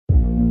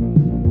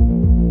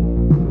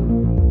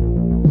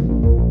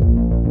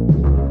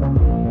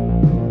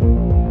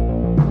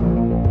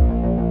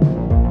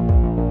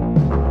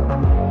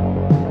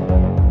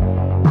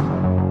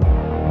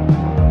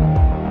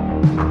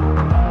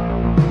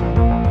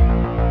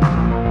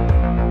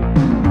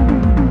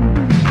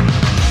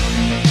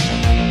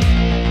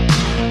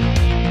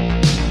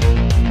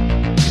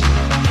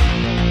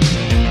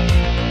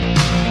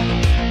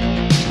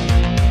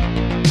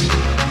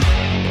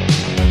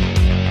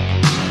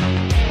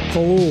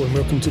Hello and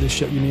welcome to the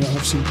Shit You May Not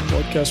Have Seen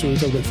podcast, where we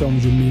talk about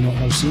films you may not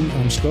have seen.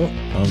 I'm Scott.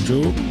 I'm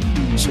Joe.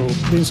 So,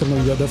 doing something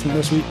a bit different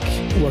this week.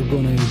 We're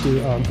going to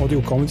do an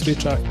audio commentary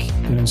track,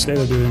 and instead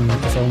of doing a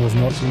film we've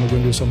not seen, we're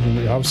going to do something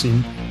that we have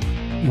seen.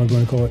 We're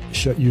going to call it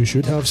Shit You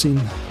Should Have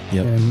Seen.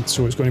 Yep.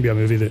 So it's going to be a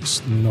movie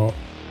that's not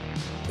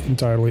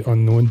entirely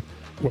unknown.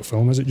 What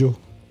film is it, Joe?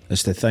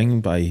 It's The Thing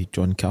by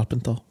John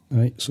Carpenter.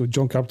 Right, so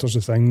John Carpenter's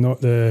The Thing,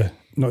 not the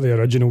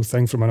original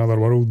Thing from Another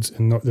World,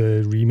 and not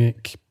the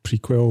remake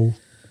prequel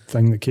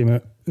thing that came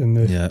out in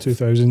the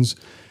 2000s.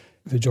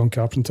 The John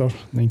Carpenter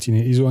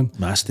 1980s one.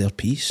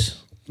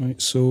 Masterpiece.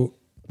 Right, so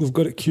we've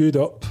got it queued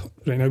up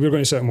right now. We're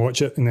going to sit and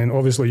watch it, and then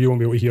obviously you won't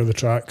be able to hear the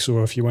track,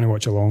 so if you want to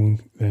watch along,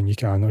 then you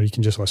can, or you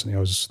can just listen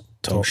to us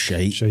talk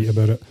shite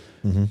about it.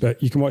 Mm-hmm.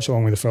 But you can watch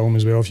along with the film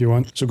as well if you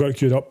want. So we've got it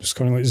queued up. It's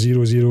currently like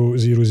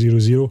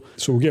 00000.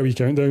 So we'll get a wee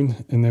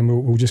countdown, and then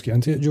we'll just get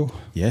into it, Joe.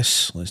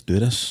 Yes, let's do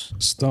this.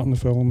 Starting the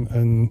film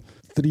in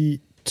 3,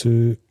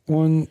 2,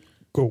 1,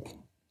 go.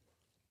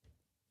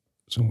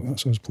 So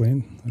that's us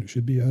playing, or it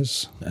should be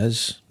us. It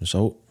is.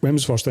 Result. When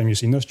was the first time you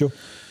seen this, Joe?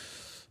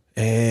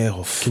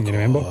 Can you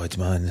remember? God,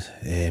 man.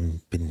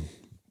 Been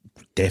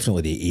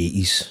definitely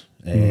the 80s.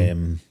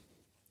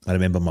 I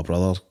remember my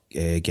brother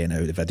getting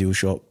out of the video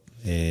shop.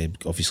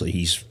 Obviously,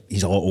 he's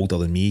a lot older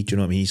than me. Do you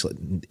know what I mean? He's like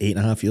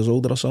 8.5 years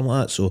older or something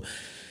like that. So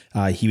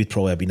he would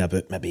probably have been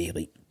about maybe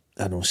like,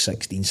 I don't know,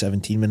 16,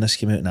 17 when this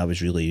came out, and I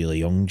was really, really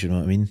young. Do you know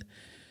what I mean?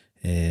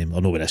 I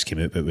know when this came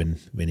out, but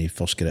when he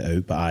first got it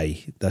out.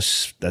 But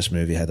this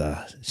movie had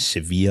a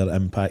severe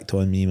impact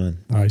on me,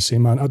 man. Aye,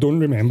 same, man. I don't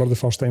remember the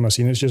first time I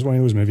seen it. It's just one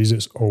of those movies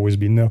that's always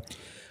been there.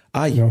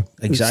 Aye, you know,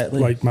 exactly.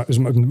 Like it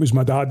was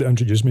my dad that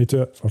introduced me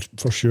to it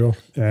for sure.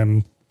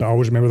 But I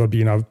always remember there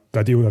being a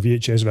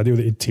VHS video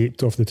that he'd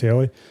taped off the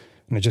telly,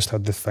 and it just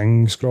had The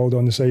Thing scrawled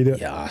on the side of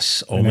it.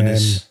 Yes,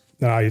 ominous.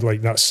 I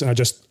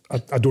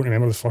don't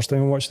remember the first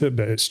time I watched it,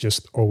 but it's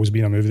just always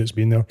been a movie that's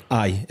been there.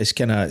 Aye, it's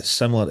kind of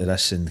similar to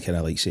this, and kind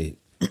of like, say,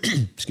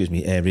 excuse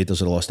me,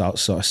 Raiders of the Lost Ark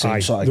sort of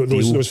same sort of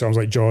deal. Those films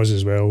like Jaws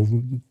as well.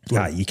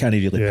 Like, you can't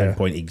really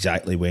pinpoint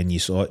exactly when you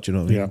saw it. Do you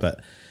know what I mean?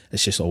 But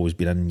it's just always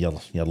been in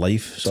your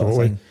life sort of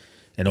thing,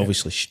 and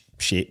obviously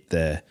shaped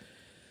the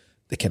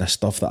kind of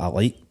stuff that I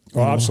like.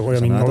 Oh,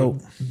 absolutely. I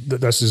mean,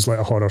 this is like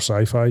a horror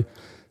sci-fi.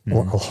 I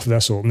love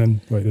this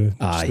opening, like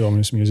the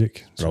ominous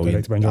music. It's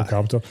directed by John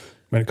Carpenter.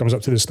 When it comes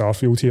up to the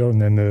starfield here, and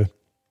then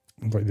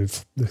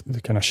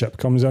the kind of ship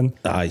comes in.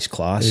 It's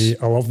class.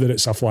 I love that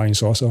it's a flying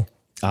saucer.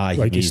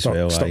 Like he's stuck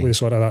with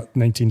sort of that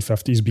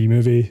 1950s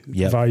B-movie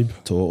vibe.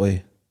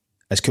 Totally.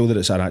 It's cool that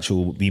it's an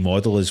actual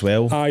remodel as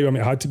well. I mean,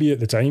 it had to be at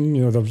the time.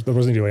 You know, there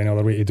wasn't really any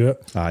other way to do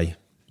it.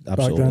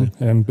 Absolutely. Back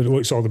then. But it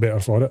looks all the better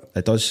for it.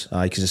 It does.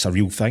 Because it's a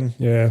real thing.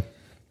 Yeah.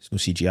 It's no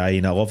CGI,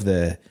 and I love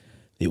the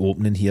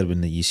opening here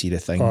when you see the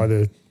thing.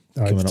 The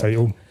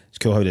title. It's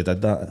cool how they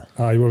did that.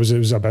 What was it? It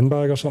was a bin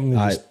bag or something?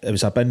 It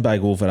was a bin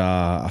bag over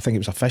I think it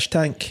was a fish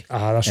tank.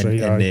 That's right.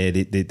 And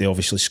they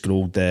obviously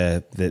scrolled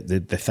the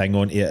thing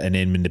onto it, and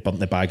then when they burnt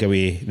the bag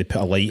away, they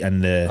put a light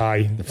in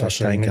the fish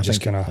tank.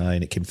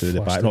 And it came through the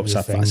back. No, it's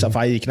a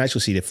fire. You can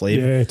actually see the flame.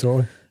 Yeah,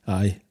 totally.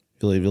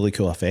 Really, really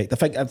cool effect. I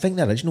think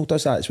the original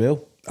does that as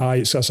well.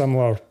 It's a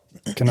similar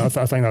kind of.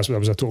 I think that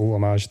was a total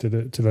homage to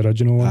the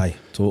original one.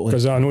 Totally.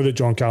 Because I know that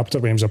John Carpenter,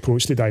 when he was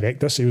approached to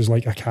direct this, he was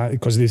like, I can't,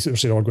 because they said,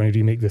 we're going to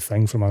remake The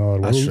Thing from Another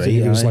World. That's right.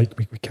 And he was like,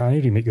 we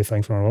can't remake The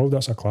Thing from Another World.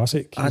 That's a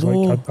classic. I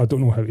know. Like, I don't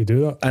know how to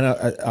do that. And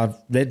I've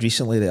read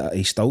recently that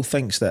he still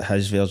thinks that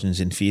his version's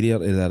inferior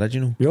to the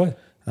original. Really?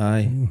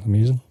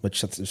 Amazing.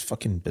 Which is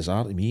fucking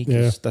bizarre to me,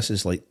 because this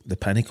is like the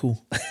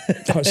pinnacle.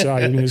 That's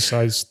right. I mean, it's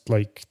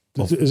like,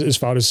 as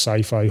far as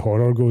sci-fi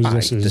horror goes,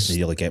 this is doesn't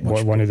really get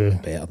much one of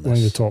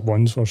the top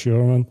ones for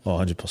sure, man.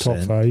 100%. Top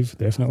 5,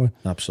 definitely.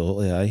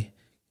 Absolutely, aye.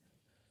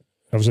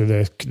 Obviously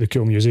the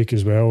cool music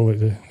as well, like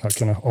that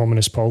kind of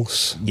ominous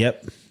pulse.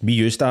 Yep, we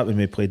used that when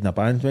we played in a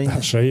band, right?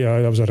 That's right,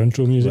 that was our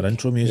intro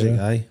music.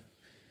 Aye.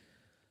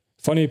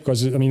 Funny,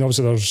 because I mean,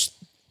 obviously there's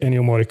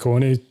Ennio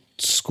Morricone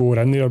score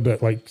in there,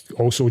 but like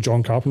also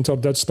John Carpenter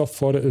did stuff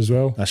for it as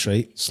well. That's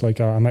right. It's like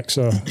a mix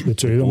of the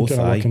two of them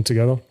kind of working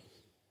together.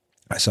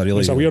 It's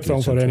a weird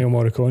film for Ennio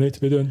Morricone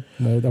to be doing.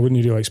 I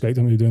wouldn't really expect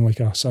him to be doing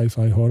like a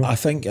sci-fi horror. I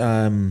think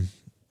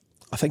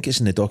it's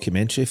in the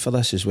documentary for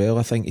this as well.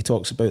 I think he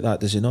talks about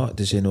that. Does he not?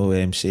 Does he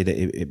say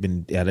that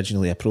when he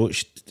originally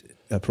approached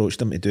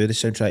him to do the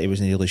soundtrack, he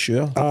wasn't really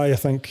sure? I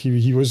think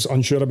he was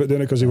unsure about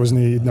doing it because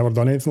he'd never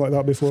done anything like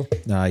that before.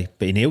 But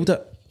he nailed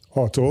it.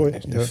 Oh, totally.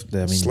 Perfect.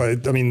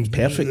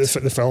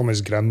 The film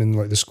is grim, and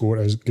like the score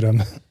is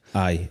grim.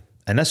 And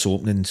this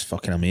opening's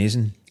fucking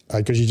amazing.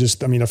 Because you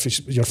just, if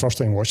it's your first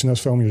time watching this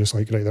film, you're just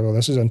like, right, well,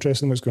 this is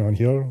interesting, what's going on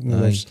here?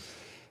 There's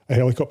a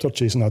helicopter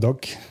chasing a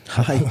duck.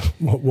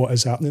 What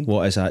is happening?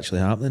 What is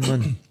actually happening,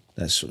 man?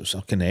 That's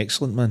fucking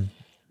excellent, man.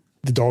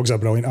 The dog's a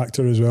brilliant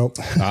actor as well.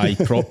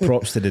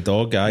 Props to the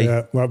dog,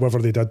 Yeah, whatever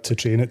they did to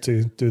train it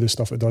to do the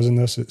stuff it does in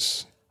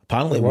this,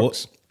 apparently it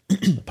was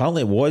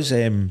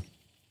a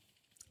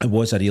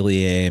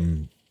really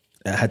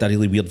it had a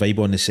really weird vibe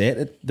on the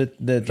set.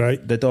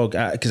 The dog,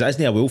 because it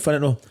isn't a wolf in it,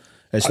 no.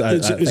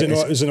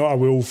 Is it not a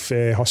wolf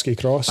husky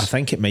cross? I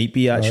think it might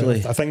be,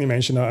 actually. I think they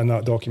mentioned that in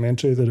that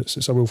documentary, that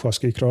it's a wolf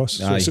husky cross.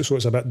 So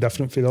it's a bit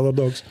different for the other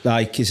dogs.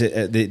 Aye, because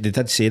they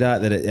did say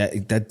that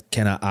it did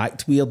kind of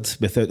act weird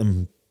without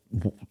them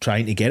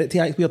trying to get it to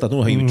act weird. I don't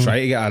know how you would try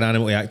to get an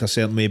animal to act a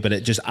certain way, but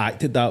it just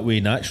acted that way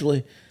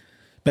naturally.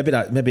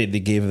 Maybe they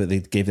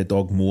gave the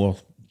dog more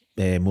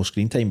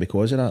screen time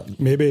because of that.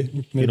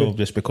 Maybe. You know,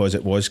 just because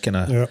it was kind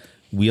of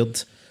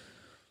weird.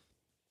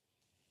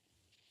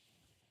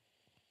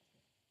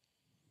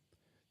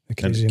 The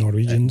crazy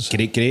Norwegians.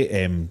 Great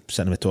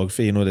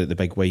cinematography, you know, the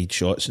big wide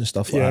shots and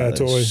stuff like that. Yeah,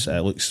 totally.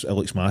 It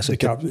looks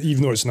massive.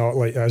 Even though it's not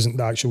like, it isn't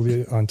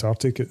actually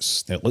Antarctic,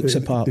 it looks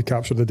apart. They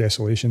captured the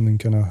desolation and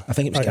kind of, I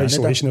think it was Canada.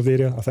 Isolation of the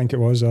area. I think it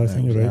was. I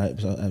think you're right.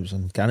 Yeah, it was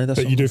in Canada.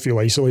 But you do feel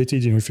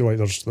isolated. You feel like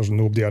there's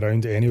nobody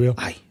around it anywhere.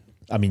 Aye.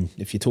 I mean,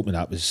 if you told me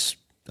that was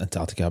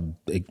Antarctica,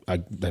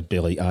 I'd be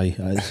like, aye.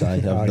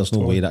 There's no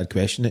way that I'd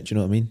question it. Do you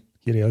know what I mean?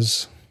 Here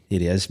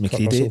he is,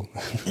 McCready.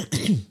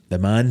 The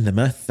man, the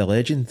myth, the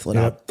legend. Look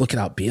at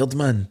that beard,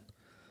 man.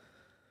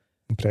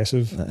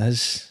 Impressive. It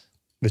is.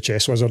 The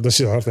chess wizard, this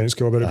is the other thing that's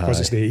cool about it, because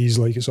it's the 80s,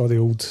 like it's all the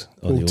old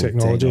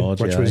technology,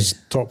 which was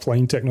top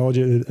line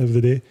technology of the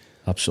day.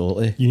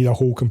 Absolutely. You need a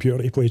whole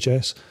computer to play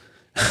chess.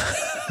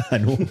 I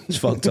know, it's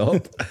fucked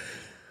up.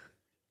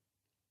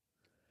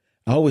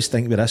 I always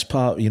think with this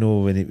part, you know,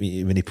 when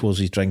he pours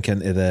his drink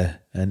into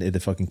the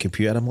fucking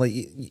computer, I'm like,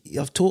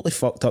 you've totally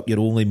fucked up your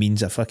only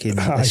means of fucking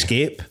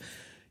escape.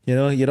 You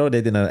know, you're already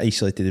in an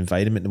isolated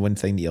environment, the one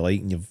thing that you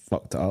like, and you've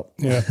fucked it up.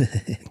 Yeah.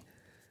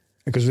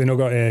 Because they not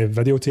got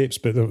videotapes,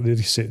 but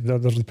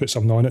they put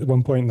something on at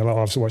one point, and they're like,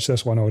 I've watched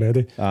this one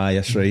already. Aye,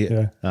 that's right.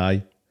 Yeah.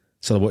 Aye.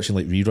 So they're watching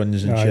like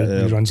reruns and shit,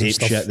 reruns tape and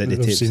stuff shit that they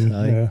taped. Seen,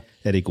 aye. Yeah.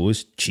 There he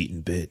goes,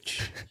 cheating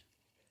bitch.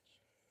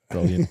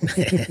 Brilliant.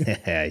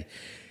 Aye.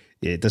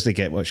 Yeah, it doesn't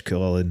get much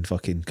cooler than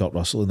fucking Kurt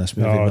Russell in this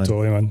movie, man.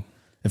 Totally, man.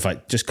 In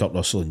fact, just Kurt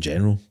Russell in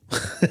general.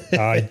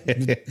 Aye.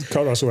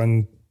 Kurt Russell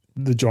in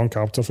the John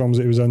Carpenter films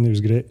that he was in, he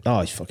was great. Oh,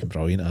 he's fucking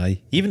brilliant,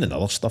 aye. Even in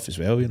other stuff as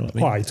well, you know what I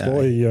mean? Aye,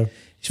 totally, yeah.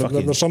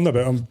 There's something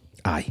about him.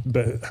 Aye.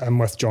 But him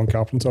with John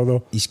Carpenter,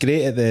 though. He's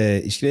great at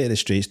the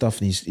straight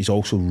stuff, and he's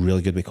also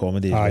really good with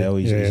comedy as well.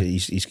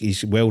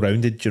 He's well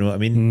rounded, do you know what I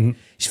mean? Mm-hmm.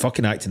 His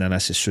fucking acting in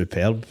this is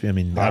superb. I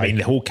mean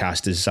the whole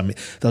cast is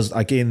there's,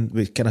 again,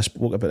 we kind of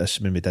spoke about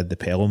this when we did the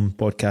Pelham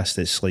podcast.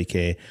 It's like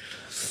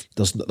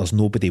there's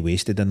nobody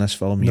wasted in this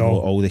film. You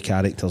know, all the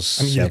characters.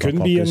 I mean, you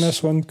couldn't be in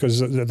this one because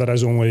there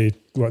is only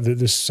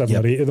the 7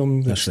 or 8 of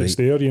them that's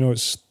there. You know,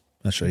 it's.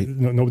 That's right.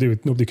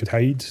 Nobody could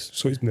hide.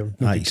 So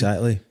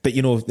exactly. But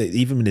you know,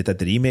 even when they did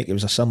the remake, it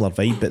was a similar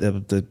vibe. But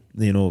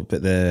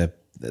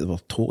they were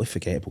totally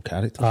forgettable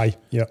characters. Aye,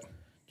 yeah.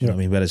 You know what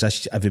I mean? Whereas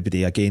this,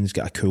 everybody again's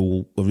got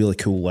a really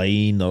cool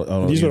line.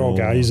 Or these were all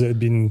guys that had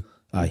been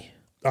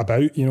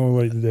about. You know,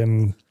 like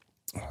them.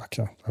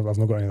 I've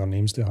not got any of their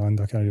names to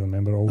hand. I can't really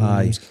remember all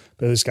the names.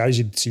 But there's guys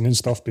you'd seen and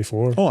stuff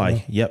before. Oh,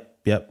 aye. Yep.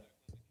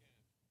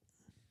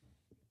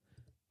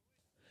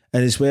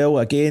 And as well,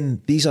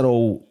 again, these are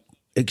all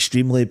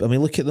extremely. I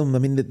mean, look at them. I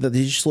mean,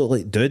 they just look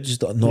like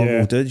dudes,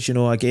 normal dudes. You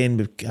know,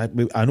 again,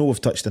 I know we've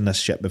touched on this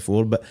shit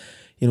before, but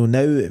you know,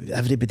 now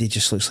everybody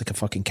just looks like a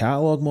fucking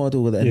catalogue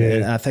model.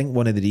 And I think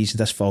one of the reasons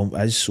this film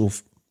is so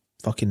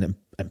fucking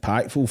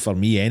impactful for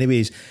me,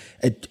 anyways,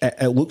 it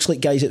looks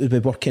like guys that would be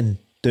working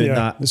doing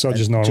that. It's not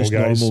just normal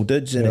guys, normal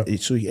dudes, and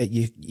so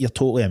you're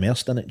totally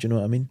immersed in it. Do you know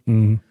what I mean?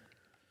 Mm.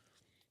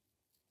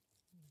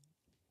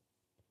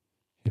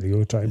 Here we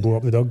go, try to blow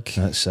up the dog.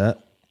 That's it.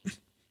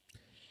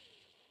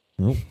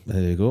 Oh,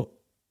 there you go.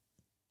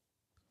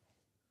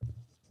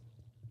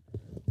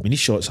 I mean, these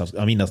shots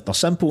they're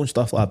simple and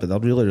stuff like that, but they're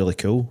really, really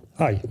cool.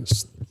 Aye. Do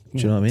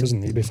you know what I mean? It doesn't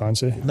need to be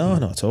fancy. No,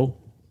 not at all.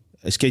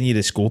 It's giving you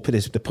the scope of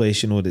the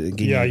place, you know,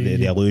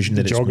 the illusion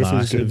that it's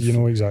massive. Good, you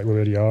know exactly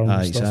where you are.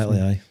 Aye, exactly,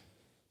 aye.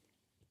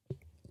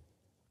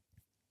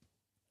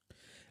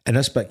 And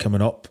this bit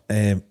coming up,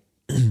 I'm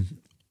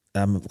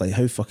like,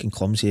 how fucking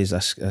clumsy is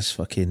this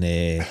fucking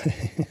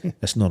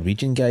this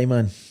Norwegian guy,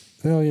 man?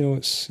 Well, you know,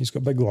 he's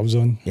got big gloves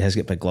on. He has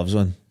got big gloves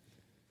on.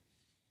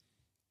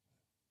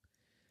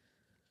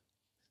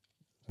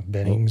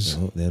 Bennings.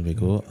 Oh, there we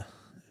go.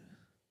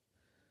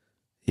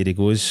 Here he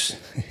goes.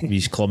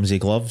 These clumsy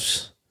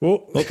gloves.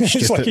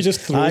 It's like he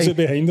just throws it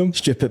behind him.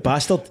 Stupid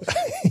bastard.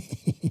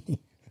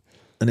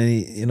 And then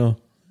he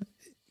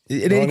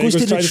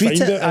goes to retreat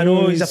it. I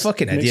know, he's a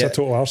fucking idiot. Makes a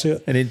total arse of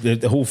it. And then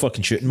the whole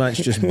fucking shooting match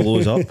just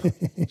blows up. Do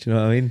you know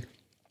what I mean?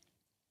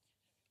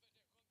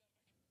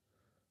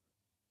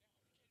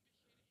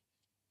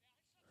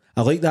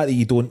 I like that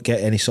you don't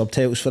get any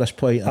subtitles for this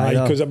point. Aye,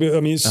 because I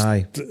mean,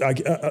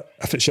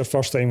 if it's your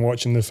first time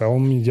watching the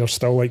film, you're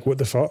still like, what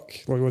the fuck?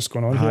 Like, what's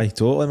going on here? Aye,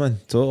 totally, man,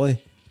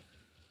 totally.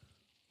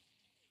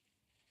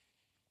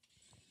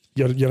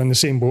 You're in the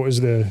same boat as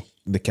the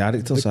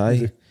characters,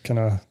 the kind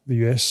of the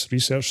US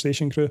research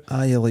station crew.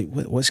 Aye, you're like,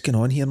 what's going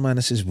on here, man?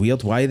 This is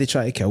weird. Why are they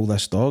trying to kill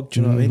this dog? Do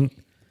you know what I mean?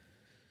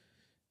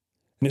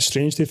 And it's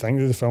strange to think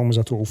that the film was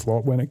a total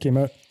flop when it came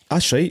out.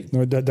 That's right.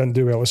 No, it didn't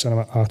do well at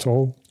cinema at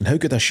all. And how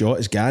good a shot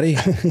is Gary?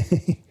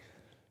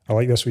 I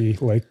like this wee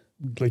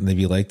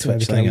maybe leg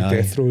twitch thing.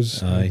 Death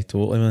throws. Aye,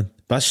 totally, man.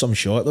 That's some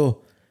shot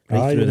though.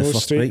 Right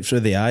through right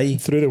through the eye.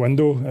 Through the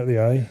window at the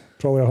eye.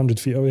 Probably 100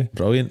 feet away.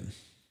 Brilliant.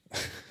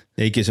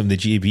 He gives him the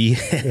GB.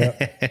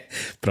 Yeah.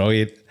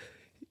 Brilliant.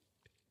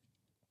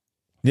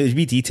 There's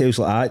wee details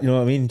like that, you know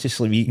what I mean? Just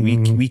like wee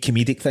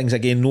comedic things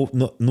again,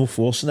 no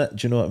forcing it,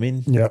 do you know what I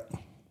mean? Yeah.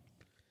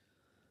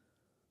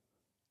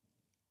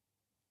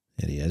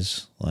 There he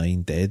is,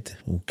 lying dead.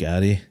 Oh,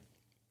 Gary.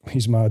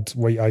 He's mad,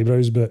 white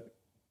eyebrows, but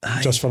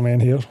just for men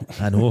here.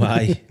 I know,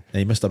 aye.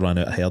 He must have run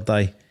out of hair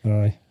dye.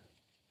 Aye.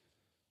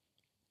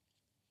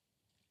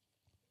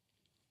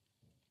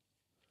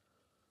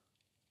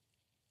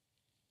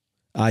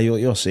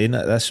 You're saying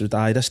that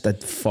this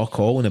did fuck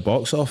all in the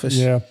box office.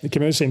 Yeah, it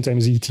came out at the same time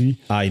as E.T.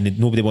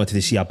 Nobody wanted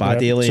to see a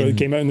bad alien. So it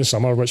came out in the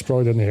summer, which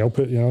probably didn't help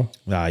it, you know.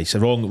 It's a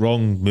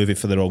wrong movie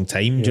for the wrong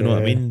time. Do you know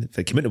what I mean? If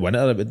it came out in the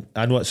winter,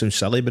 I know it sounds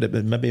silly, but it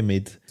would maybe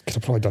made. Could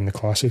have probably done the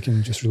classic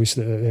and just released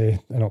it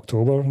in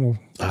October, you know,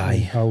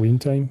 Halloween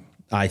time.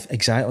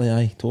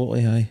 Exactly.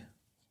 Totally. I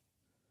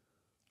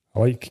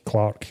like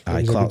Clark.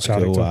 Clark's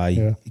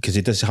cool. Because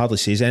he does hardly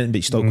says anything, but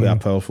he's still quite a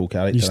powerful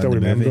character. You still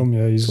remember him,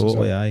 yeah. He's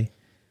totally.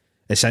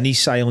 It's in his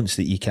silence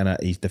that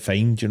he's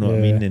defined, you know what I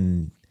mean?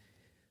 And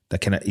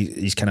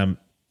he's kind of,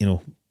 you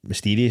know,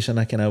 mysterious in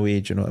a kind of way,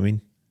 do you know what I mean?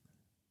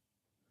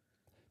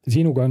 Did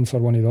he not go in for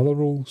one of the other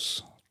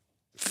roles?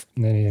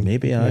 And then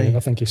maybe, I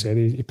think he said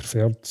he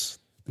preferred.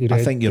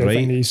 I think you're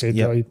right. He said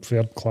that he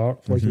preferred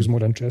Clark, like he was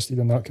more interested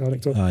in that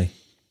character. Aye.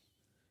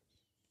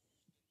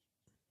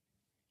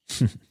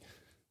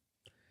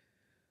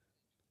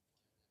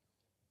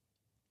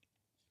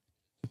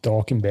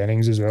 Doc and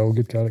Bennings as well,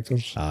 good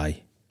characters.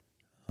 Aye.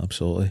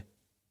 Absolutely.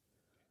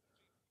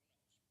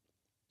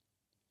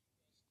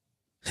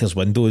 Here's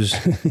Windows.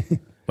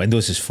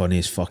 Windows is funny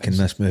as fuck in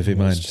this movie,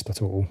 man. It's just a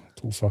total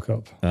fuck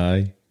up.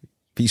 Aye.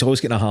 But he's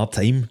always getting a hard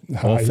time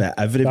off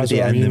everybody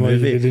in the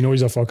movie. They know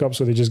he's a fuck up,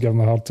 so they just give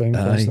him a hard time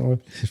constantly.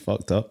 He's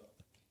fucked up.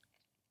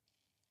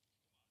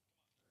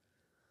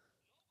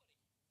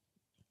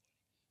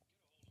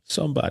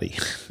 Somebody.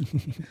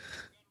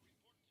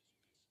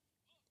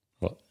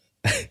 What?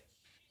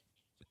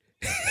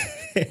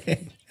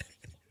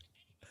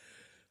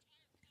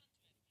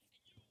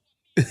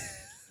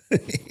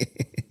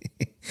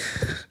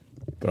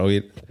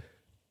 Brilliant.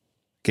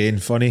 Again,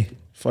 funny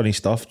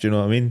stuff. Do you know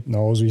what I mean?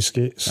 No, as we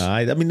skates.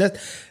 Aye, I mean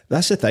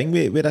that's the thing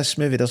with this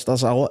movie. There's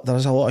a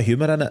lot of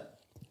humour in it,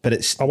 but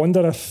it's. I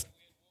wonder if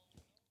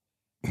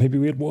maybe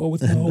weird water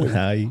with Noel.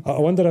 Aye. I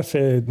wonder if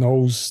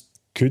Noel's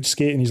could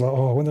skate, and he's like,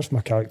 I wonder if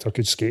my character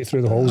could skate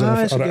through the halls, or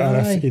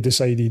if he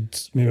decided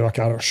maybe my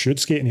character should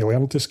skate and he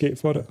learned to skate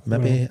for it.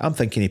 Maybe I'm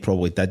thinking he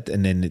probably did,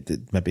 and then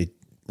maybe.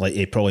 Like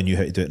he probably knew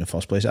how to do it in the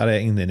first place, I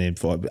reckon, and then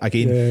thought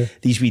again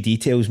these wee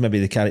details, maybe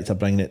the character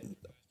bringing it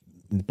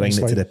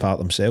to the part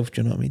themselves.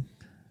 Do you know what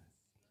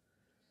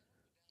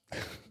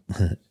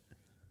I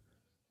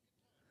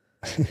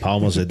mean?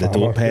 Palmer's the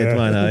dope head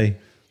man. Aye,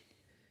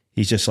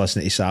 he's just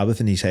listening to Sabbath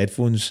in his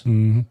headphones.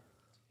 Mm-hmm.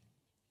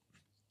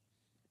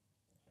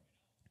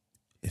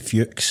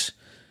 Fuchs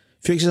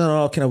is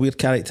another kind of weird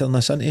character in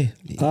this, isn't he?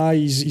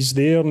 He's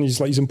there and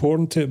he's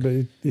important to it,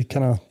 but he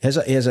kind of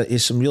he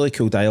has some really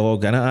cool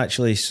dialogue in it.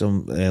 Actually,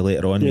 some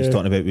later on he's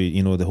talking about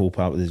the whole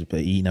part with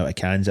eating out of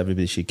cans.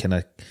 Everybody should kind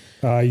of.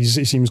 He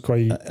seems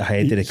quite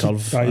ahead of the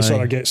curve. He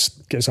sort of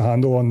gets a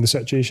handle on the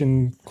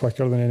situation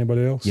quicker than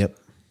anybody else. Yep.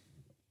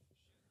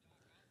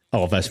 I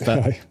love this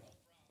bit.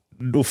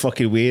 No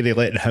fucking way they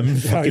letting him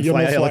fucking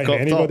fly a helicopter.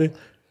 Anybody.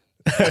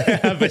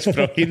 That's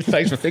brilliant.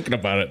 Thanks for thinking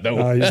about it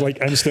though. He's like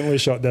instantly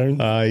shut down.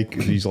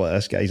 Because he's like,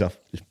 this guy's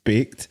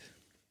baked.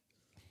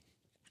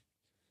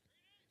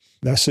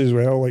 This as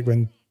well, like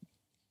when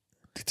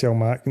they tell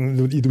Mac,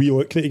 the wee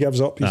look that he gives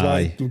up, he's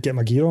like, don't get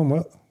my gear on,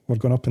 what? We're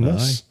going up in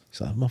this.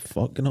 He's like, I'm not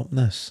fucking up in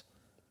this.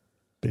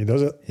 But he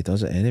does it. He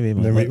does it anyway,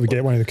 man. And then we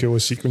get one of the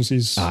coolest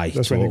sequences. That's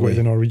totally. When they go to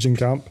the Norwegian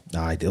camp.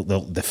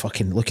 The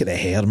fucking, look at the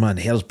hair, man.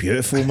 Hair's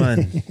beautiful,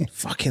 man.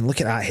 Fucking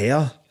look at that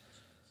hair.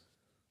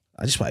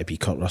 I just want to be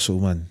Kurt Russell,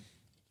 man.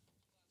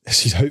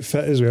 It's his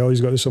outfit as well.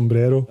 He's got the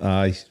sombrero.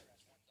 Aye.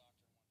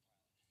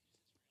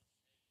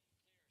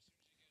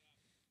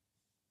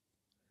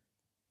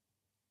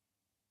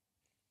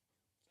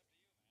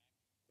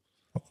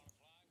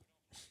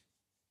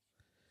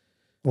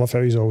 I love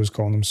how he's always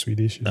calling them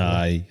Swedish.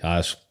 Aye.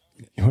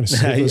 You want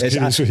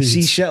to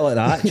see shit like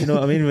that, do you know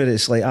what I mean? Where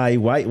it's like,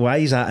 why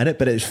is that in it?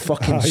 But it's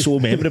fucking so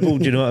memorable,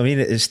 do you know what I mean?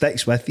 It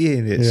sticks with you.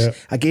 And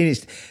again,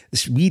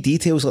 it's wee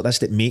details like this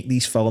that make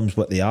these films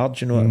what they are,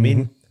 do you know what I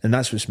mean? And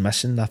that's what's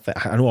missing. I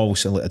know I always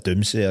sound like a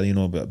doomsayer, you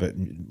know, about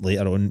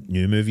later on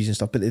new movies and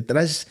stuff, but there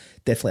is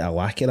definitely a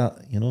lack of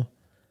that, you know?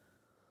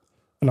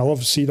 And I love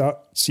to see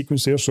that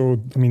sequence there.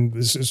 So, I mean,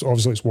 this is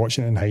obviously it's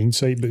watching it in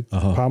hindsight, but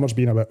Palmer's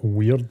being a bit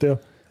weird there.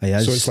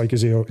 So it's like,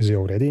 is he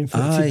already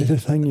infected the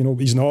thing? You know,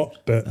 he's not.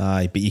 But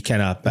but you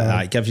kind of,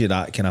 it gives you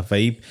that kind of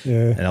vibe.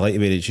 Yeah. And I like the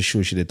way it just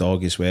shows you the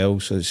dog as well.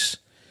 So it's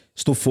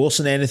not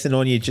forcing anything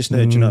on you just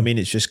now. Do you know what I mean?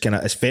 It's just kind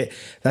of, it's fit.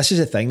 This is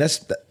the thing.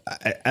 This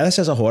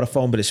is a horror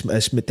film, but it's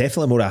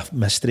definitely more a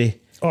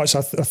mystery. Oh, it's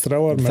a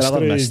thriller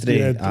mystery.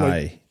 Yeah,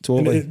 aye,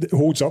 totally. It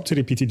holds up to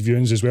repeated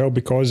viewings as well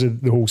because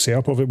of the whole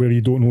setup of it, where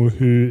you don't know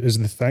who is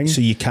the thing.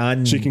 So you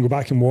can go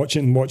back and watch it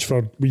and watch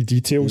for wee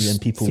details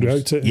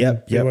throughout it.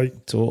 Yep,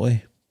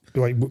 totally.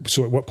 Like,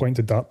 so at what point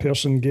did that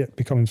person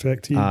become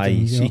infected? Aye,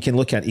 you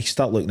can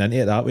start looking into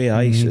it that way.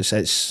 Aye, so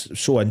it's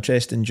so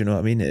interesting. Do you know what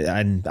I mean?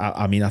 And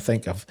I mean, I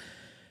think I've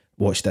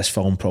watched this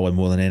film probably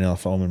more than any other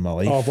film in my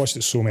life. Oh, I've watched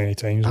it so many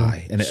times.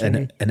 Aye, and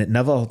it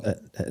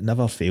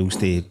never fails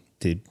to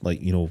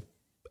like, you know.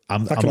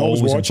 I'm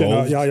always watching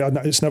it. Yeah,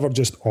 it's never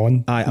just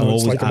on. Aye, I'm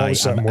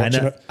always sitting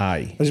watching it.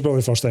 Aye, this is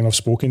probably the first time I've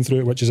spoken through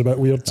it, which is a bit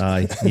weird.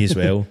 Aye, me as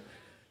well.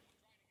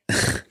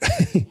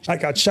 I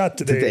got shot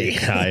today.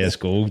 Aye, it's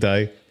gold.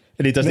 Aye.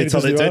 And he doesn't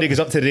turn it down. He goes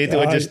up to the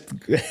radio and just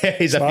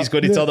as if he's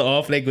going to turn it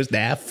off. And he goes,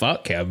 nah,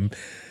 fuck him.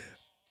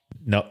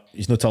 No,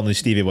 he's not turning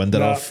Stevie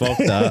Wonder off. Fuck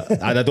that.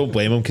 And I don't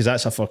blame him because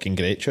that's a fucking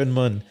great tune,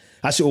 man.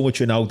 That's the only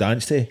tune I'll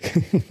dance to.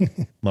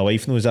 My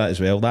wife knows that as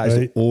well. That is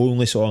the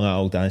only song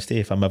I'll dance to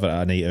if I'm ever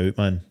at a night out,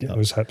 man. Get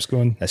those hips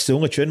going. It's the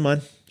only tune,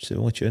 man. It's the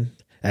only tune.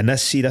 And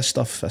this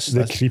stuff.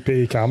 The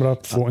creepy camera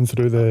floating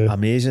through the...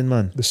 Amazing,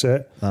 man. The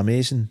set.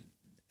 Amazing.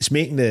 It's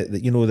making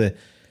the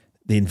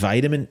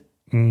environment.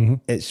 Mm-hmm.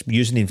 It's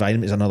using the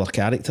environment as another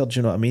character. Do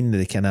you know what I mean?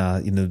 The kind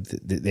of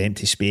the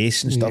empty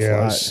space and stuff like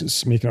that.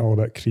 It's making it all a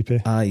bit creepy.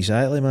 Ah,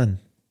 exactly, man.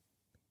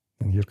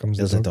 And here comes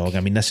There's the dog.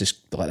 I mean, this is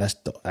like this.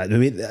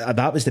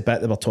 That was the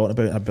bit that we're talking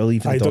about. I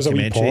believe in the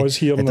documentary.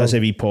 It does a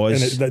wee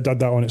pause, and it did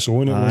that on its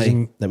own.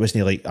 It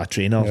wasn't like a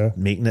trainer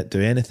making it do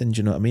anything. Do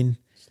you know what I mean?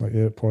 It's like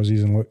it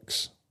pauses and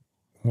looks.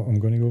 Oh, I'm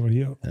going to go over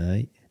here.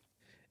 Aye.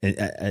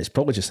 It's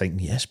probably just thinking,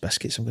 yes,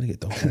 biscuits, I'm going to get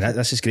dog.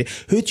 This is great.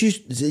 Who do you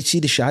see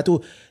the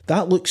shadow?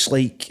 That looks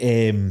like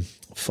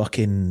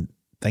fucking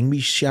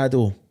Thingby's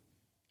shadow.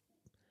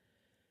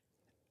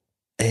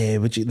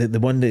 The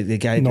one, the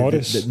guy,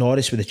 Norris.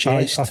 Norris with the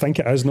chest. I think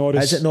it is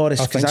Norris. Is it Norris?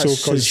 I think that's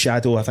so. Because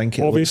shadow, I think.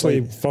 Obviously,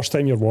 first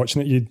time you're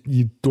watching it,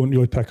 you don't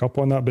really pick up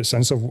on that. But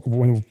since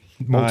when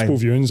multiple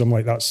viewings, I'm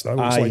like, that looks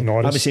like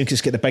Norris. I'm assuming because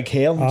it's got the big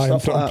hair.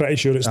 And stuff I'm pretty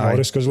sure it's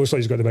Norris because it looks like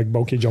he's got the big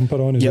bulky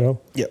jumper on as well.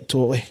 Yep,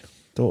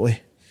 totally.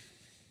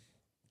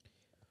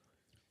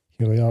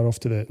 Here they are off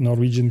to the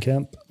Norwegian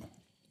camp.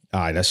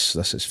 Aye, this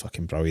is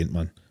fucking brilliant,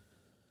 man.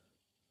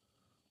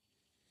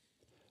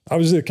 That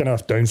was the kind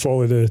of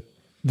downfall of the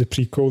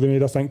prequel they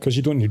made, I think, because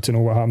you don't need to know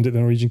what happened at the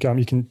Norwegian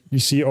camp. You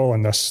see it all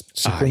in this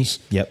sequence.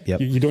 Aye,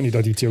 yep. You don't need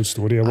a detailed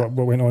story of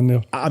what went on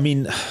there. I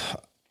mean,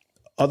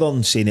 other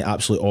than saying it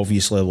absolutely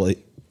obvious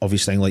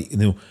thing, like, you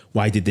know,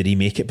 why did they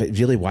remake it? But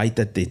really, why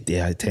did they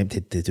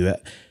attempted to do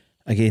it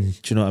again?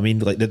 Do you know what I mean?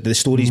 Like the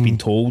story's been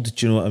told.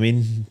 Do you know what I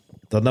mean?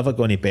 They're never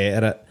going to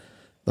better it.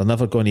 They're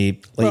never going to,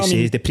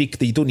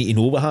 you don't need to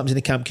know what happens in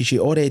the camp because you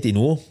already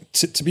know.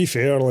 To be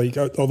fair, like,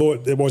 although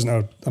it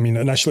wasn't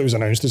initially it was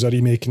announced as a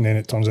remake and then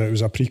it turns out it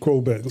was a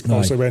prequel, but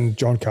obviously when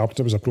John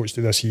Carpenter was approached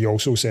to this, he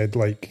also said,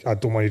 like, I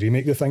don't want to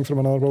remake the thing from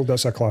another world.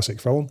 That's a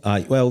classic film.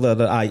 Aye, well,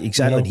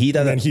 exactly. And he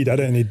did it. He did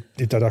it and he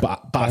did a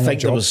but I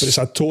think job, but it's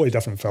a totally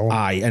different film.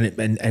 Aye,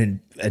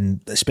 and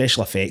the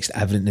special effects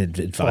haven't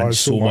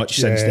advanced so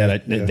much since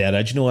the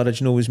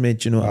original was made.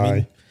 Do you know what I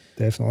mean?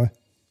 Definitely.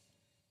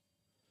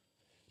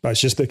 But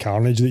it's just the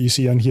carnage that you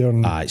see in here,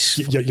 and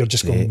you're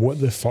just going,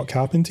 what the fuck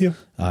happened here?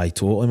 Aye,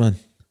 totally, man.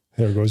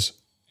 There it goes.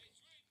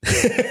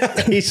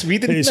 Hey,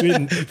 Sweden. Hey,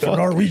 Sweden. The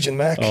Norwegian,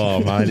 Mac.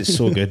 Oh, man, it's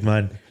so good,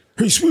 man.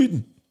 Hey,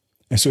 Sweden.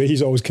 And so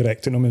he's always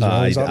correcting them as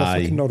well. Is that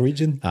the fucking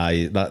Norwegian?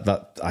 Aye,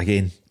 that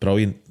again,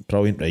 brilliant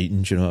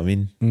writing, do you know what I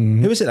mean?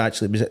 Mm-hmm. Who was it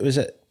actually? Was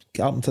it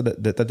Carpenter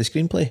that did the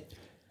screenplay?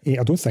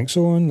 I don't think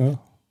so, no.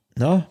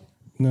 No?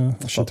 No.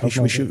 We should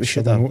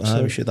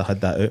have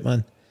had that out,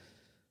 man.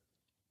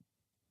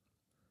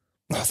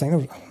 I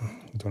don't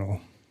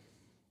know.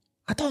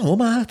 I don't know,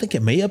 man. I think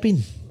it might have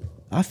been.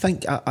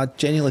 I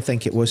genuinely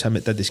think it was him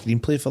that did the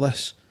screenplay for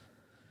this.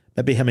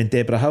 Maybe him and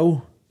Deborah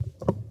Hill.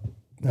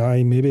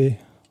 Aye, maybe.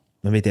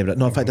 Maybe Deborah.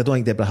 No, in fact, I don't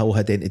think Deborah Hill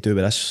had anything to do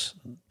with this.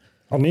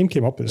 Her name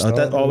came up at the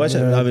start. Was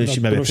it? I mean, she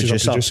maybe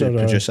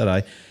producer,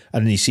 aye.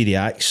 And then you see the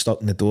axe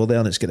stuck in the door there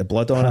and it's got the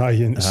blood on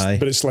it. Aye.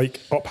 But it's like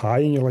up high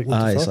and you're like, what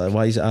the fuck? It's like,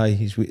 why is it aye?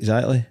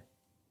 Exactly.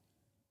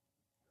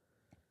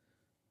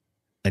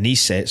 And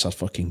these sets are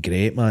fucking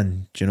great,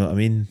 man. Do you know what I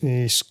mean?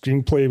 The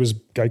screenplay was a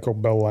guy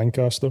called Bill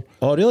Lancaster.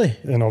 Oh, really?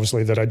 And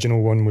obviously the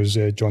original one was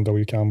John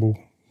W. Campbell,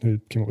 who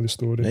came up with the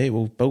story. Hey,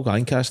 well, Bill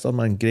Lancaster,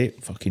 man,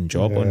 great fucking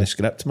job on the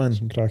script, man.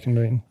 Some cracking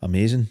writing.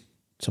 Amazing.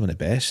 Some of the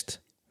best.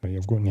 Right,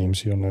 I've got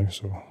names here now,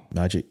 so...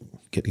 Magic.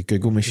 Get the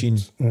Google machine.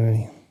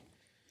 Aye.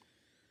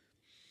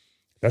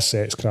 This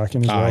set's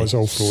cracking as well. It's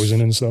all frozen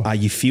and stuff.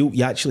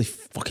 You actually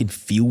fucking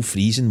feel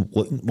freezing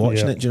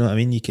watching it. Do you know what I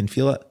mean? You can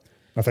feel it.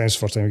 I think it's the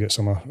first time we get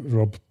some of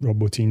Rob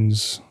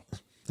Bottin's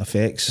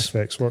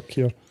effects work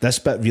here. This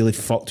bit really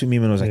fucked with me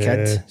when I was a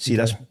kid. See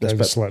this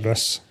bit? Like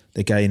this.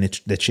 The guy in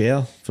the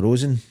chair,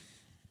 frozen. In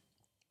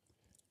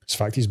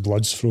fact, his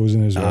blood's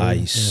frozen as well.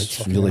 Aye,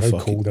 it's really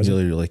fucking cold,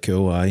 really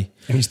cool, aye.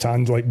 And he's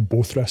tanned like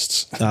both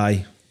wrists.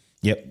 Aye.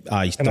 Yep,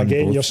 aye. And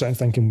again, both. You're sitting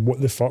thinking,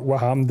 what the fuck, what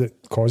happened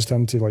that caused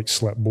him to like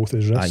slip both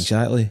his wrists? Aye,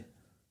 exactly.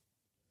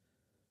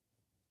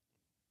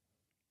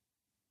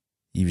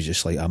 he was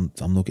just like, I'm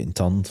not getting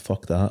turned,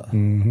 fuck that.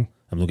 Mm-hmm.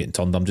 I'm not getting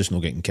turned, I'm just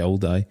not getting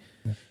killed, aye.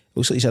 Yeah.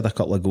 Looks like he's had a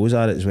couple of goes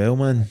at it as well,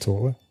 man.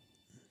 Totally.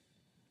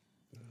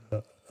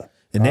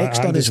 The neck's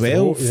done as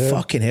well. Throat, yeah.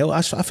 Fucking hell.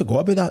 I forgot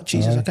about that.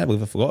 Jesus, I can't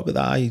believe I forgot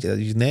about that.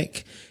 His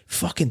neck.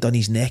 Fucking done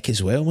his neck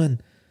as well,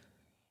 man.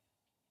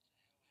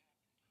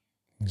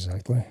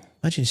 Exactly.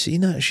 Imagine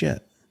seeing that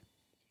shit.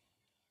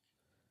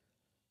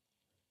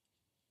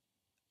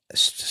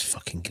 It's just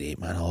fucking great,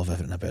 man. I love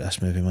everything about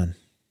this movie, man.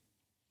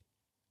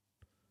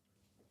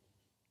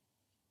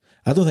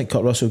 I don't think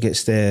Kurt Russell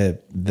gets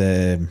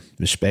the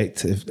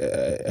respect of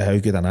how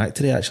good an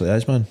actor he actually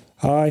is, man.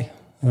 Aye.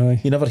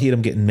 You never hear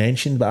him getting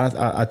mentioned, but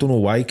I don't know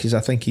why, because I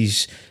think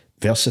he's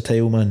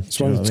versatile, man. It's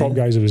one of the top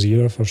guys of his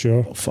era, for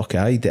sure. Oh, fuck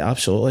aye,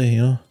 absolutely,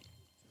 you know.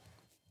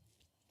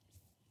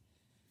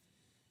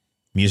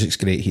 Music's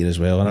great here as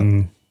well, isn't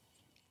it?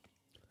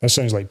 This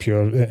sounds like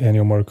pure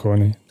Ennio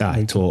Morricone. Aye,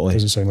 like, totally.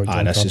 Doesn't sound like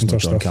John this Carpenter is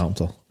not John stuff.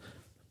 Carpenter.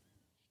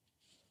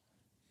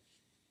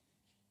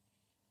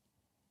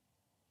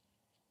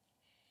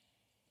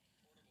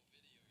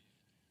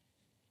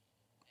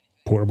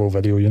 Portable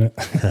video unit.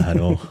 I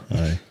know,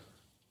 aye.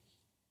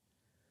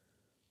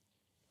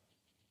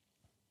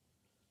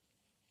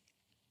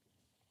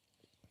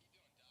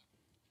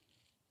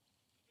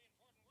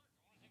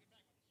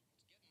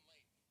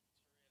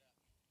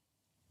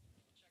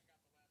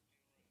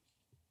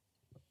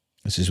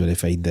 This is where they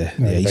find the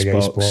ice big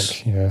box.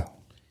 Ice block, yeah.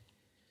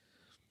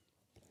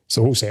 It's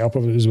the whole setup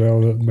of it as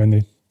well, that when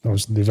they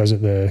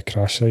visit the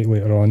crash site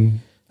later on.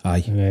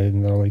 Aye. And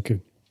then they're like,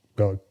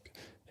 well,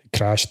 it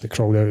crashed, it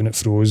crawled out and it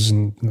froze,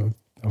 and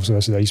obviously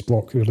this is the ice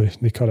block where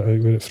they cut it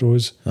out where it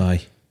froze.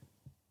 Aye.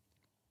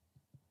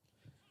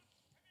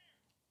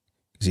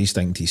 Because he's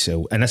thinking to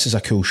himself, and this is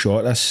a cool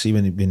shot, this, see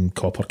when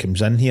Copper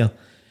comes in here,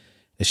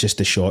 it's just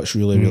the shot's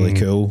really, really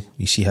cool.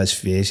 You see his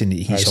face and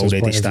he's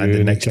already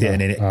standing next to it,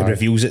 and then it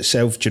reveals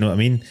itself, do you know what I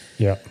mean?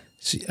 Yeah.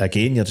 So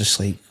again, you're just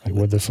like,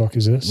 what the fuck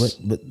is this?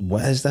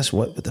 What is this?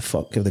 What the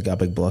fuck have they got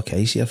a big block of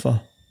ice here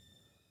for?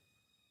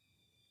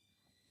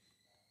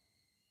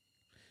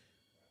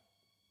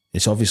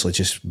 It's obviously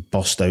just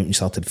burst out and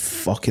started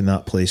fucking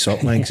that place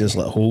up, man, because there's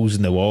like holes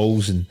in the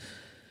walls and...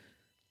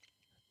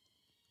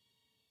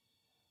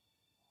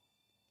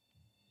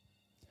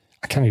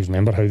 I can't even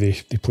remember how they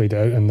played it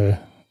out in the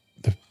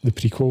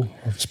prequel.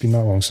 It's been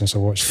that long since I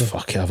watched it.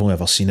 Fuck, I've only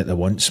ever seen it the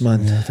once,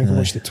 man. Yeah, I think I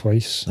watched it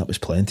twice. That was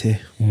plenty.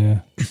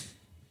 Yeah.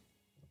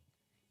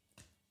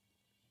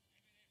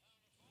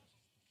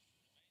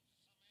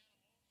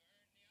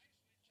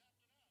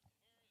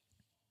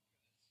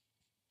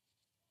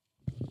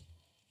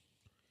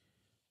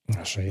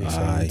 That's right.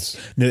 Aye.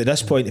 Now, at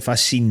this point, if I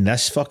seen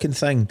this fucking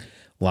thing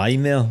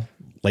lying there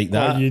like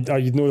that...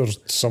 you'd know there's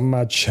some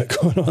mad shit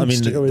going on. I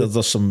mean,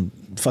 there's some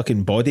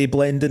fucking body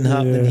blending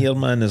happening here,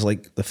 man. There's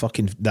like the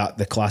fucking...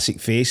 the classic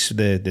face,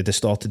 the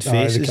distorted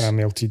faces. The kind of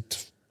melted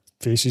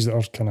faces that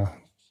are kind of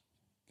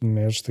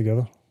merged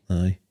together.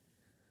 Aye.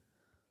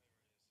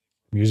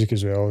 Music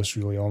as well is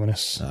really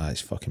ominous. Aye,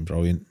 it's fucking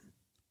brilliant.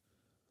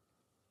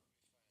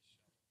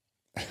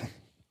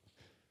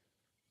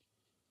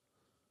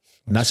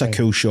 And that's a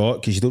cool shot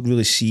because you don't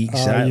really see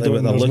exactly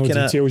what they're looking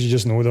at. Details, you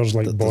just know there's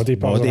like body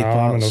parts, an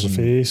arm and there's a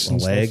face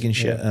and leg stuff. And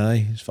shit. Yeah.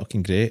 Aye, it's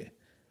fucking great.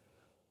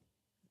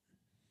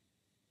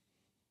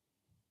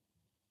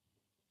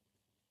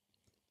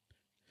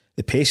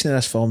 The pacing of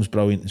this film's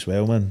brilliant as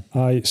well, man.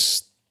 Aye,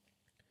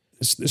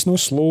 it's not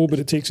slow, but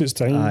it takes its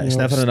time. Aye, it's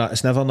never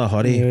in a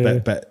hurry, yeah.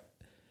 but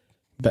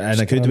in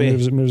a good way.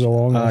 It moves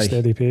along at a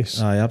steady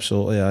pace. Aye,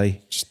 absolutely.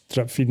 Aye, just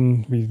drip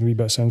feeding wee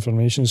bits of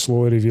information,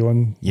 slowly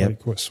revealing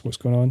like what's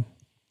going on.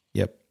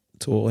 Yep,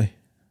 totally.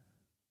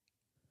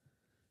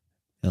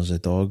 There's a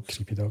dog,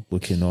 creepy dog,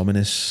 looking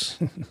ominous.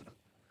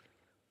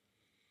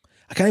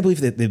 I can't believe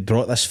they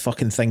brought this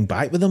fucking thing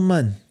back with them,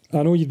 man.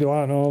 I know you'd be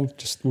like, no,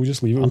 we'll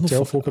just leave it. We'll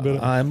tell folk about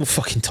it. I'm not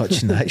fucking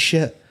touching that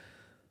shit.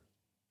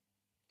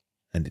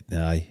 And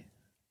aye,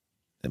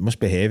 it must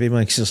be heavy,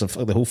 man, because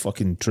the whole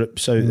fucking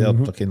troops out there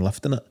fucking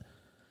lifting it,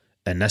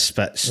 and this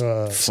bit's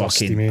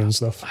fucking and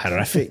stuff.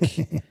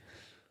 horrific.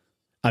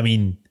 I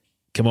mean,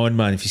 come on,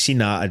 man. If you seen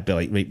that, I'd be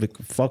like, right,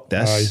 fuck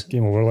this. Aye,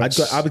 game over.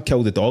 I would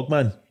kill the dog,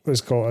 man. Let's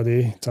call it a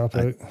day. Tap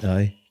out.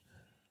 Aye.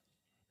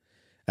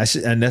 This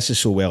is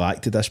so well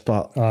acted. This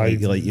part, aye,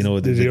 like you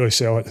know, they really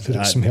sell it.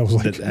 It smells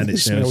like, and it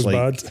smells like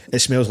bad. It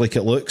smells like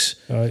it looks.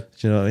 Aye.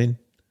 Do you know what I mean?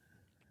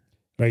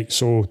 Right.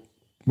 So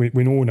we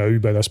know now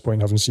by this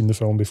point, having seen the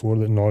film before,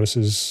 that Norris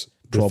is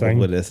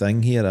probably the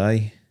thing here.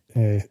 Aye.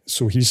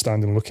 So he's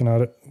standing looking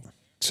at it.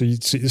 So you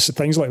see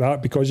things like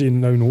that, because you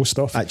now know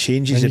stuff. That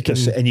changes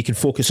it, and you can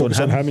focus on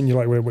him. And you're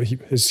like, well,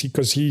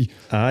 because he,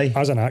 aye,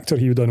 as an actor,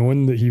 he would have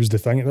known that he was the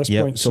thing at this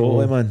point.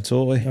 Totally, man,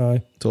 totally,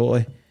 aye,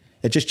 totally.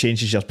 It just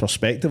changes your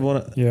perspective on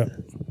it. Yeah,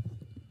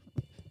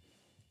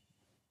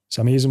 it's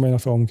amazing when a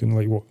film can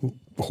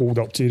hold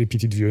up to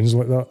repeated viewings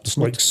like that.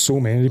 There's so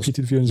many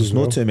repeated viewings. There's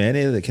not too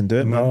many that can do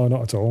it, man. No,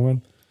 not at all,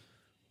 man.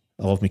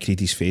 I love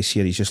McCready's face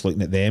here. He's just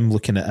looking at them,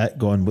 looking at it,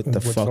 going, "What the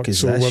fuck is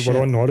so this?" So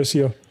we're on Norris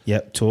here.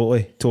 Yep,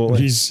 totally. So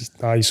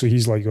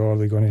he's like, "Oh,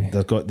 they're going to?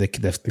 They're going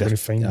to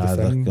find the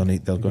thing.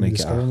 They're going to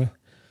get a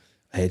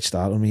head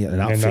start on me." And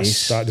that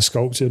face, the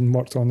sculpting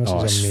worked on this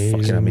is amazing.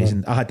 Fucking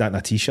amazing. I had that in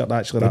a t-shirt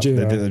actually.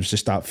 It was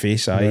just that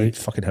face.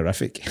 Fucking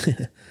horrific.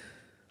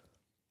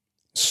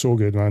 So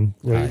good, man.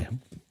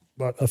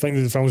 But I think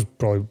the film's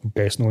probably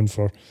best known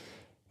for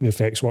the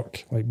effects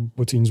work, like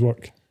Boutine's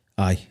work.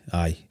 Aye.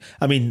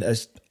 I mean,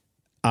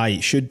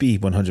 it should be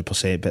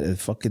 100%, but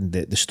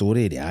the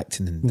story, the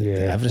acting, and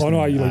everything.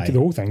 Oh no, the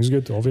whole thing's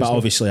good. Obviously, but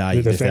obviously,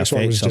 the effects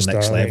are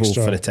next level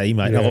extra, for the time.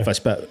 I love this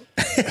bit.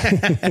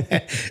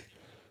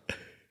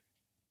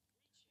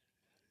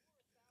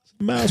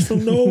 Miles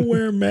from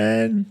nowhere,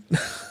 man.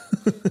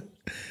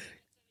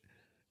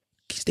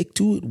 Stick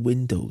to it,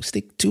 window.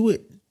 Stick to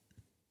it.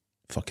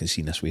 Fucking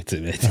seen this way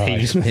too many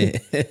times,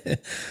 mate.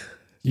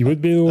 You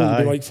would be able to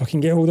be like, fucking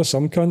get hold of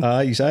some cunt.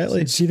 Aye,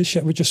 exactly. See the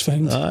shit we just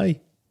found.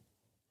 Aye.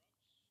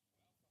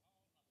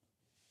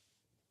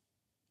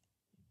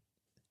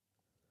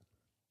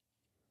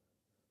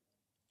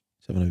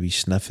 Just having a wee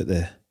sniff at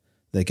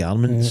the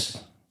garments.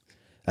 Yeah.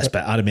 This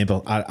bit, I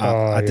remember,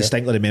 I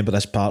distinctly remember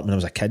this part when I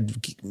was a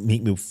kid,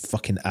 make me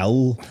fucking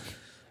ill.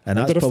 And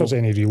I wonder if there's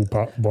any real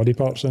body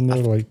parts in there,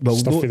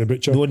 stuff for the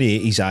butcher. No, in the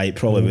 80s, it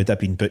probably would have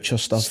been butcher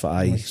stuff.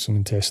 Like some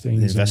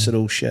intestines. The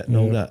visceral shit and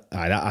all that.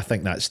 I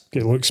think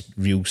it looks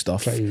real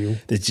stuff. Pretty real.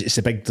 It's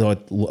a big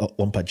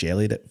lump of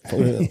jelly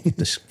that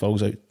just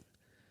falls out.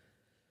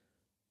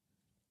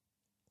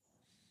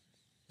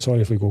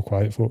 Sorry if we go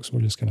quiet, folks.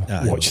 We're just going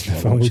to watch the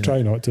film. We'll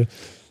try not to.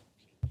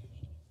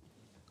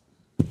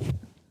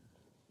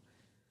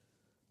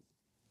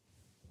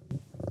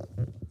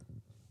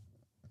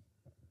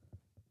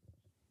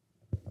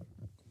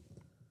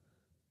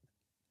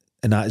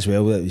 And that as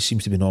well, it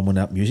seems to be normal in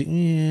that music.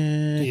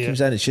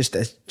 Comes in, it's just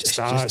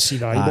see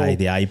the eyeball.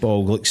 The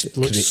eyeball looks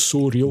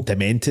so real.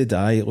 Demented,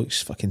 it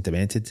looks fucking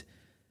demented.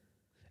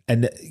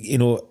 And,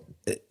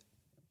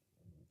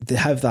 they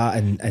have that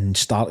in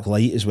stark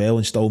light as well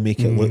and still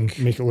make it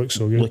look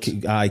so good.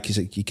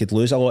 Because you could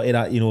lose a lot of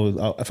that,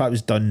 if that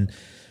was done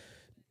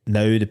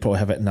now, they'd probably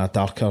have it in a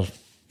darker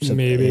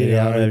maybe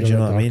area, do you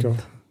know what I mean?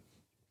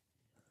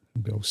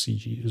 Be all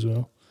CG as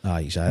well.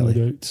 Aye, exactly.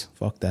 No doubt.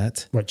 Fuck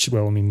that. Which, we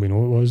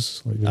know it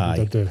was. Like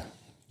they did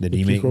the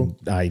remake.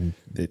 Aye,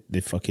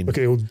 the fucking. Look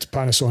at the old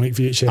Panasonic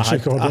VHS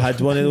recorder. I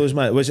had one of those,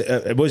 man. It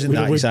wasn't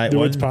that exact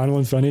one. The wood panel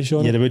and finish on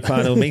it. Yeah, the wood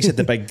panel makes it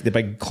the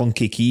big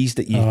clunky keys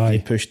that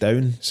you push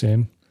down.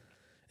 Same.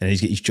 And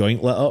he's got his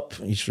joint lit up.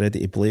 He's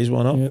ready to blaze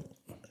one up. Yep.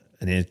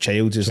 And then the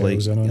child's is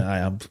like,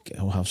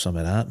 I'll have some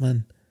of that,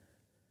 man.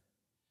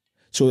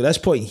 So at this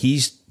point,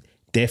 he's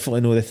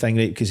definitely know the thing,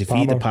 right? Because if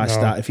he'd have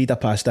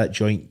passed that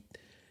joint,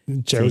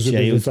 Childs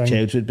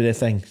would be the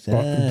thing.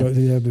 But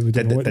we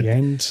don't know at the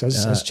end.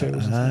 Says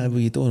Childs. Well,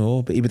 you don't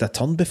know. But he would have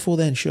turned before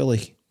then,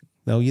 surely.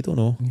 Well, you don't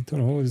know.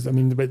 I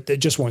mean, but it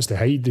just wants to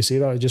hide. They say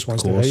that. It just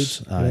wants to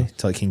hide. Aye.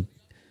 Till it can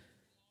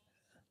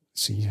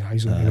see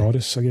eyes on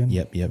Norris again.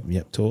 Yep,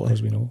 totally.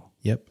 As we know.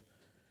 Yep.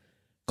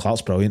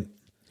 Clark's brilliant.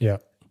 Yeah.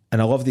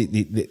 And I love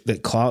that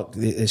Clark,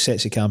 it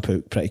sets the camp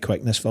out pretty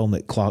quick in this film,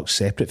 that Clark's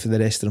separate for the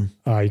rest of them.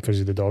 Aye, because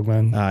he's the dog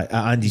man. Aye,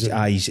 and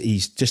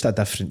he's just a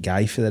different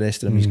guy for the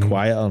rest of them. He's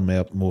quieter,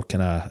 more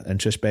kind of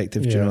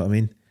introspective, do you know what I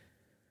mean?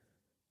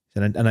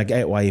 And I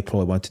get why he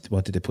probably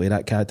wanted to play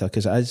that character,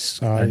 because it is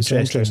it's an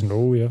interesting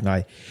role, yeah.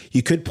 Aye.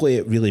 You could play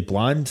it really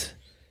bland,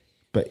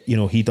 but,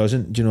 he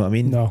doesn't, do you know what I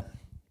mean? No.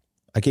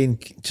 Again,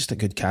 just a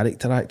good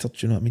character actor, do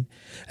you know what I mean?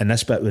 And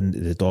this bit when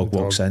the dog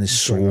walks in is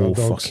so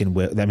fucking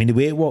well. I mean, the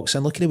way it walks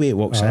in, look at the way it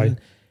walks in.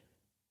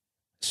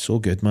 So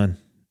good, man.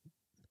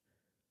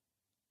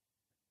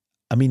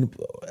 I mean,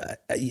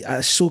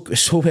 so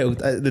well.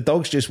 The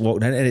dog's just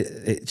walking in and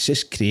it's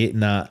just creating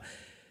that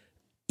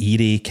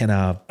eerie kind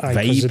of vibe.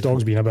 Because the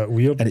dog's being a bit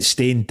weird. And it's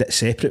staying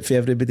separate for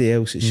everybody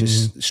else. It's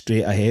just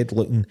straight ahead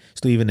looking.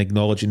 It's not even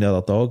acknowledging the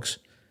other dogs.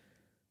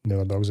 The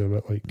other dogs are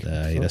a bit like...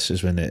 this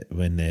is when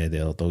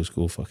the other dogs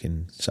go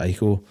fucking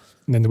psycho.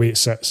 And then the way it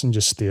sits and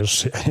just stares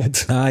straight ahead.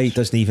 It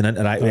doesn't even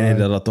interact with any of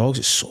the other dogs.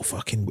 It's so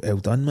fucking well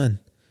done, man.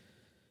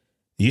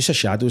 The use of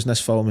shadows in this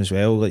film as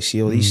well, like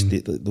see all these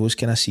those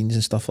kind of scenes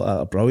and stuff like that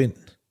are brilliant.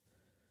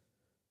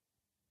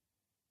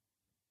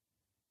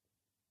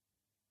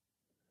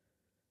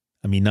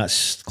 I mean,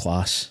 that's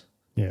class.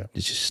 Yeah.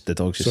 It's just the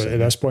dogs. So at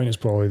this point, it's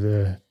probably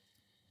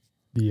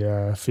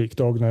the fake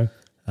dog now.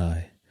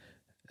 Aye.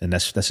 And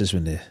this is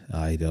when the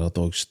other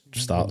dogs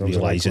start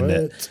realising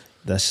that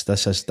this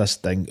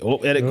thing. Oh,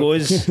 there it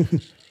goes.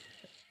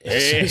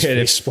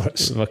 It's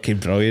fucking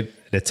brilliant.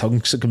 The tongue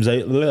comes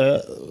out.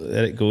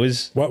 There it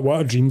goes. What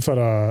a dream for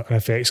an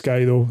effects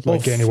guy though.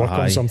 Like getting to work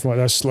on something like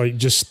this. Like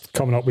just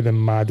coming up with the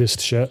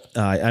maddest shit.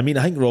 I mean,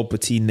 I think Rob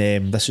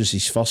Bottin, this was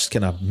his first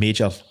kind of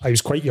major. I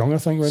was quite young, I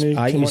think, when he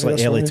was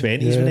like early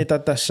 20s when he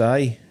did this.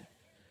 I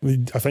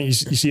think you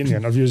see in the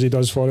interviews he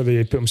does for it,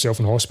 he put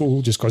himself in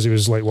hospital just because he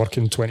was like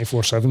working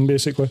 24/7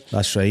 basically.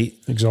 That's right.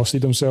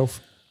 Exhausted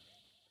himself.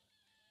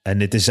 And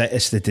the design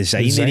of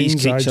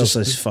these creatures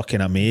is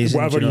fucking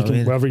amazing.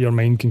 Whatever your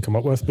mind can come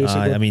up with,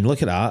 basically. I mean,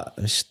 look at that.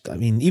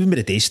 Even with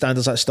the day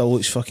standards, that still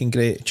looks fucking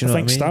great. Do you know what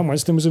I mean? Stan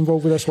Winston was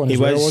involved with this one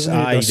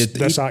wasn't he?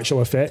 This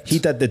actual effect. He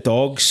did the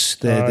dogs.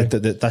 In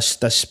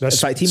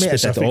fact, he may have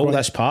did all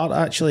this part,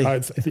 actually. I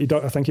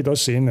think he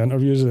does say in the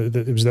interviews that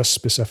it was this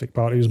specific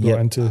part he was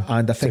brought in to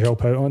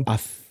help out on. I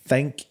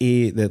think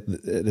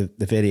the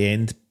very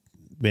end,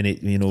 when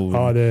it,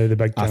 the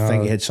big I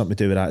think he had something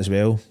to do with that as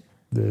well.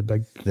 The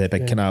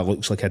big kind of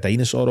looks like a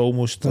dinosaur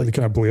almost. Like the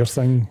kind of Blair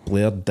thing.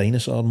 Blair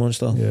dinosaur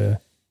monster. Yeah.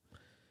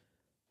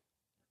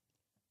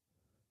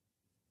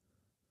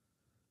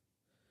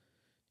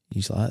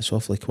 He's like, it's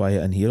awfully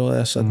quiet in here all of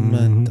a sudden,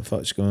 man. What the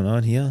fuck's going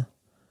on here?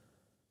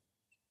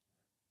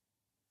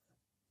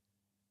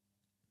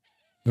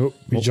 Nope,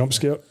 jump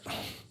scare.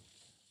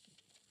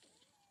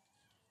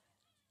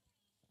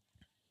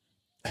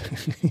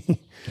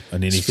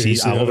 And then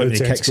I love it when he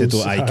kicks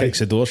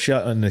the door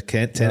shut on the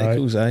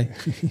tentacles. Aye.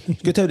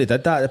 Good how they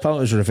did that.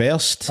 Apparently it was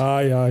reversed.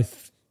 Aye.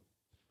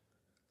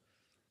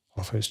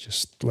 It's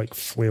just like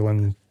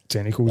flailing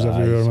tentacles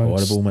everywhere, man.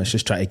 Horrible, man. It's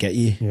just trying to get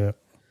you. Yeah.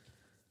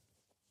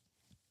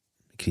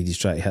 Creedy's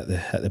trying to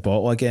hit the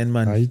bottle again,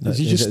 man. Aye. Is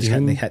he just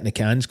hitting the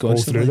cans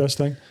constantly all through this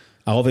thing?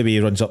 I love the way he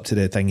runs up to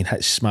the thing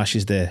and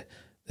smashes the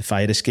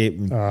fire escape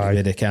with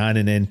the can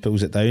and then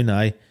pulls it down.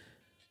 Aye.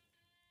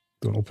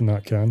 Don't open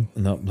that can.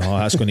 No,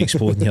 that's going to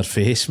explode in your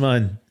face,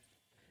 man.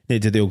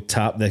 Need to do the old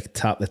tap the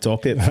top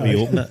of it before you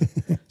open it.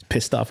 It's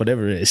pissed off,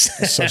 whatever it is.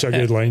 Such a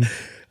good line.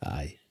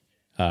 Aye.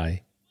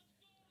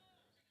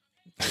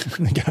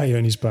 The guy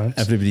on his pants.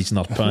 Everybody's in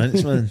their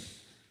pants, man.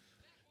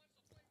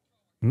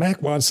 Mac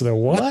wants the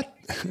what?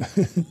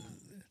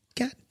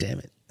 God damn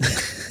it.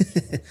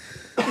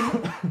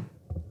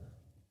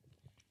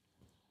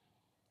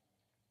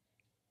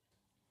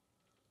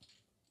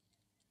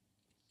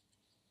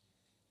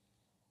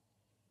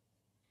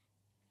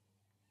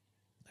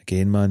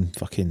 Again, man,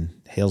 fucking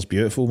hell's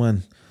beautiful,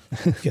 man.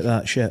 Get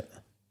that shit.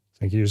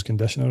 Think he used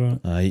conditioner on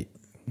it? Aye.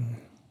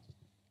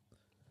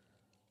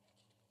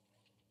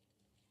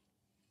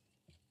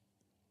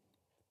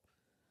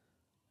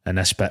 And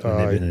this bit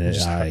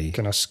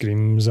kind of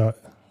screams at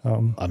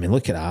him. I mean,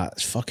 look at that.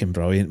 It's fucking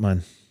brilliant,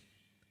 man.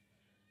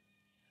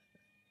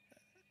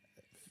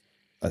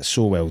 That's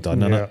so well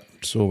done, isn't it?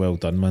 So well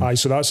done, man. Aye,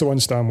 so that's the one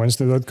Stan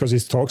Winston did, because he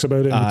talks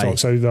about it, and he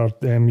talks how he's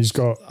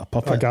got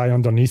a guy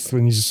underneath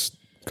when he's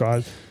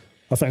got...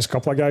 I think it's a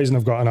couple of guys and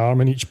they've got an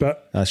arm in each bit.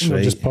 That's and right.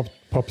 They're just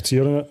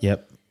puppeteering it.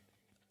 Yep.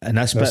 And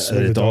this bit of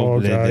the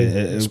dog,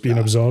 it's being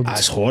absorbed.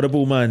 That's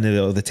horrible, man.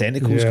 The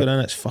tentacles going in.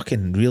 It's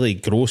fucking really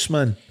gross,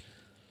 man.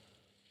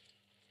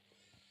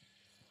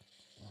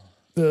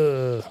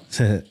 I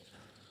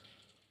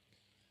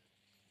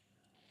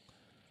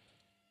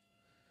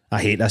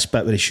hate this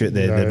bit where they shoot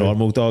the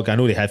normal dog. I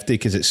know they have to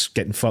because it's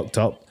getting fucked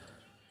up.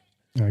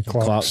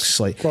 Clark's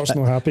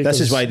not happy. This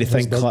is why they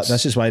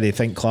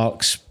think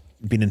Clark's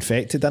been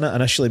infected in it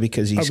initially,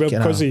 because he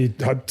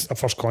had a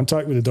first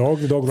contact with the dog.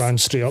 The dog ran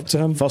straight up to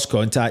him. First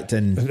contact,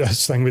 and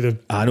this thing with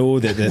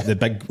the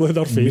big with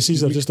their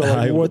faces are just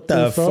like, what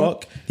the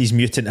fuck? These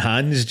mutant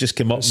hands just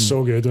come up. It's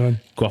so good, man.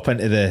 Go up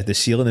into the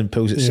ceiling and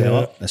pulls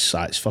itself up.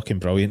 It's fucking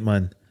brilliant,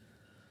 man.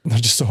 They're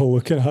just all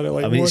looking at it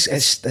like, I mean,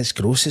 it's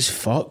gross as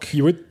fuck.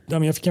 You would, I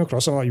mean, if you came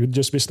across something like, you would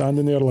just be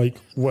standing there like,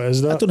 what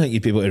is that? I don't think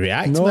you'd be able to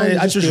react. No, man.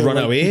 I'd just run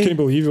away. You couldn't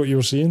believe what you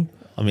were seeing.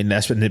 I mean,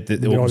 that's when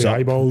the opens up.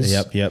 Eyeballs.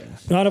 Yep.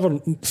 I never,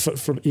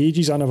 for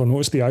ages, I never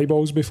noticed the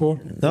eyeballs before.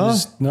 No?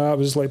 It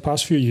was like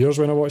past few years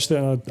when I watched it,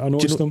 and I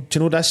noticed them. Do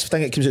you know this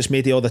thing that comes, it's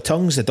made of all the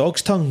tongues, the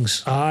dog's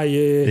tongues? Ah,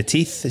 yeah. The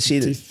teeth. See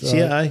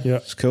it? Aye. Yeah.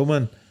 It's cool,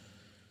 man.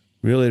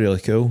 Really, really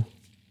cool.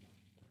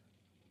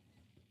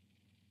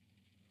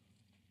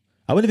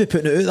 I wouldn't be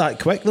putting it out that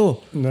quick,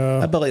 though.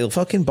 No. I'd be like,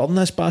 fucking burn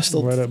this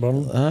bastard. Let it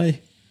burn. Aye.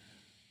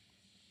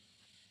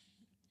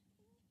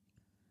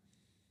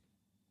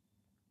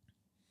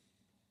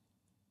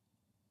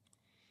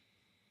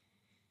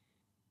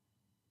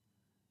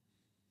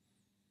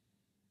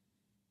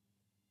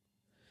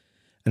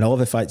 And I love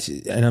the fact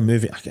in a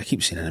movie, I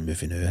keep saying in a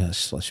movie now,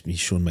 that's me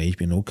showing my age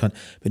being an old cunt,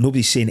 but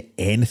nobody's saying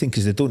anything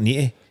because they don't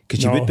need to.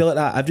 Because you would be like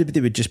that,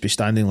 everybody would just be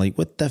standing like,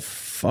 what the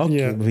fuck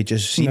have we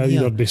just seen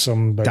here? There'd be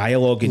some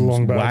dialogue and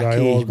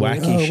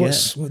wacky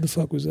shit. What the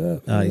fuck was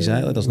that?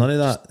 Exactly, there's none of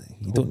that.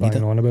 You don't need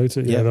it. On about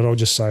it. Yeah, they're all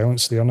just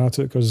silent staring at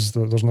it because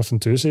there's nothing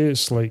to say.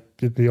 It's like,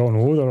 they all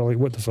know, they're like,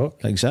 what the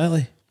fuck?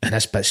 Exactly. And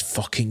this bit's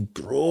fucking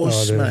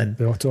gross, man.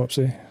 The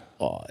autopsy.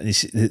 Oh, and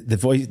the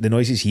voice, the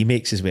noises he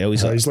makes as well.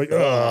 He's like,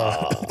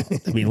 oh.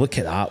 I mean, look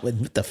at that.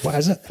 What the fuck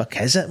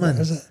is it, man?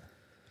 What is it?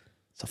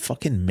 It's a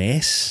fucking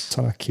mess.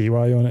 Ton of KY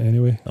on it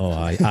anyway. Oh,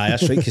 aye,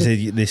 that's right. Because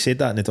they said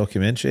that in the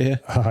documentary here.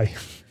 Aye.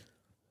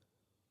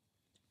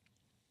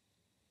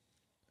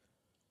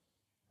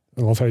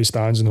 I love how he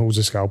stands and holds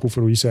the scalpel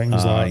for a wee second.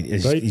 He's like,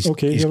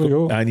 here we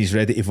go. And he's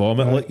ready to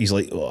vomit. Look, he's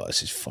like, oh,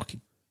 this is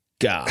fucking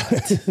God.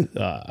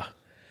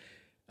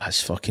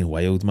 That's fucking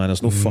wild, man.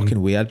 There's no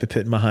fucking way I'd be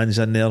putting my hands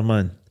in there,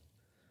 man.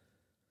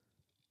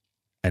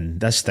 And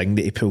this thing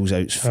that he pulls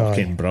out's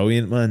fucking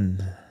brilliant,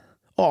 man.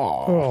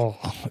 Oh.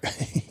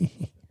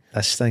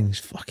 This thing's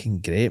fucking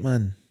great,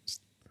 man.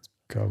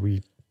 Got a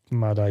wee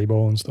mad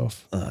eyeball and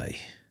stuff. Aye.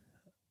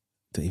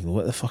 Don't even know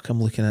what the fuck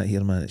I'm looking at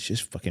here, man. It's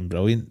just fucking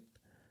brilliant.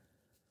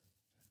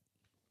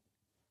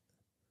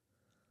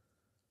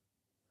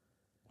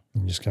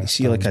 You just you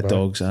see like a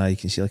dog's eye, you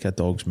can see like a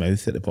dog's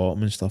mouth at the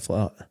bottom and stuff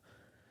like that.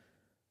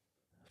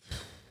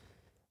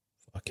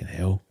 Fucking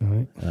hell.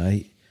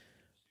 Aye.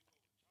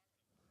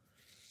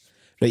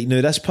 Right,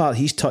 now this part,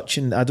 he's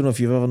touching, I don't know if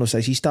you've ever noticed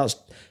this, he starts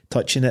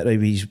touching it right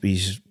with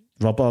his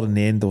rubber and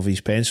the end of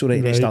his pencil, right?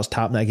 And he starts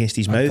tapping it against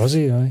his mouth. Does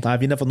he? Aye.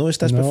 Have you never noticed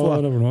this before? I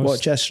never noticed.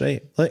 Watch this,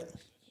 right? Look.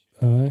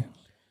 Aye.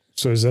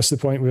 So is this the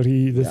point where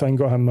the thing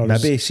got him?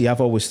 Maybe. See,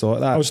 I've always thought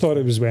that. I always thought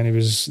it was when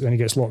he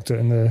gets locked out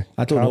in the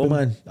I don't cabin. know,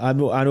 man.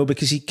 I know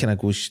because he kind of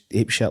goes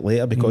ape shit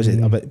later because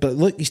but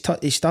look,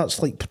 he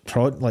starts like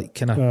prod, like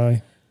kind of. Aye.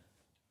 I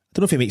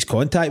don't know if he makes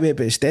contact with it,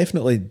 but it's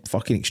definitely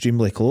fucking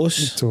extremely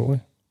close.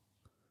 Totally.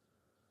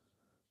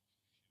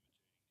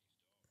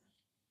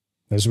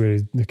 That's where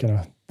they kind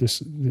of they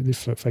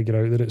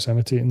figure out that it's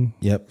imitating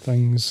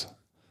things.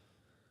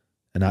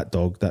 And that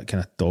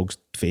kind of dog's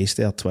face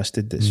there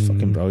twisted, it's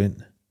fucking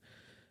brilliant.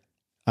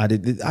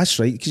 That's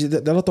right, because the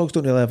other dogs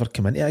don't really ever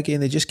come into it again.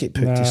 They just get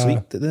put to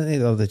sleep, don't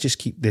they? Or they just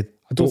keep I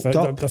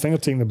think they're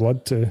taking the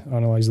blood to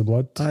analyse the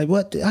blood. Aye,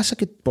 what? That's a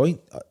good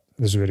point.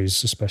 This is where he's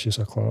suspicious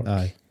of Clark.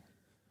 Aye.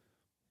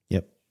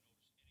 Yep.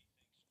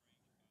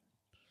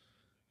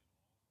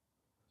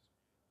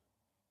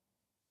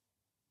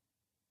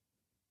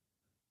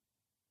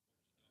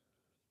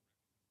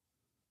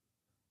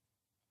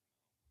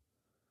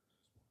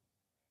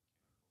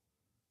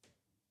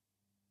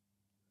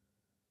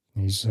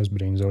 His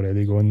brain's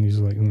already gone. He's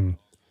like,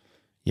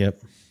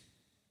 Yep.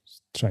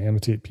 Trying to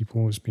imitate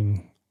people. It's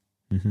been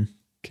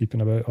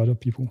keeping about other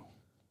people.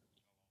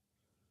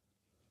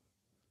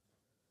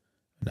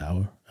 An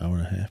hour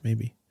and a half,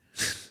 maybe.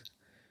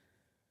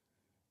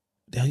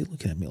 The hell are you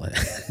looking at me like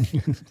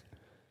that?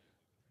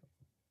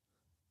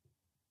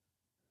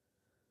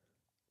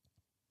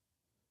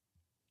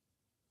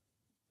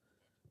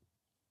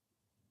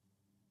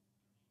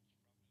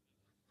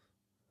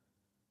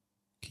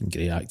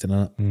 Great acting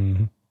on it.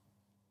 Mm-hmm.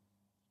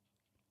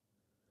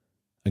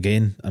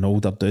 Again, an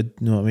older dude,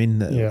 you know what I mean?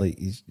 Like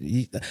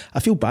I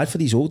feel bad for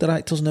these older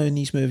actors now in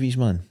these movies,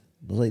 man.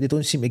 Like they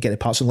don't seem to get the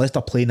parts unless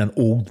they're playing an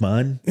old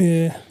man.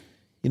 Yeah.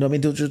 You know what I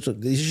mean?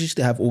 They used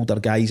to have older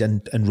guys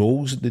in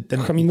roles.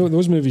 I mean,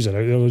 those movies are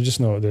out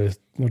there.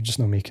 They're just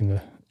not making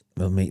the.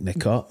 They're making the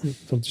cut.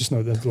 They're just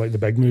not like the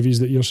big movies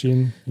that you're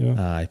seeing. You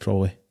know? Aye,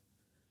 probably.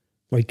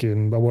 Like I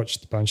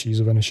watched Banshees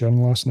of Inisherin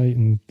last night,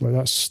 and like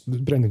that's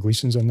Brendan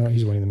Gleeson's in that.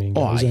 He's one of the main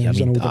guys. He's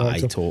an older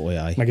actor. Totally,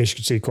 aye. I guess you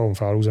could say Colin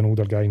Farrell's an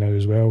older guy now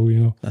as well. You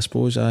know, I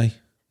suppose, aye.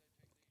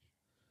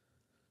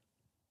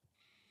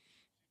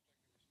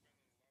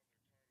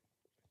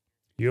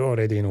 You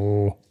already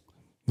know.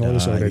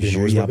 This already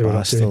knows what they were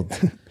up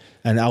to.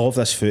 And I love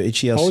this footage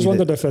here. I always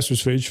wondered if this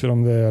was footage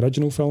from the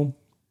original film,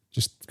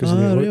 just because of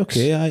the looks.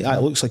 Okay, aye.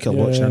 It looks like you're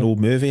watching an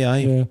old movie, aye.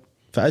 Yeah.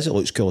 If it is, it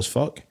looks cool as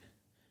fuck.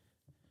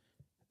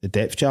 The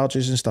depth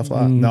charges and stuff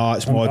like that. No,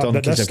 it's modern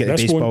because they've got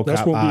the baseball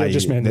cap. I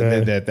just meant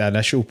the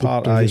initial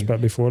part. The bit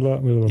before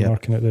that, where they were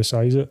marking out the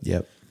size of it.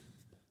 Yep.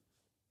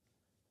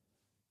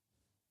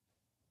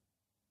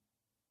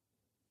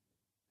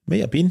 Might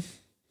have been.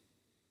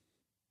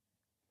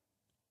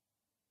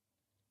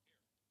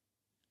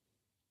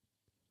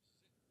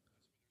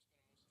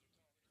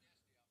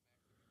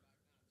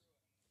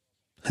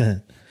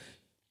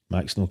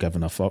 Mac's not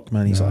giving a fuck,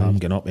 man. He's like, I'm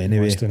getting up anyway. He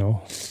wants to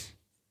know.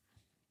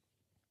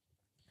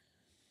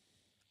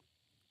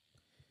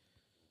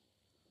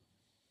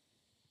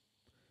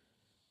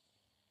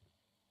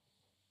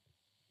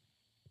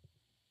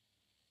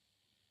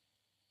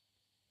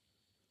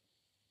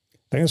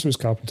 I think this was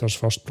Carpenter's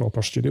first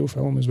proper studio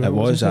film as well. It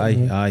was,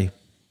 aye.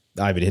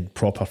 But he had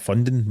proper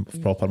funding,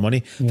 proper money. I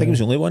think it was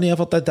the only one he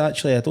ever did,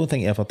 actually. I don't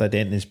think he ever did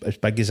anything as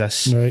big as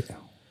this. Right.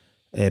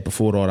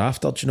 Before or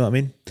after, do you know what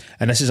I mean?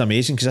 And this is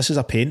amazing because this is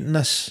a painting,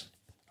 this.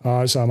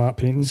 It's a matte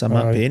painting. It's a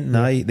matte painting,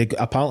 aye.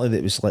 Apparently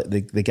it was like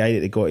the guy that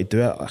they got to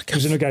do it.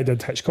 Because the guy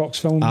did Hitchcock's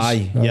films.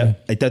 Aye, yeah.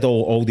 He did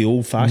all the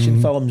old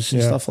fashioned films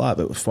and stuff like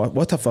that. But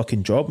what a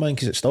fucking job, man,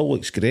 because it still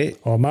looks great.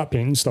 Oh, matte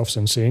painting stuff's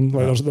insane.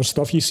 Like there's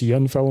stuff you see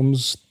in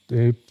films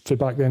for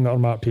back then that are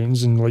matte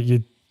paintings, and like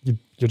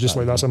you're just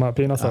like, that's a matte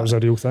painting. I thought it was a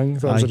real thing. I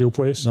thought it was a real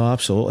place. No,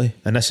 absolutely.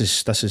 And this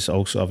is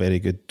also a very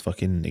good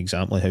fucking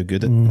example of how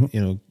good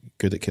it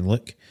good it can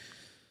look.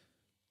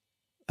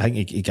 I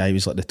think the guy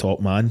was like the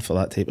top man for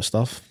that type of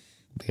stuff.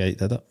 The guy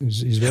that did it.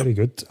 He's very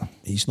good.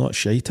 He's not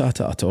shite at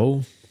it at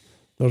all.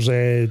 There's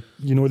the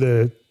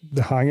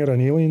hangar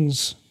in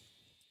Aliens,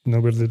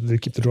 where they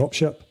keep the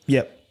dropship.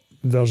 Yep.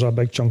 There's a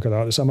big chunk of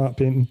that that's a matte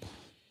painting.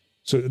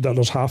 So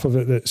there's half of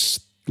it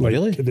that's like,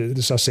 really?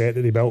 It's a set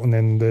that they built, and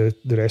then the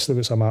rest of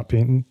it's a matte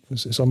painting.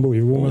 It's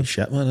unbelievable. Holy man.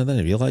 Shit, man! I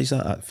didn't realise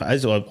that. I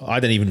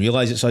didn't even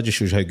realise it. So it just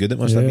shows how good it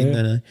must have been.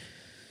 Then,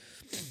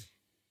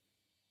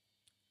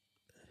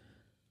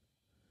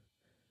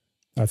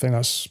 I think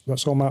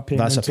that's all Matt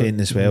painting. That's a painting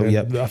as well,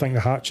 yep. I think the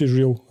hatch is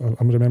real.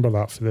 I remember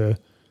that for the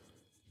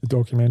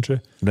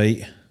documentary.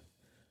 Right.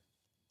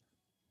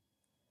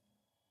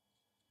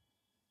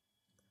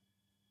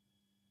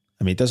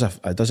 I mean, it does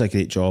a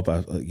great job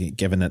of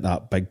giving it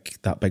that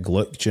big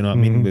look. Do you know what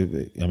I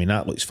mean? I mean,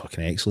 that looks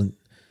fucking excellent.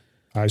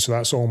 Aye, so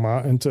that's all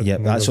Matt into it. Yeah,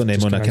 that's on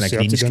them on a kind of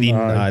green screen.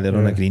 Aye, they're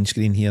on a green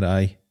screen here.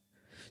 Aye,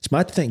 it's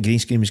mad to think green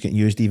screen was getting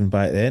used even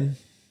back then.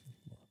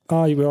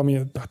 Aye, well, I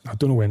mean, I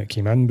don't know when it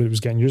came in, but it was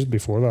getting used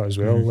before that as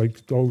well. Like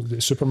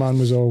Superman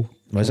was all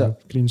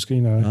green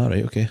screen. Aye.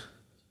 Right, okay.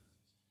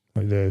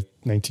 Like the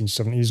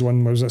 1970s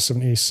one, what was that,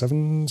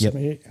 77,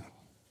 78?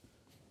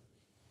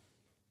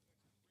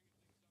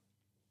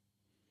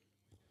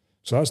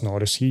 So that's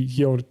Norris. He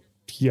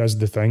has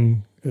the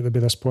thing by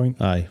this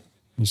point. Aye.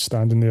 He's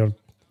standing there.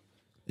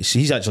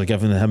 He's actually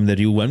giving him the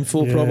real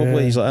info,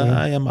 probably. He's like,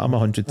 aye, I'm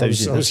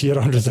 100,000. I was here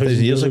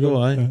 100,000 years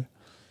ago, aye.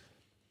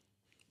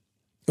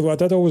 Well, I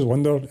did always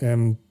wonder,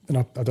 and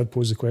I did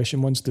pose the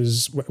question once,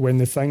 when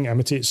the thing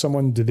imitates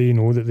someone, do they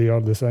know that they are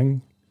the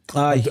thing?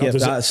 Aye,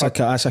 that's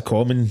a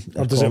common...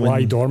 Or does it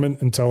lie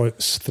dormant until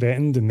it's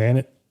threatened and then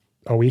it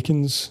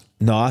awakens?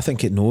 No, I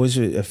think it knows.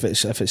 If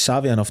it's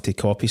savvy enough to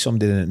copy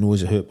somebody, then it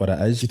knows what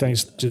it is. Do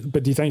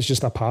you think it's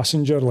just a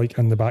passenger, like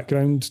in the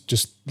background,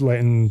 just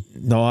letting?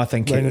 No, I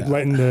think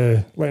letting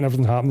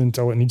everything happen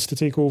until it needs to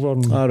take over.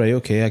 And all right,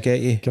 okay, I get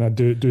you. Can I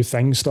do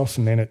thing stuff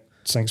and then it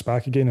sinks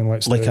back again and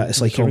lets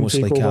it's like almost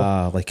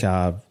like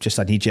a just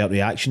a knee-jerk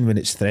reaction when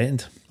it's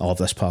threatened. I love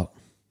this part.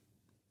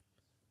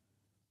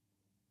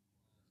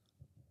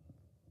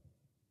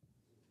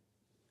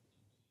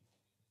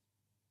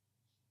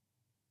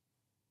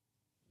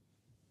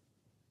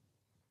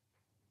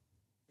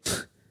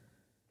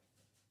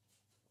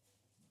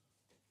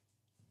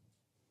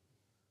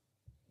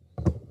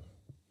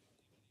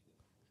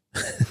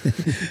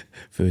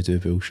 Voodoo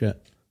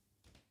bullshit.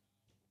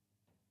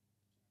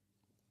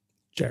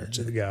 Chariots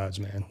of the gods,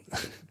 man.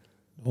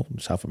 Oh,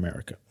 South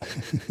America.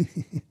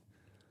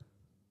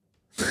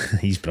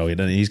 He's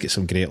brilliant, isn't he? He's got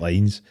some great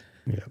lines.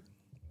 Yeah.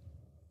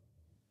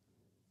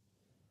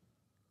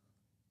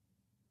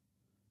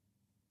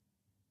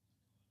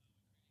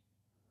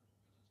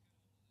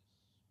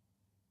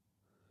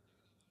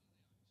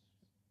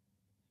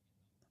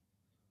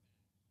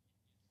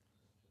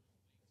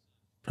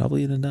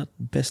 Probably in the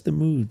best of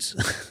moods.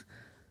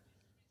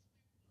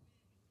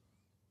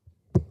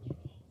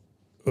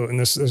 Oh, and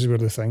this is where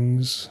the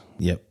things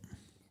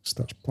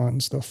starts planting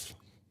stuff.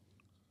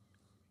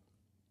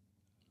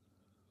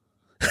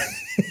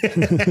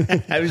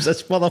 How's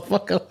this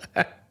motherfucker?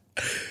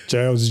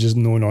 Giles is just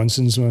no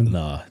nonsense, man.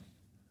 Nah.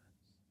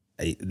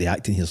 The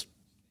acting here's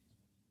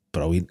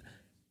brilliant.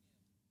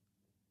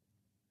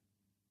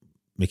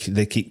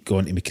 They keep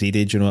going to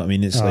McCready, do you know what I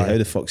mean? It's like, how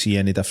the fuck's he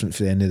any different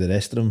from any of the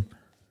rest of them?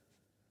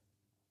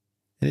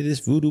 Any of this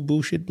voodoo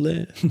bullshit,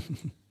 Blair?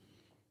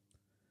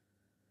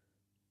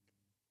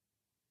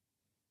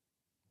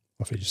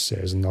 If he just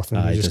says nothing,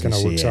 he just kind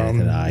of looks at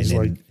him. He's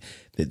like,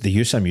 the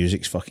use of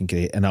music's fucking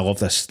great, and I love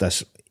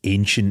this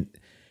ancient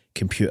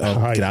computer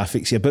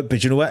graphics here.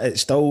 But you know what?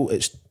 It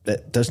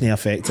doesn't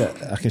affect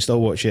it. I can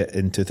still watch it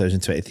in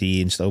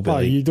 2023 and still be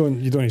like, you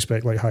don't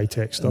expect like high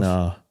tech stuff.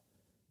 No.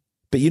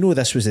 But you know,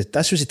 this was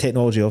the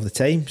technology of the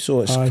time,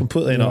 so it's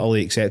completely and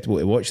utterly acceptable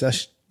to watch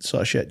this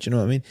sort of shit. Do you know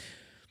what I mean?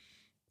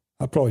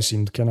 That probably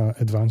seemed kind of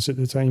advanced at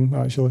the time,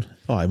 actually.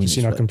 Oh, I mean,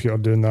 seen a computer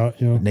doing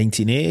that, you know.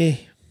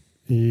 1980.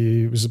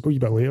 It was a wee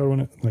bit later,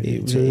 wasn't it? Like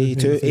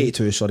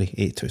 82, sorry,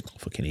 82,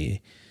 fucking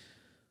 80.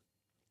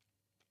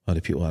 Or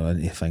the people are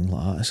into a thing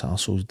like that. This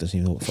arsehole doesn't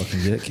even know what fucking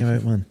year it came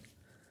out, man.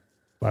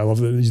 But I love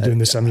that he's doing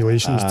the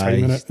simulations,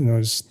 timing it. You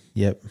know,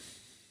 yep.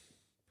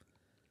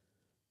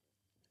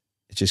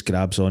 It just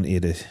grabs onto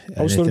the.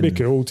 Also, it'd be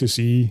cool to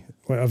see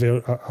like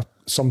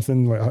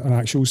something like an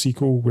actual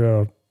sequel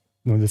where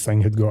the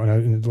thing had gotten out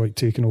and had like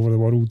taken over the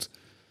world.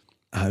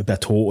 It would be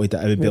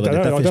it would be like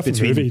the difference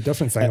between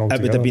different thing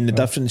altogether. It would have been the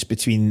difference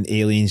between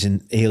Alien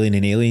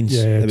and Aliens.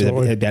 Yeah,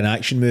 it'd be an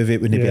action movie.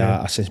 It wouldn't be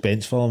a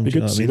suspense film. Be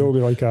good to see. It'll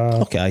be like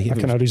a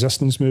kind of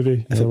resistance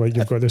movie. Like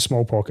you've got this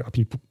small pocket of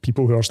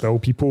people who are still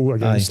people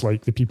against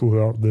like the people who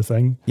are the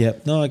thing. Yeah,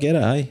 no, I get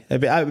it.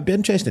 It would be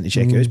interesting to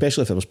check out,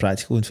 especially if there was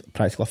practical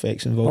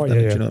effects involved. Do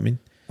you know what I mean?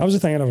 That was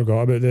the thing I never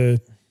got about the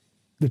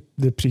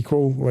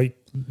prequel. Like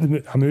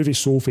a movie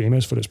so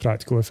famous for its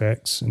practical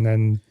effects, and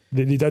then.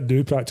 They did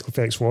do practical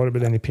effects for it,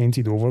 but then they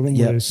painted over them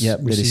with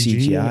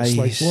CGI. It's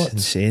like, what? It's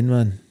insane,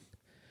 man.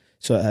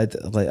 So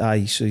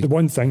the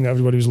one thing that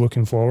everybody was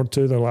looking forward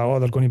to, they're like,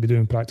 they're going to be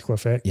doing practical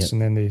effects,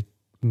 and then they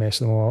mess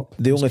them all up.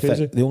 The only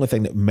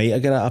thing that might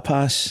have got a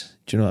pass,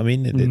 do you know what I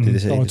mean? They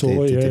decided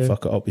to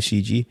fuck it up with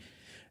CG,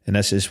 and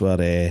this is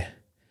where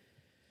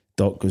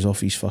Doc goes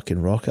off his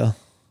fucking rocker,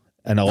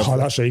 and I love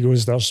that's right. He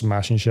goes there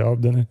smashing shit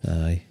up, doesn't he?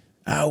 Aye,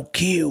 I'll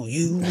kill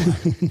you.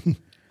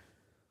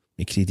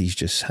 McCready's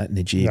just hitting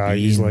the JB. Yeah,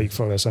 he's like,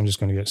 for this, I'm just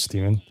going to get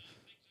steaming.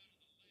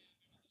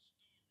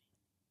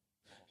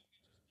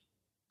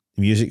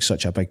 The music's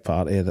such a big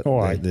part of it.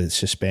 The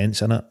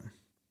suspense in it.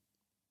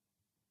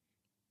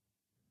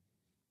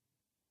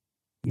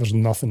 there's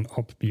nothing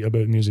upbeat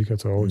about music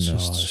at all. It's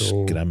just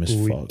so grim as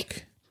bleak.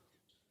 fuck.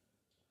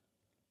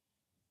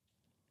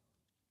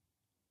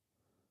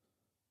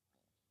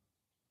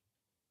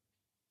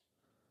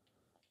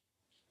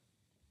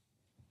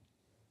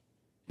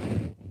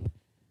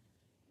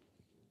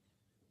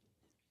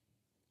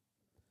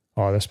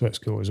 Oh, this bit's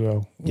cool as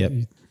well. Yep.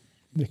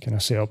 They kind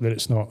of set up that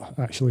it's not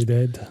actually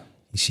dead.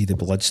 You see the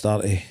blood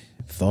start to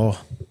thaw.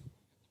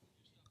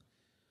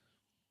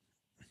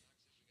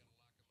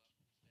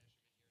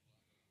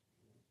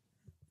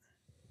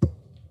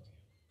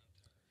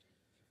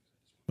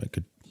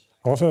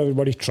 I love how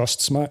everybody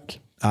trusts Mac.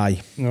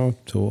 Aye. No,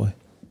 Totally.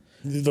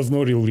 there's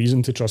no real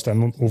reason to trust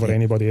him over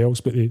anybody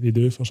else, but they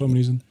do for some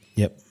reason.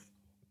 Yep.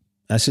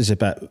 This is a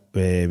bit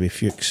with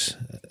Fuchs,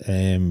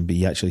 but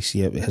you actually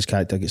see it. His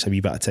character gets a wee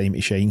bit of time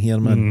to shine here,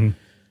 man,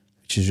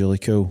 which is really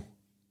cool.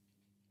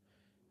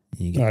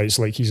 It's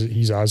like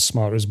he's as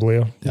smart as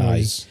Blair,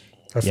 if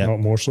Yep. not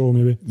more so,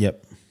 maybe.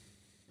 Yep.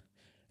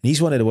 And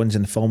he's one of the ones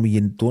in the film where you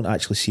don't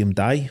actually see him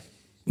die.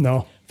 No.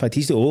 In fact,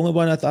 he's the only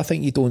one I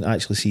think you don't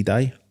actually see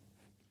die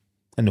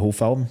in the whole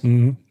film.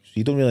 Mm-hmm. So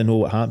you don't really know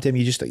what happened to him.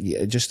 You just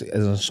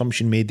as an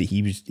assumption made that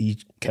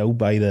he's killed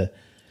by the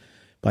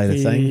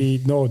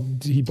thing. No,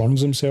 he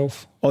burns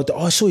himself.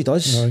 Oh, so he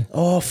does. Aye.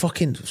 Oh,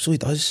 fucking, so he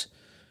does.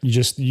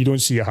 You don't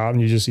see it happen.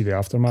 You just see the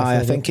aftermath.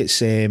 I think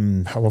it's. I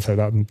love how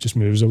that just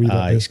moves a wee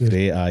bit. It's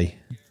great. Aye.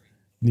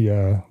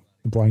 The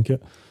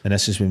blanket. And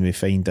this is when we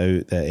find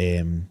out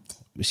that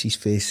what's his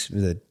face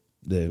with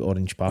the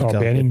orange parka.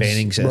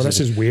 Bennings. Well, this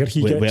is where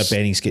where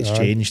Bennings gets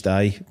changed.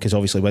 Because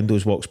obviously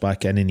Windows walks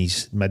back in and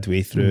he's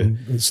midway through.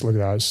 It's like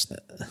that. It's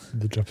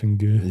the dripping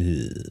goo.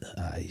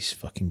 He's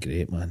fucking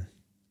great, man.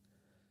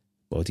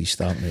 Body's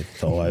starting to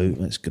thaw out.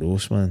 It's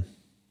gross, man.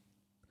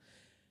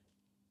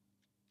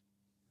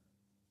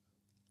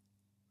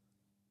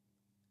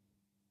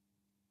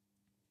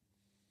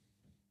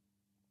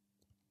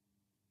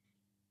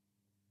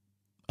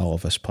 I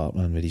love this part,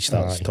 man, where he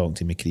starts talking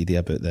to McCready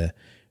about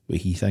what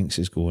he thinks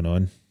is going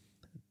on.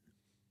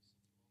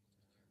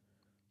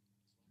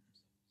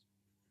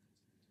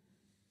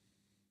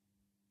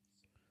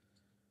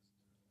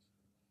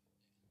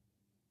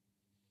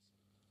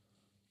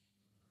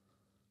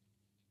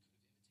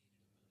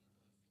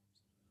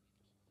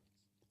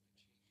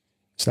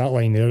 It's that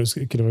line there.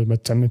 It could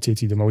have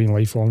imitated a million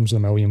life forms, a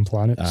million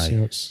planets.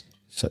 Aye.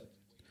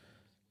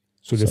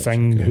 So the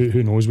thing,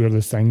 who knows where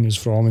the thing is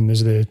from, and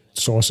is the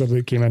saucer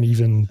that came in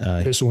even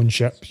its own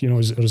ship? Or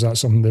is that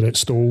something that it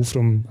stole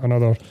from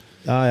another?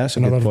 That's a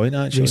good point,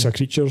 actually. Race of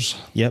creatures.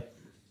 Yep.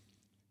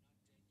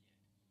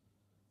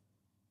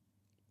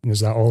 And is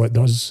that all it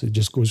does? It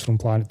just goes from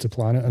planet to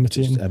planet,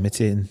 imitating. Just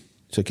imitating.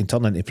 So it can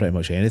turn into pretty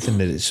much anything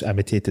that it's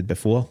imitated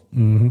before.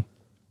 Mm-hmm.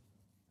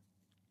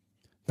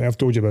 I've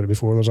told you about it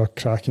before. There's a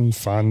cracking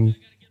fan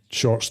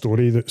short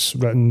story that's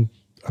written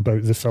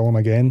about the film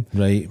again.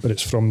 Right. But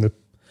it's from the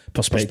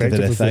perspective of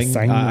the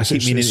thing. I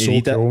keep meaning to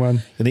read it.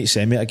 Man. You need to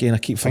send me it again. I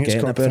keep forgetting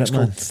about it, man. It's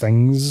called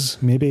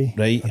Things, maybe.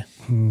 Right. I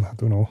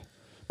don't know.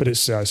 But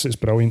it's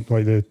brilliant.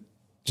 Like the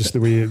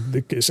way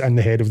it's in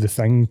the head of the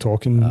thing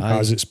talking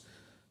as it's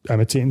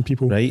imitating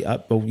people. Right.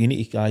 Well, you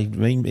need to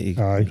remind me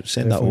to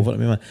send that over to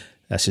me, man.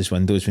 This is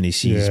Windows when he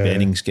sees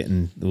Bennings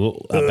getting...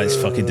 that bit's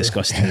fucking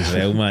disgusting as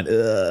well, man.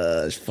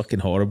 It's fucking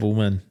horrible,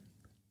 man.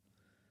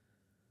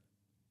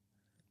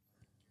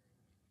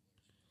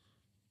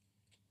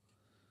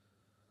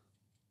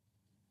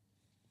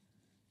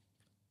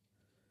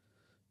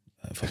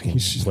 Fucking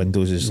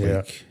Windows is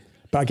like...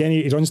 But again,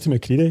 he runs to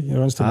McCready. He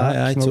runs to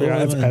Max.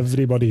 Totally,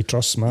 everybody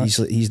trusts Max.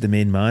 He's the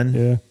main man.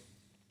 Yeah.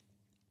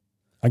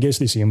 I guess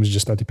they see him as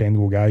just a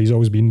dependable guy. He's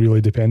always been really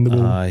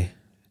dependable. Aye.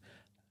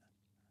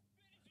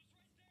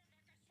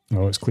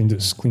 No, it's cleaned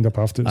up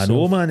after itself. I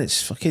know, man.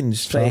 It's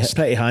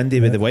pretty handy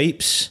with the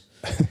wipes.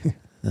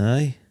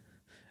 Aye.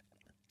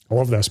 I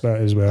love this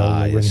bit as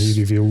well, when he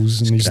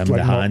reveals and he's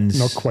like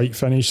not quite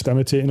finished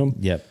imitating him.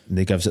 Yep, and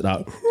he gives it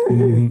that.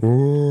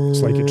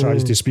 It's like it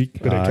tries to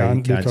speak, but it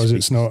can't because speak.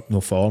 It's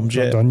not formed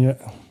yet. Done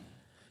yet.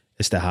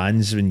 It's the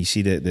hands when you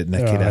see the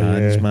nick of the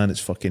hands, man.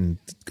 It's fucking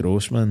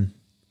gross, man.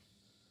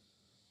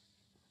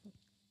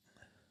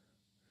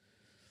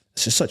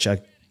 It's just such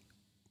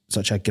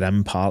a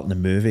grim part in the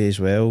movie as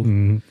well.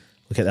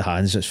 Look at the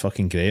hands; it's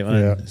fucking great,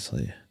 man. Yeah. It's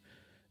like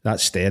that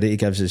stare that he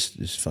gives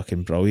is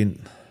fucking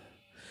brilliant.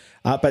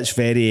 That bit's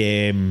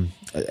very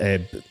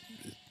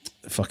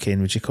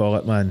fucking, what you call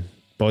it, man?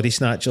 Body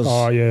Snatchers.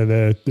 Oh yeah,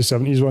 the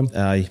 70s one.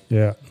 Aye.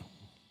 Yeah.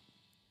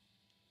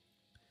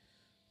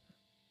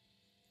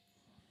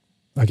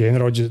 Again,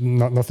 they're all just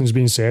nothing's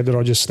being said. They're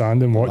all just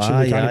standing watching.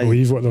 They can't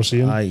believe what they're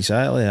seeing. Aye,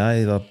 exactly.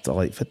 Aye, they're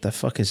like, what the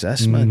fuck is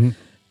this, man?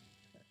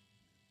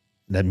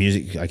 The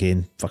music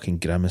again, fucking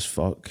grim as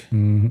fuck.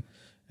 And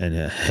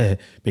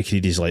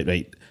McCready's like,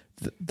 right,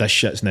 this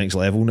shit's next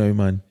level now,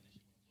 man.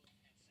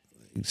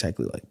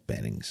 Exactly like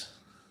Bennings.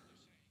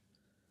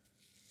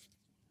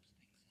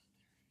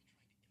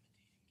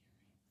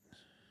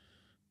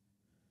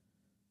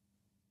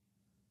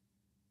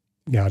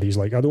 Gary's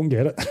like, I don't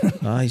get it.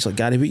 He's like,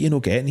 Gary, what you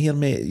not getting here,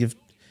 mate?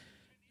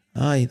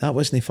 Aye, that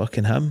wasn't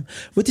fucking him.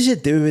 What does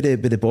it do with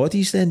the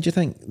bodies then, do you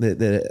think,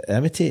 that it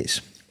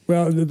imitates?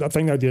 Well, I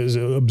think the idea is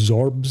it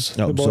absorbs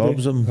the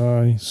body. Them.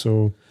 Aye,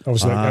 so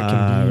obviously that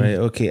can be... Right,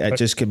 okay, it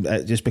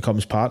just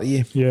becomes part of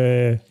you.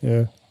 Yeah.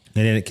 And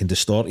then it can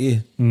distort you.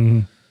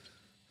 Mm-hmm.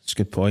 That's a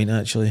good point,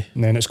 actually.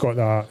 And then it's got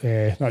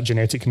that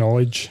genetic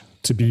knowledge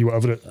to be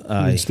whatever it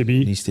needs to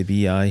be. Needs to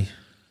be, aye.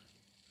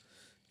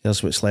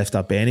 Here's what's left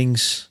of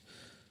Bennings.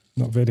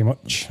 Not very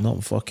much.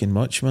 Not fucking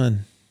much,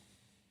 man.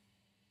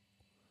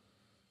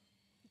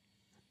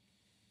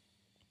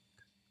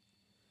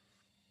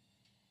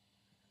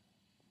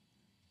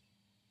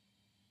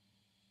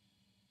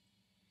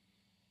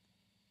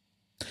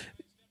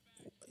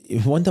 You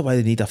wonder why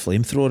they need a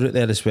flamethrower out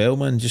there as well,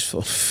 man. Just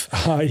for,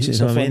 aye, you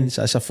know what I mean? It's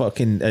a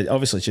fucking,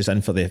 obviously it's just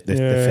in for the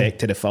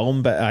effect of the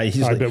film, but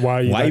but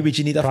why would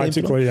you need a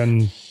flamethrower?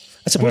 And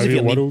I suppose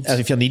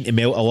if you're needing to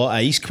melt a lot of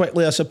ice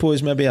quickly, I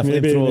suppose maybe a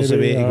flamethrower's the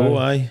way to go.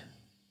 Aye.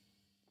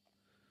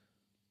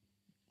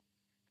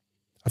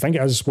 I think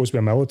it is supposed to be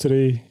a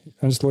military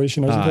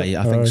installation, isn't it?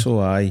 I think so.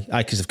 Aye,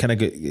 because they've kind of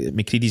got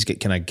McCready's got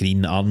kind of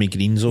green army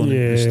greens on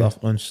it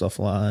and stuff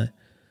like that.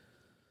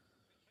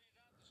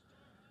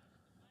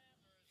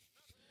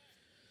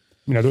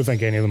 I mean, I don't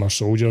think any of them are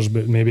soldiers,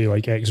 but maybe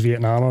like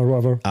ex-Vietnam or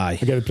whatever. Aye. I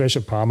get the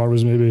impression Palmer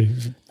was maybe.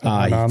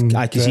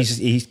 Because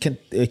he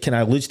kind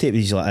of alludes to it.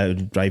 He's like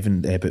out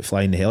driving, but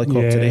flying the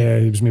helicopter. Yeah,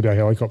 he was maybe a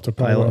helicopter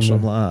pilot or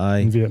something like that. Aye.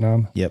 In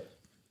Vietnam. Yep.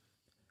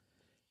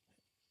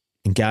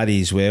 And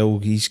Gary as well.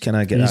 He's kind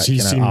of got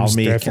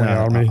that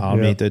kind of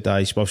army dude.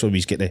 Aye,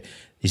 especially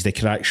he's the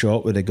crack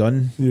shot with a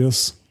gun.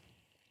 Yes.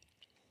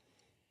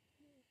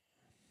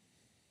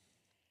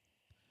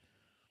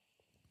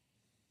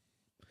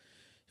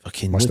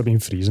 Fucking must have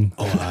been freezing.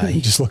 Oh, aye.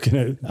 Just looking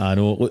at it. I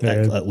know.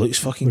 It looks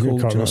fucking cold.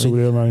 Look at Kurt Russell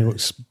there, man. He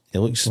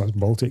looks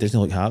Baltic. Doesn't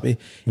look happy.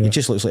 Yeah. He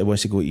just looks like he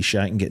wants to go to his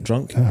shack and get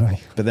drunk. Aye.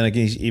 But then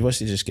again, he wants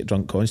to just get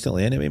drunk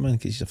constantly anyway, man,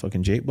 because he's a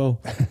fucking Jake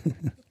ball.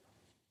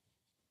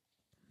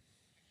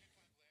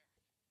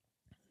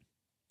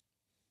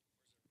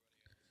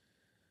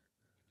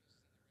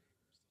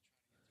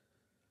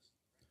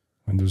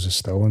 Windows is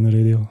still on the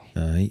radio.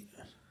 Aye.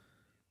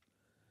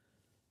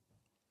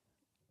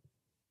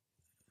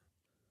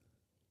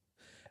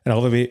 And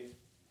all the way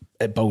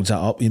it builds that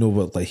up, you know,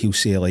 but like he'll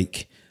say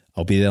like,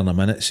 I'll be there in a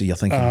minute, so you're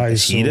thinking,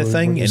 is he the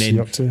thing?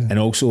 And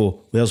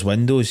also, where's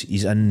Windows?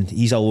 He's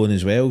alone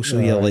as well, so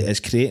you're like, it's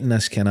creating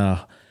this kind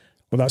of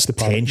that's the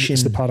tension.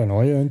 It's the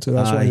paranoia into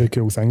that's one of the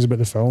cool things about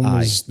the film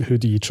is who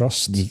do you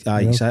trust?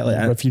 Exactly.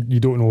 If you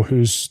don't know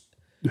who's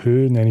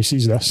who, and then he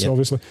sees this,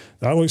 obviously.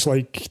 That looks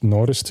like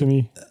Norris to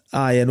me.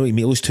 I know what you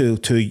mean. It looks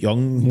too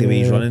young the way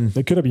he's running.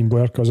 It could have been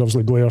Blair, because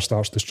obviously Blair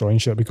starts destroying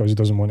shit because he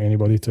doesn't want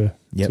anybody to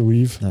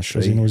leave. That's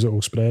right. Because he knows it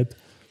will spread.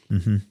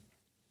 Mm-hmm.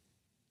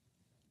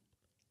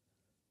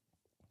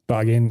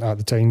 But again, at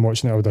the time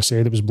watching it, I would have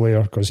said it was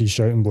Blair because he's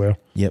shouting Blair.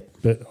 Yep.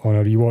 But on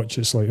a rewatch,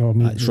 it's like,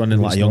 it's running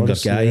like a younger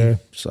guy. Yeah.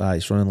 So,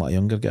 it's running like a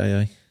younger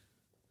guy, aye.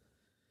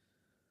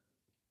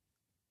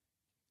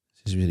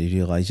 This is where he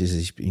realises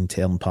he's been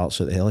tearing parts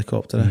of the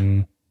helicopter.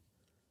 Mm.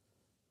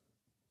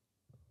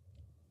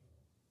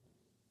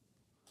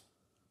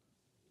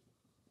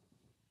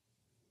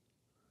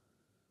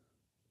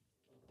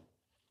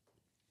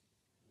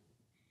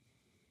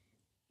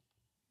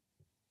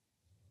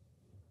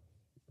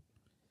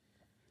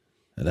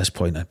 At this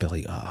point, I'd be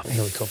like,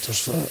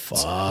 helicopters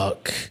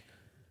fuck.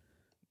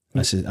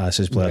 This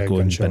is Blair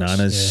going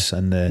bananas.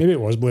 And maybe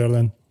it was Blair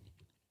then.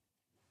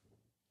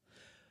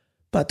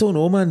 But I don't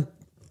know, man.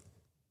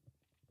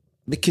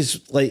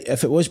 Because, like,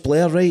 if it was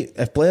Blair, right?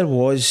 If Blair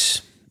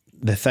was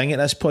the thing at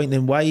this point,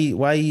 then why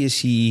is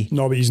he?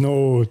 No, but he's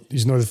no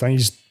the thing.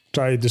 He's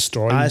trying to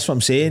destroy. That's what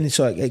I'm saying.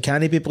 So it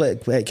can't be Blair.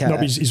 No,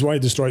 but he's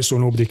wanting to destroy it so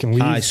nobody can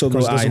leave.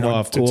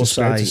 Of course.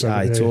 Totally.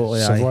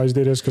 Civilized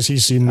areas, because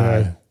he's seen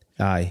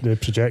the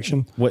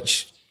projection,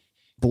 which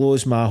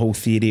blows my whole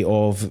theory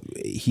of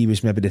he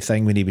was maybe the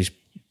thing when he was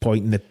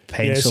pointing the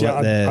pencil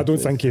at the... I don't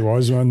think he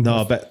was, man.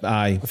 No, but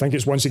I think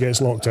it's once he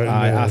gets locked out.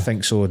 I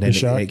think so. And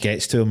then it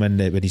gets to him when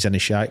he's in the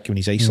shack, when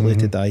he's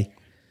isolated.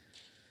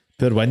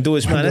 Poor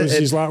Windows, man.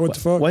 He's like, what the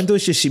fuck?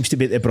 Windows just seems to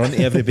be at the brunt of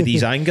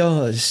everybody's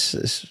anger.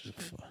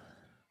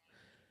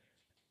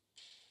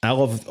 I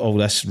love all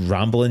this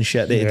rambling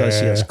shit that he does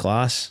here. It's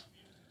class.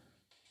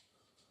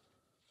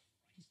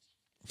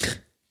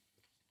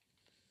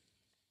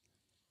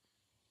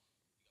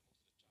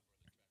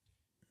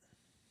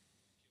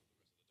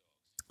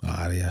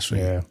 That's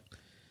right. Yeah.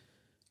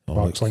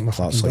 Barks like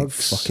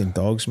fucking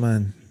dogs,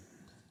 man.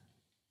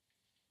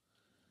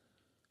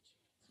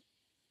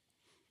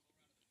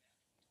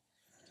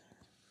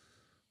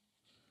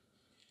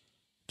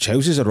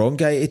 Chelsea's the wrong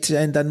guy to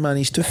end in, man.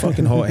 He's too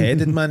fucking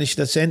hot-headed, man. He should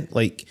have sent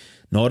like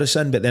Norris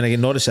in, but then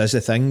again, Norris is the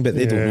thing, but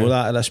they don't know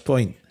that at this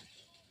point.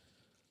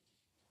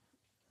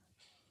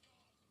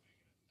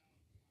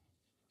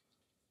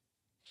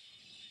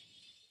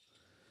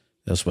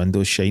 There's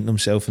Windows shining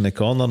himself in the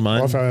corner,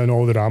 man. In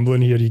all the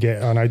rambling here, you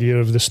get an idea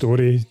of the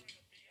story.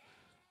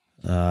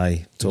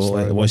 Aye,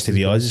 totally. It wants to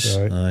be us.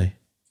 Aye.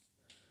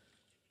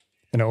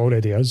 And it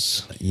already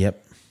is.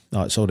 Yep.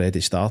 No, it's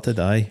already started,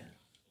 aye.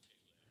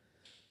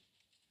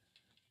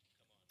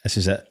 This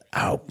is it.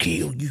 I'll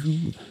kill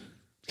you.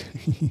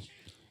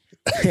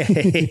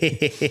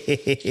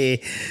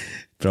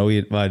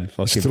 Brilliant, man.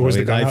 Fucking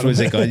brilliant. I throws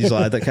the gun. He's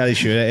like, I can't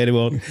shoot it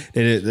anymore.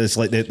 It's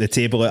like the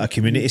table at a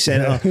community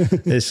centre.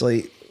 It's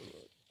like,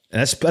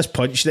 and this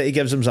punch that he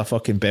gives him's a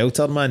fucking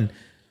belter, man.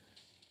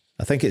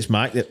 I think it's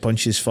Mac that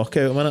punches fuck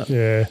out of him, innit?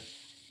 Yeah.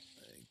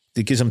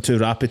 He gives him too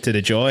rapid to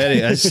the jaw. It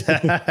is.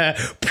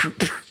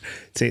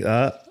 Take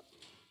that.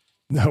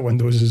 That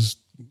Windows is.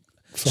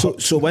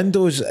 So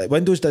Windows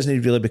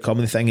doesn't really become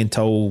the thing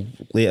until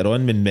later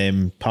on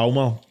when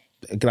Palmer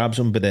grabs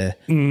him by the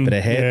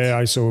head.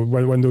 Yeah, so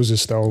Windows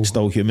is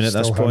still human at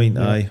this point.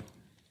 Yeah. Aye.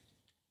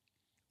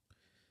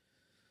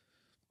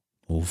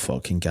 Oh,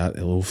 fucking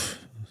Gary Loaf.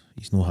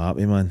 He's no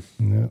happy, man.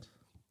 Yeah.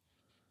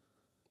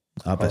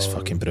 That bit's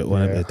fucking brutal,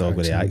 isn't it? The dog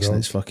with the axe in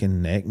its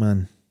fucking neck,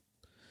 man.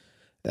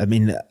 I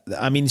mean,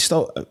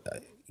 still,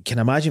 can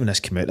you imagine when this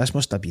came out? This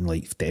must have been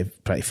like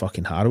pretty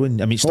fucking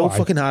harrowing. I mean, still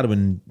fucking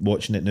harrowing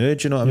watching it now, do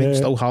you know what I mean?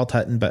 Still hard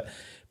hitting, but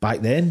back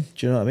then,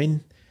 do you know what I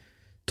mean?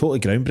 Totally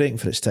groundbreaking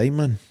for its time,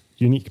 man.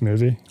 Unique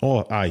movie.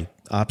 Oh, aye,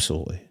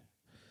 absolutely.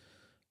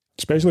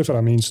 Especially for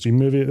a mainstream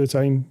movie at the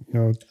time, you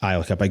know. Aye,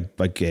 like a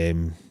big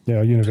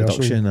Universal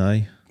production,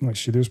 aye. Like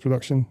Studios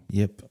production.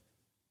 Yep.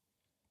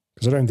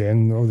 Because around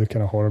then, all the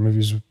kind of horror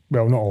movies,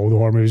 well, not all the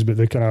horror movies, but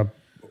the kind of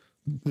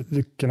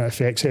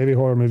effects heavy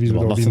horror movies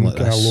would all be like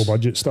kind of low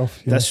budget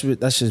stuff.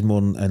 This is more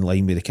in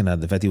line with the kind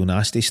of the video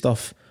nasty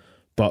stuff,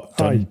 but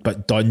done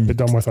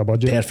with a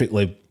budget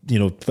perfectly, you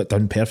know, but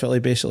done perfectly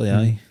basically.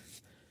 Aye.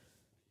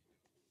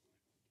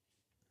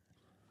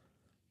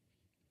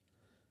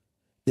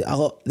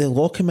 They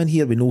lock him in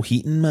here with no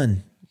heating,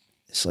 man.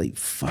 It's like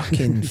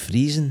fucking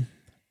freezing.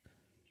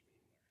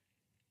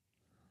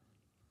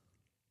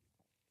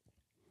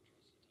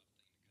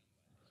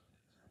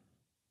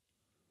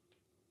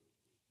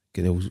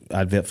 Good old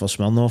advert for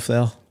Smirnoff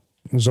there.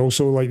 There's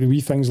also like the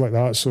wee things like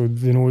that. So,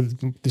 you know,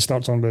 they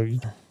start talking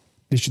about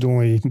they should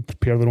only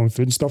prepare their own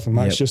food and stuff, and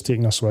Mac's just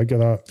taking a swig of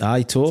that.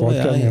 Aye, totally.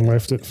 Vodka and then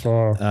left it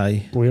for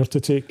Blair to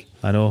take.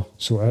 I know.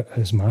 So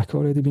has Mac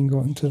already been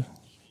got into?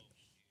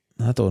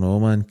 I don't know,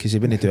 man, because he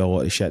wouldn't do a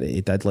lot of shit that he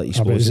did, like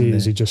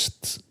is he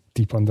just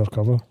deep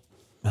undercover?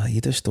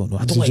 You just don't know.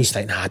 I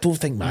don't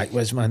think Mac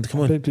was, man. Come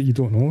on. But you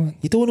don't know, man.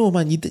 You don't know,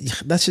 man.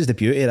 This is the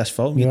beauty of this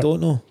film. You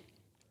don't know.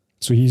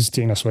 So he's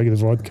taking a swig of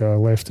the vodka,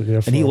 left it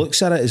there. And he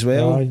looks at it as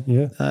well. Aye,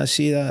 yeah. I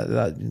see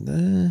that.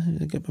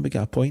 Maybe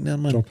got a point there,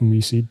 man. Dropping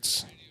wee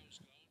seeds.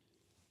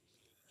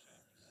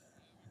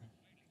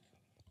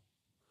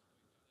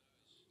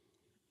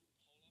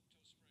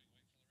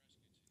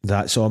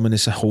 That's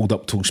ominous. A hold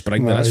up till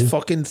spring. With this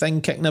fucking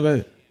thing kicking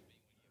about.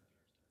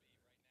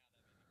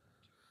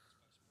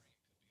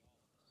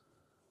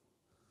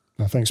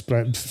 I think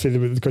spring,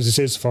 because it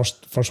says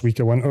first week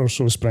of winter,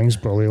 so spring's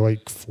probably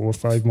like 4 or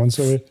 5 months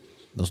away.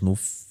 There's no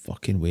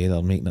fucking way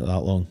they're making it that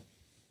long.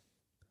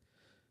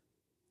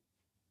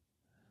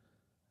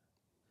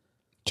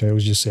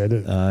 Giles just said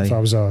it. Aye. If I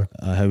was how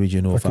would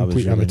you know if I was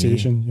really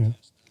imitation? Me? Yeah.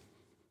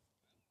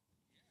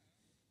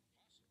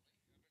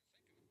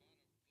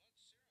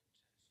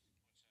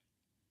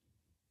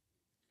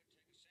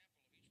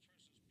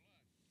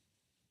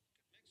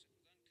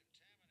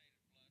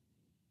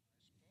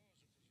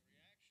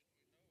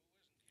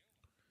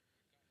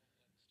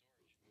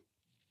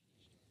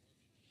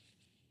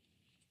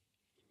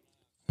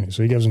 Right,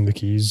 so he gives him the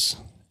keys.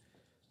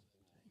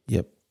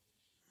 Yep.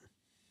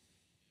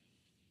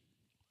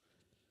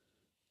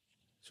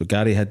 So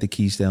Gary had the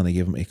keys there and he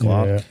gave him to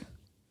Clark. Yeah.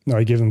 No,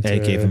 he gave him to...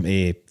 gave him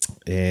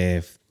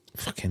to...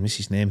 fucking, what's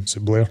his name? Is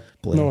it Blair?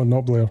 No,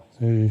 not Blair.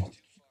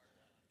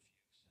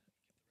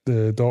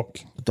 The Doc.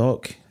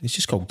 Doc. He's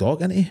just called Doc,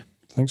 isn't he?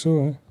 I think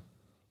so, eh?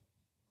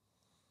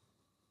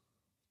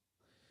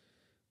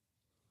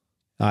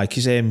 Aye,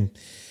 because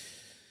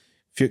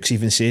Fuchs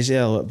even says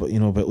there, but you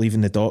know, about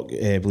leaving the Doc,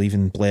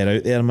 leaving Blair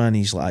out there, man.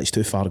 He's like, it's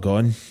too far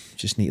gone.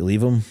 Just need to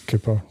leave him.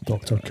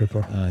 Dr.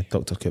 Cooper. Aye,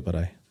 Dr. Cooper,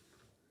 aye.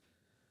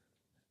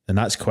 And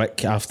that's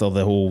quick after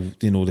the whole,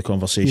 you know, the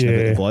conversation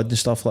about the blood and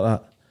stuff like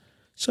that.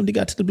 Somebody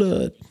got to the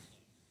blood.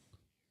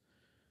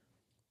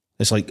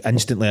 It's like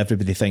instantly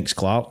everybody thinks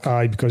Clark.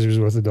 Aye, because he was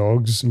with the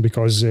dogs and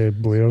because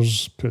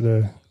Blair's put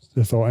the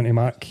thought into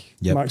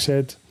Mac's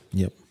head.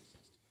 Yep.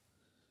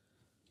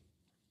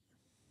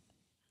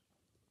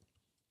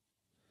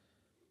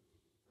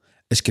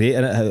 It's great,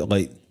 isn't it? How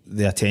like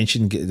the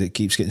attention that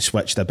keeps getting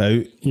switched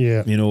about.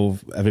 Yeah. You know,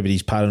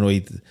 everybody's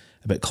paranoid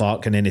about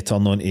Clark and then they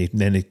turn on to, and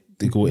then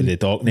they go to the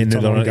Doc and then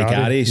they're on to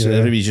Gary. So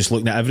everybody's just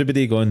looking at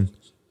everybody going...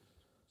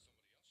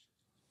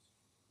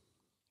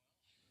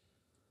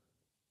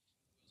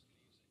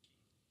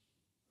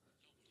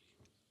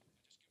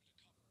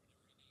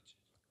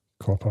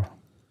 Copper.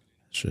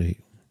 That's right.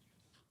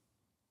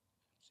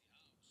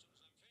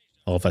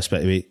 I love this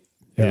bit of it.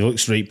 He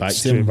looks straight back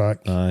to him.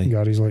 Back. Aye.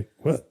 Gary's like,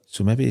 what?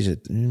 So maybe is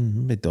it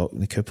maybe Doc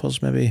and the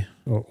Coopers maybe?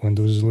 Oh,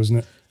 Windows is losing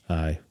it.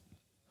 Aye.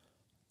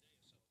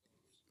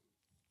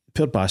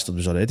 Poor bastard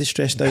was already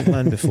stressed out,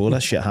 man, before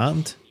this shit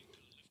happened.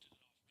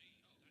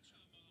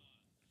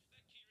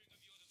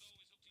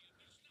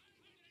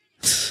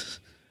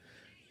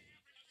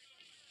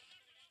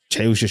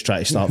 Child's just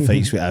trying to start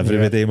fights with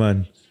everybody,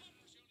 man.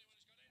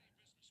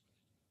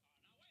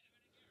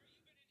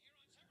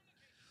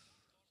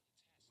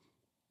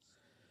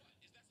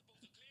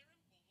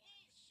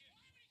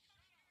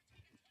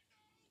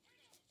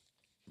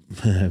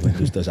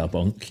 Windows does a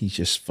bunk, he's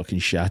just fucking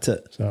shat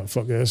it. So,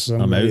 fuck this.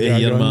 I'm out of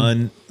here,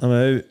 man. I'm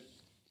out.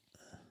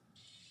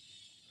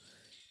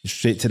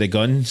 Straight to the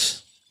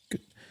guns.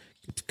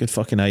 Good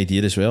fucking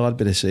idea as well. I'd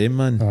be the same,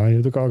 man. Aye,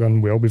 you'd have got a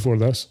gun well before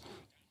this.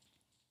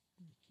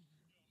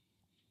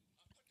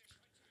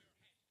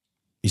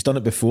 He's done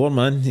it before,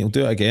 man. He'll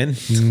do it again.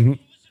 Mm-hmm.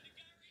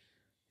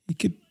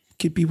 He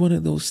could be one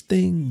of those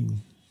things.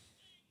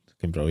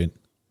 Fucking brilliant.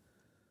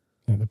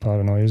 Yeah, the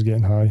paranoia is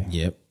getting high.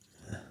 Yep.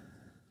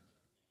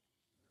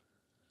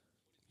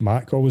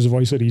 Mac always the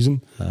voice of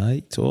reason.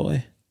 Aye,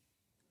 totally.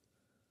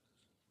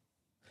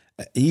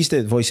 He's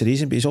the voice of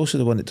reason, but he's also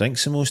the one that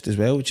drinks the most as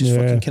well, which is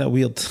fucking kind of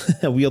weird.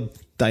 A weird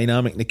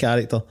dynamic in the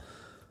character.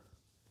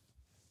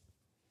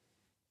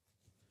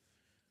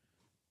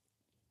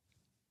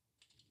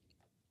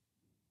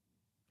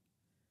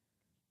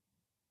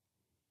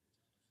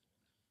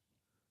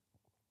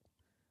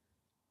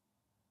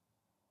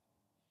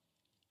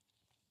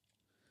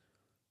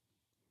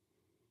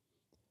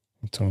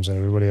 In terms of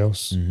everybody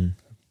else. Mm-hmm.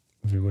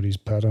 Everybody's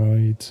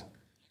paranoid.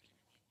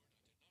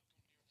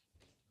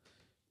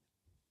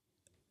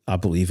 I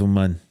believe him,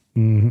 man.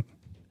 Mm-hmm.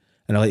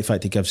 And I like the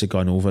fact he gives the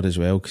gun over as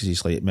well, because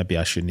he's like, maybe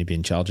I shouldn't be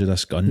in charge of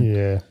this gun.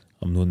 Yeah.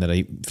 I'm not in the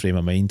right frame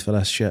of mind for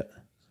this shit.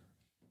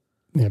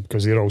 Yeah,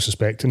 because they're all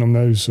suspecting him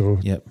now, so...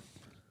 Yep.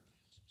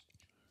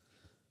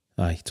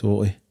 Aye,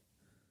 totally.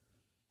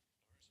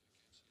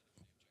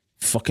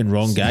 Fucking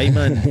wrong guy,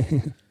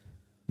 man.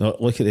 No,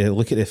 look at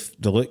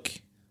the look.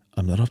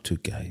 I'm not up to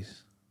it, guys.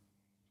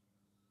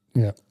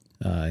 Yeah.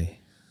 Aye.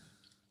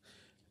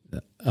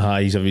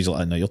 He's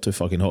like, no, you're too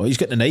fucking hot. He's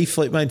got the knife,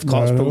 like, man.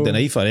 Clark's pulled the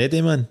knife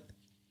already, man.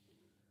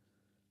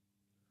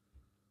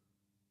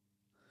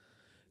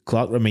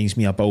 Clark reminds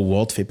me of Bill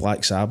Ward for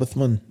Black Sabbath,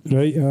 man.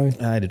 Right, aye.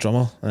 Aye, the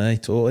drummer. Aye,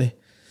 totally.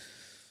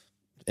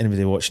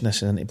 Anybody watching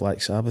this into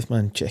Black Sabbath,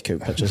 man, check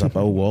out pictures of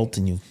Bill Ward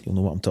and you'll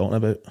know what I'm talking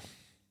about.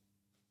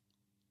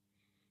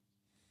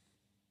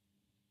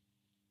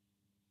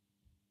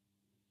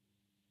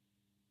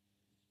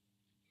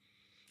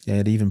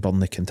 Yeah, they even burn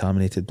the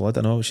contaminated blood.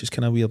 I know, it's just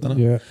kind of weird, isn't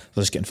it? Yeah.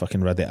 They're just getting fucking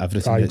rid of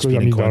everything that's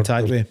been in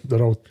contact with. They're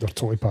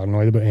totally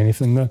paranoid about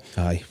anything there.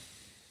 Aye.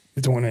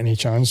 They don't want any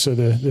chance of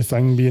the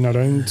thing being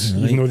around, Aye.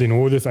 even though they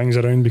know the thing's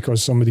around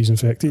because somebody's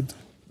infected.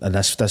 And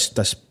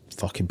this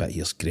fucking bit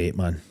here's great,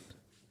 man.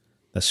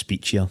 This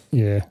speech here.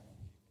 Yeah.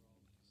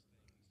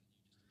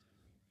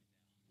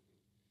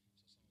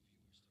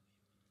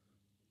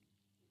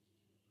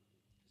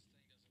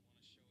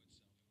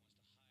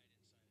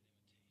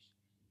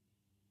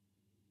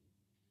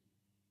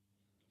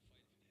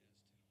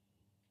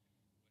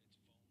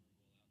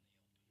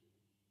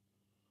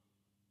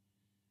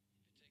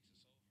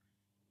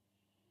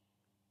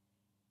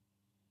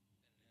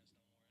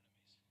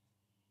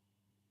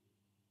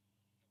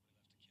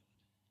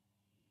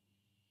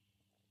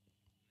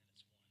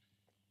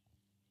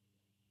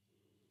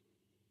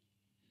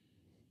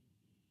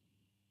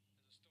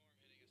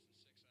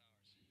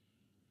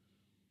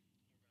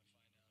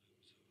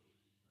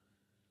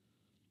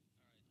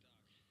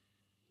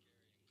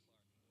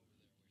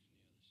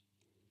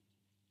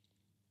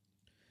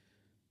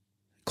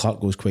 Clark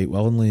goes quite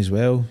willingly as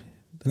well.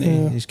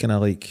 Yeah. He's kind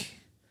of like,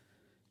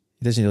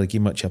 he doesn't really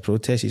give much of a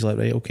protest. He's like,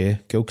 right,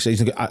 okay, cool. Because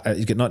he's got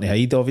nothing to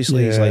hide,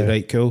 obviously. Yeah. He's like,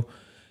 right, cool.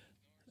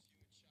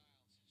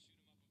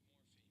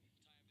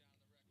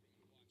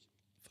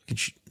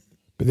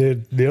 But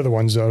they're the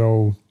ones that are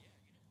all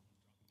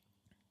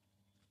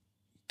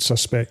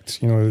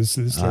suspect, you know, it's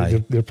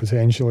like they're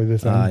potentially the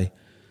thing. Aye.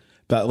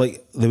 But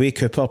like the way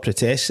Cooper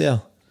protests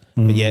there,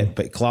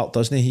 but Clark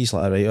doesn't he? He's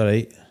like, all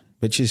right,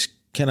 which is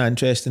kind of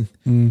interesting.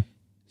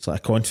 It's like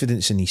a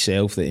confidence in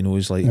himself that he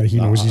knows, like, he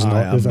knows he's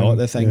not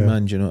the thing,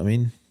 man. Do you know what I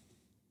mean?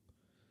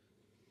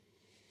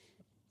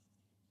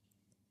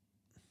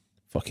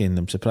 Fucking,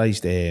 I'm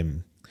surprised.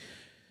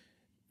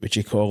 What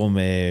you call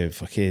him?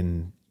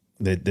 Fucking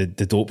the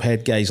dope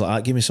head guys like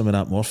that. Give me some of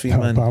that morphine,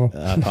 man.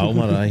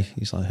 Palmer, aye.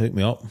 He's like, hook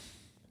me up.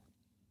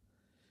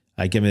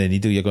 Aye, give me the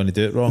needle. You're going to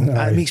do it wrong.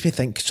 It makes me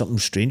think something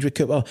strange with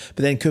Cooper.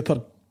 But then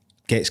Cooper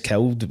gets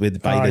killed by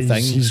the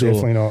thing. He's so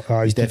definitely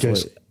not. He's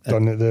definitely gets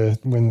done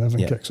at when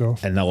everything kicks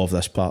off. And I love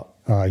this part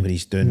when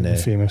he's doing the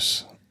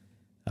famous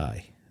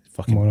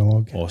fucking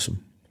monologue.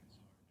 Awesome.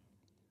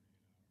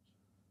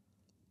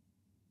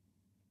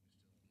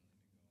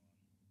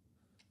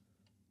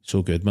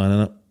 So good, man,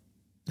 innit?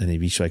 And he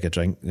wee swig a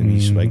drink, and wee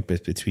swig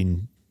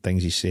between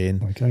things he's saying.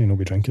 Like, can you not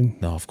be drinking?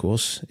 No, of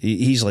course.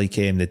 He's like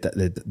the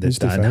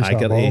Dan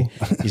Haggerty.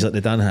 He's like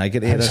the Dan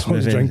Haggerty of this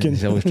movie. Drinking.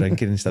 He's always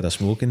drinking instead of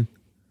smoking.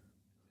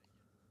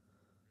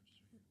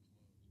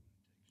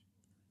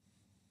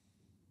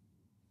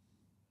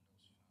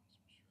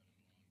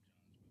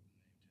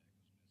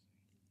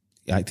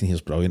 acting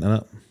here's brilliant in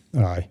it.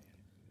 Aye.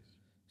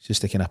 It's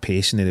just the kind of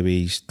pacing of the way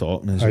he's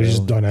talking as He's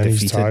well. done it,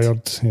 he's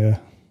tired, yeah.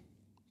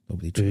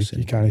 Nobody trusts him.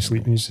 He can't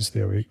sleep, he needs to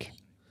stay awake.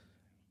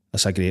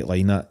 That's a great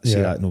line, that. See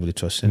that, nobody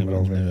trusts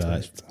anyone.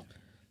 That's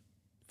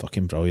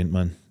fucking brilliant,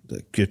 man.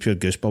 Pure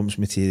Goosebumps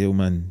material,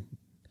 man.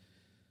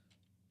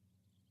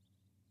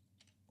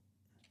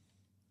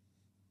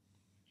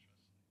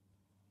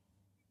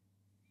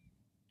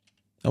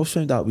 I always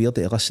found that weird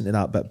that he listened to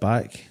that bit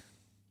back.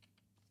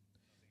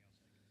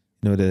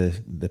 You know,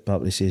 the part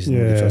where he says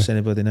nobody trusts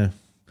anybody now.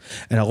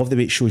 And I love the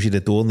way it shows you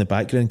the door in the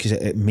background, because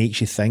it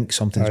makes you think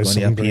something's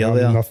going to appear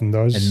there. Nothing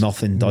does. And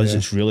nothing does. Yeah.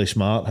 It's really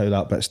smart how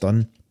that bit's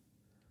done.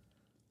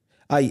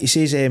 Aye, it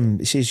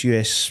says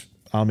US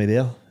Army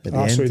there at the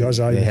end. So he does,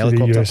 aye. The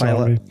helicopter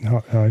pilot.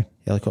 Aye.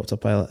 Helicopter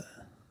pilot.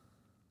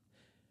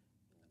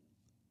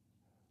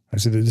 I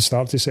said they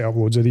start to set up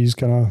loads of these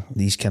kind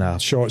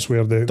of shots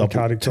where the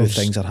characters,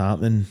 two things are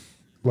happening,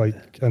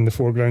 like in the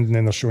foreground, and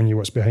then they're showing you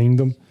what's behind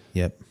them.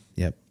 Yep.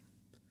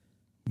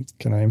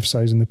 Kind of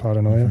emphasising the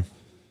paranoia. Mm-hmm.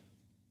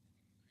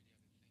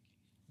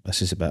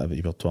 This is a bit of what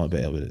you were talking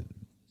about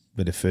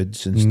with the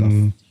foods and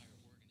stuff.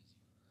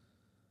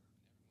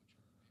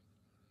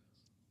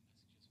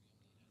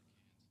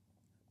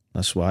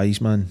 That's wise,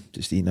 man.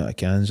 Just eating out of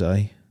cans,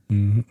 aye.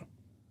 Mm-hmm.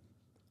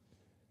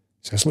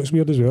 So this looks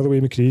weird as well, the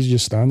way McCree's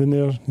just standing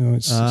there. You know,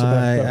 it's a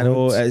bit I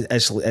know.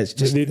 It's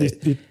just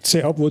they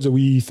set up loads of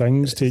wee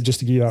things to just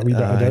to give you that wee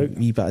bit of doubt.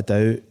 Wee bit of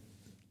doubt,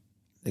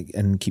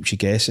 and keeps you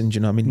guessing. Do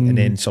you know what I mean? And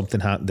then something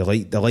happened.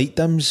 The light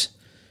dims,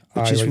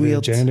 which is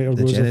weird. The generator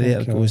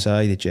goes.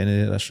 The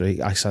generator. That's right.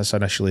 That's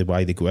initially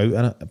why they go out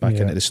in it, back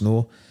into the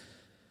snow.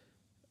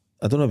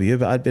 I don't know about you,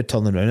 but I'd be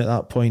turning around at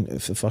that point.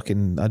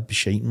 I'd be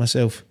shiting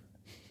myself.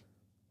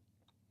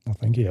 I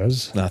think he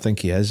is. I think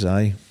he is,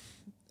 aye.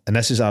 And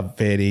this is a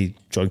very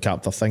John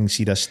Carpenter thing.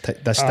 See this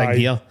thing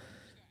here?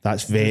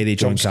 That's very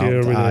John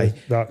Carpenter. Aye.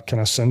 That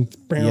kind of synth.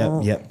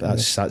 Yep.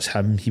 That's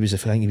him. I think he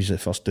was the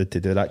first dude to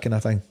do that kind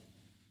of thing.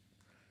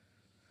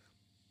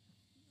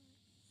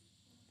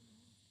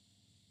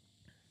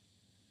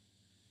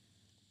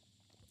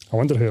 I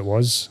wonder who it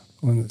was.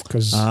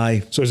 Because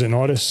aye. So is it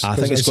Norris? I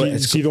think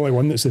is he the only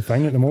one that's the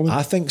thing at the moment?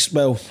 I think,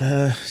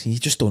 you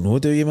just don't know,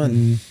 do you,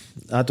 man?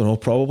 I don't know,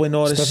 probably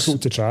Norris. It's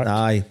difficult to track.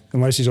 Aye.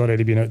 Unless he's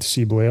already been out to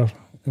see Blair,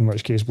 in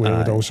which case Blair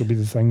would also be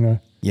the thing now.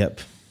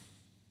 Yep.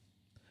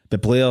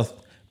 But Blair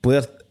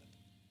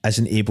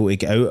isn't able to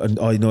get out, and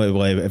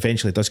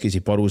eventually does, because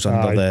he burrows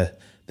under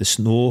the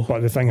snow.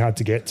 But the thing had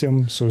to get to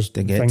him, so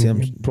the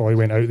thing probably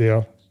went out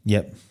there.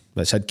 Yep.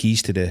 But it's had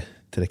keys to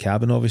the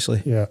cabin,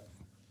 obviously. Yeah.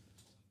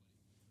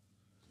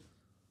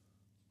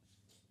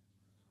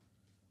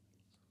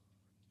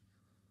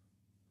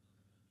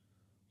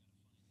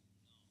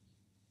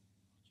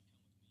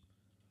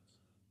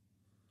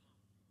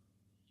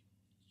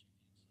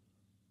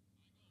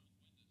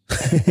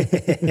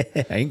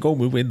 I ain't going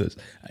with windows.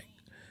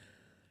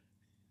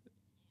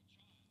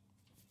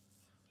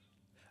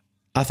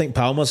 I think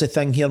Palmer's the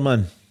thing here,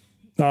 man.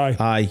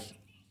 Aye,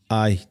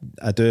 I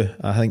do.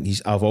 I think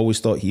I've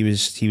always thought he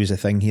was a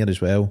thing here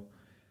as well.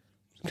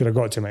 Could have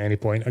got to him at any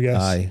point, I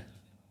guess. Aye.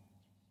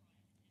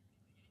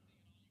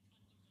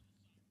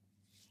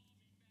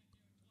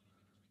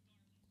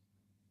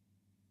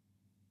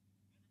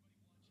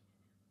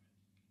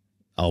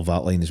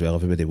 That line as well.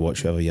 Everybody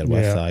watch whoever you're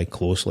with. Aye,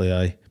 closely.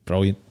 Aye,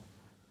 brilliant.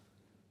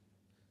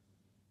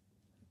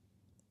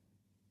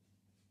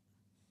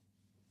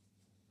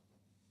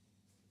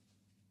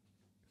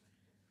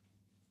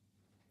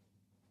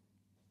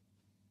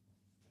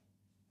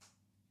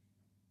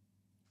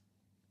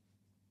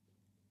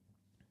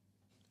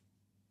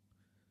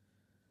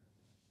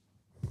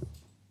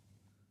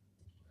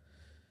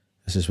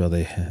 This is where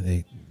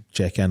they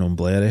check in on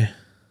Blair. Eh?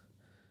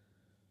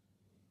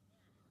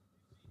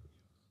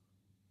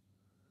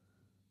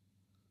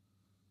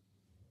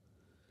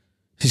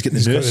 He's got the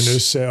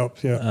noose set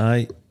up, yeah.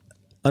 Aye.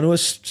 I know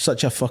it's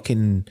such a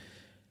fucking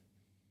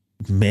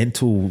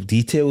mental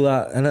detail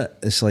that, innit?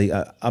 It's like,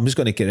 I'm just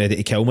going to get ready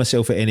to kill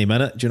myself at any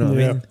minute. Do you know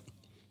what I mean? Do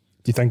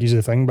you think he's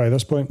the thing by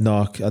this point?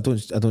 No, I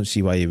don't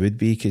see why he would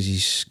be, because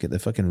he's got the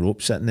fucking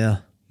rope sitting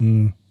there.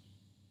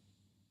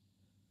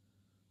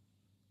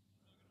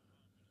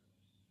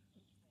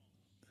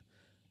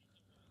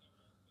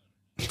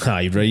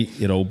 Aye, right.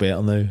 You're all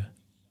better now.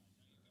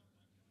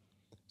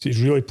 So he's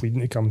really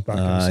pleading to come back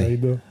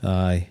inside, though.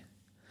 Aye.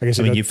 I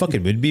mean, you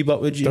fucking would be, but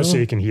would you? Does say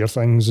he can hear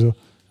things, though.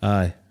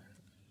 Aye.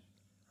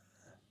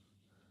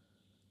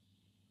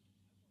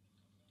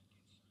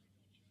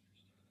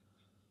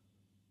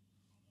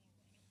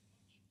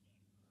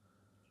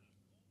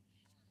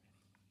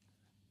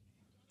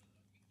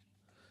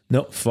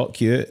 No, fuck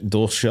you.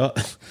 Door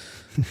shut.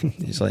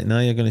 It's like, no,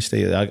 you're going to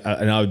stay.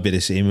 And I would be the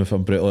same if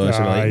I'm brutal. I'd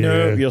be like,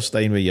 no, you're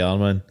staying where you are,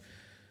 man.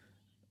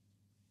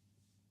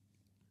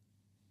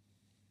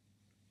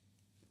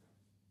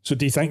 So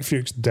do you think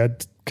Fuchs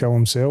did kill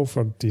himself,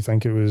 or do you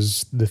think it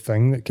was the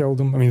thing that killed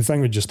him? I mean, the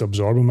thing would just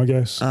absorb him, I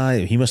guess.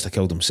 Aye, he must have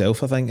killed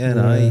himself, I think. And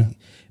aye,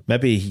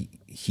 maybe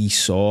he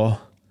saw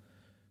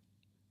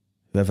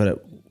whoever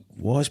it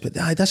was, but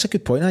that's a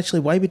good point actually.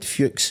 Why would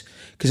Fuchs?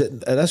 Because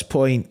at this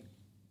point,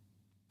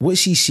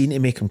 what's he seen to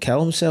make him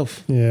kill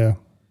himself? Yeah.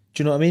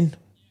 Do you know what I mean?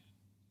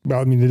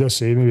 Well, I mean, they just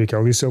say maybe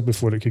kill himself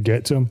before it could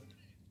get to him.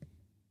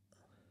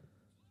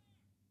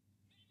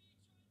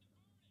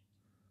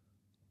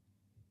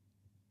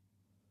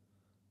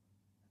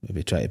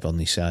 Maybe try to burn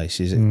his eye,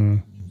 sees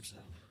it.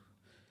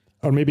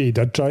 Or maybe he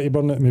did try to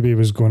burn it. Maybe he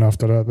was going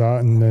after that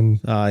and then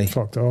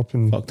fucked it up.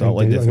 And like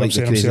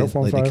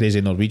the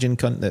crazy Norwegian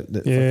cunt that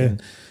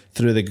fucking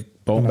threw the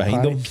bomb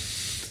behind him.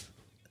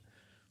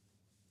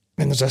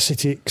 And there's this,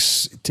 he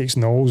takes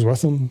Knowles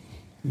with him.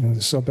 You know,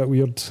 it's a bit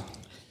weird.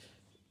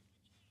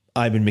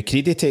 When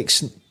McCready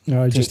takes...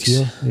 just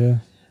here, yeah.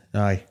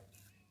 Aye.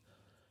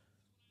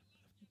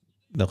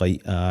 The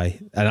light, aye.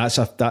 And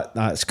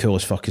that's cool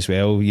as fuck as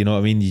well, you know what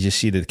I mean? You just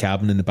see the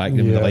cabin in the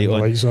background with the light on.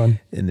 Light's on.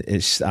 And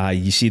it's,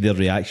 you see their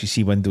reaction, you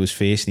see Window's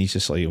face, and he's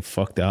just like, oh,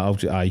 fuck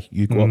that,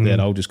 you go up there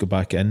and I'll just go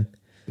back in.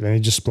 Then he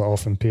just split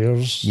off in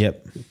pairs.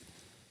 Yep.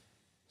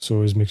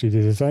 So is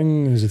McCready the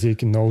thing? Is he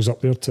taking Knowles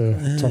up there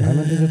to turn him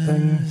into the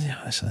thing?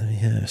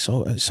 It's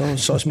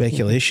all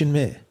speculation,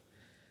 mate.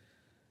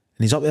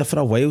 And he's up there for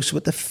a while, so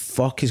what the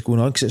fuck is going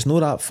on? Because it's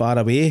not that far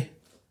away.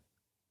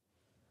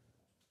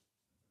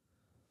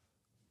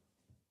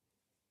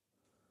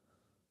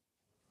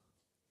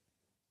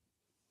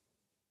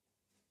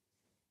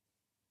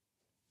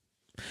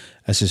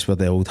 This is where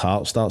the old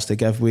heart starts to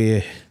give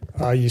way.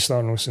 You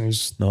start noticing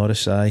he's...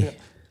 Norris, Yeah.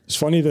 It's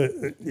funny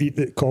that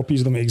it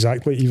copies them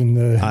exactly, even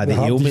the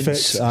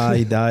ailments.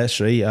 That's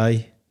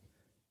right,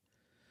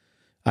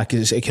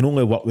 Because it can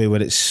only work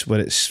where it's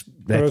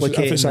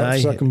replicating. If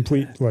it's a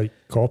complete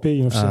copy,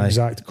 if it's an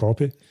exact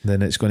copy,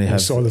 then it's going to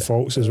have all the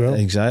faults as well.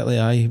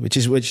 Exactly, which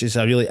is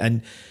a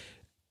really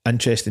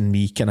interesting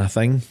wee kind of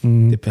thing.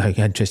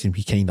 Interesting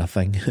wee kind of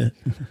thing.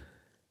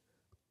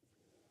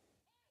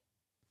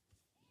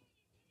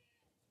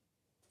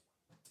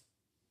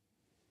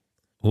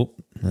 Oh,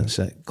 that's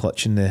it.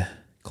 Clutching the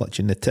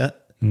tit.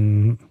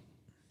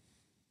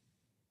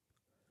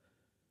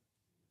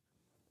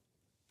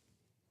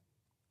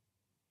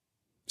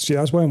 See,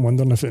 that's why I'm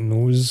wondering if it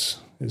knows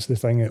it's the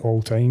thing at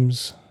all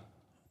times.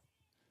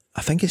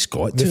 I think it's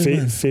got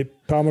to.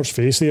 Palmer's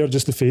face there,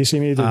 just the face he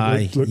made,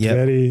 it looked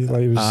very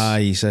like it was.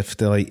 As if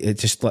it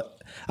just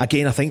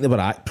again. I think they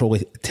were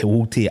probably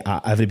told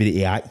to everybody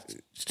to act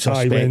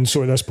suspect.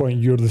 So at this point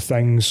you're the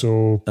thing,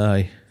 so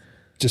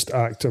just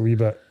act a wee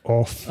bit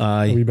off,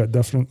 a wee bit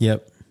different.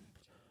 Yep.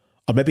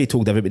 Or maybe he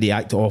told everybody to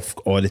act off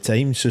all the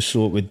time,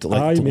 so it would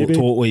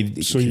totally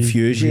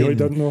confuse you. Really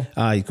didn't know.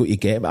 You got to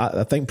get.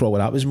 I think probably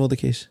that was more the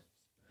case.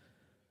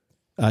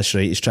 That's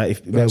right. It's trying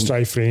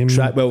to frame. Is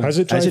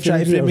it trying to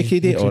frame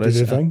McCready, or is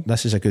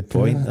this is a good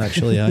point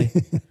actually?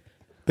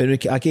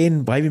 But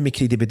again, why would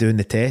McCready be doing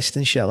the test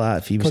and shit like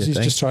that if he was? Because he's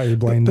just trying to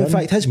blend in. In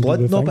fact, his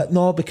blood.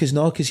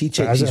 Because he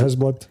checks. Is it his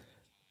blood?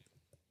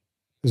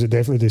 Is it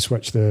definitely they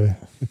switch the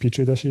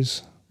petri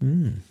dishes?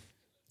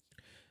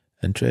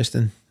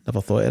 Interesting. Never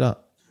thought of that.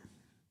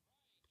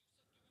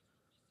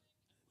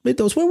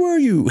 Windows, where were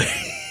you?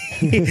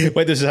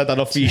 Windows has had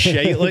enough of his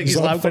shite. Like he's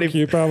laughing at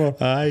you, Palmer.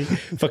 Aye,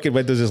 fucking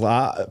Windows is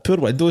like, poor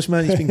Windows,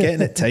 man. He's been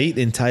getting it tight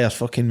the entire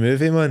fucking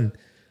movie, man.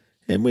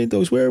 And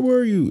Windows, where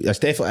were you? That's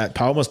definitely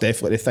Palmer's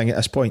definitely the thing at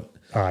this point.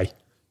 Aye,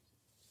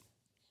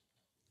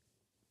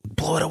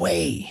 blow it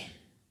away.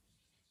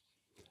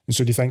 And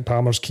so, do you think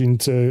Palmer's keen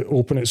to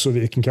open it so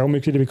that he can kill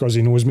McCready because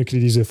he knows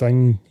McCready's the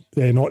thing,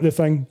 not the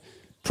thing?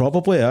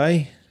 Probably,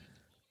 aye.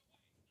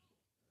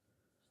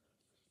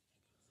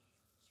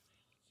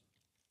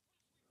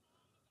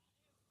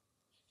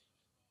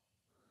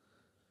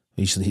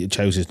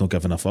 Charles is not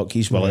giving a fuck.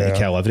 He's willing to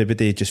kill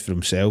everybody just for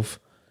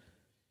himself.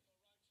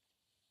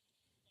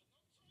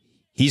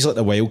 He's like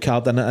the wild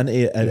card in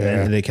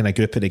the kind of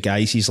group of the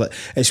guys. He's like,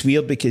 it's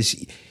weird because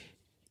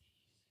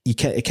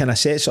it kind of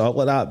sets it up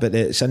like that, but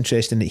it's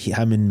interesting that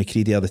him and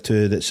McCready are the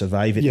two that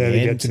survive at the end.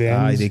 Get to the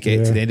end. They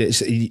get to the end.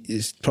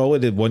 It's probably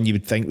the one you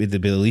would think would be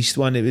the least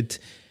one. It would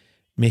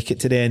make it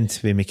to the end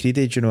with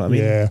McCready. Do you know what I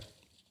mean? Yeah.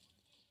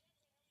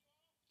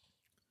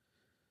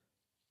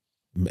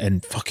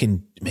 And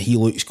fucking, he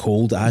looks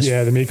cold as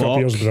the makeup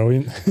here is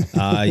brilliant.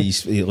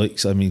 He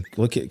looks. I mean,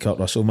 look at Kurt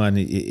Russell, man.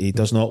 He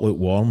does not look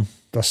warm.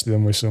 Dusted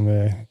him with some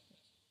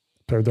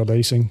powdered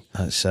icing.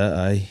 That's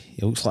it.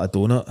 He looks like a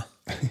donut.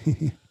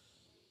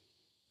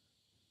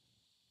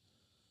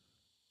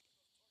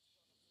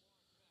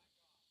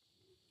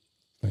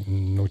 Like,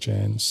 no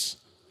chance.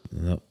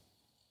 No.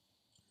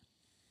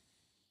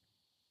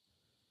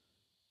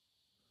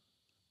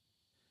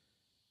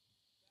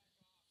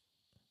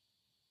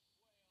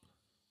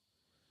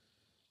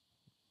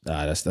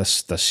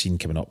 This scene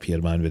coming up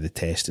here, man, with the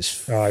test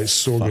is it's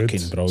so fucking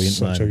good. Brilliant,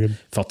 Such man. Good.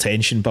 For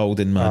tension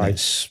building, man,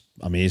 it's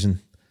amazing.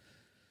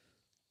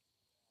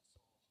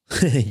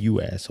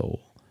 You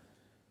asshole.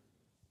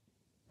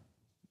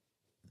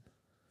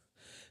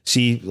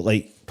 See,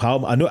 like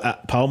Palmer, I know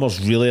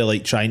Palmer's really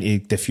like trying to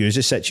diffuse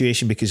the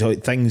situation because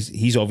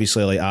he's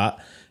obviously like,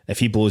 if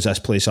he blows this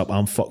place up,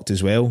 I'm fucked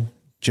as well.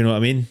 Do you know what I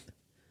mean?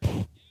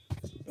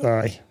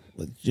 Aye.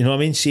 Do you know what I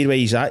mean? See where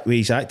he's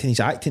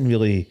acting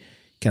really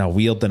kind of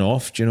weird and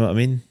off. Do you know what I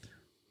mean?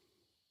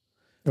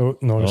 Oh,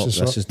 Norris is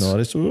this is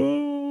Norris.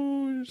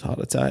 Oh, heart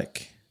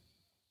attack.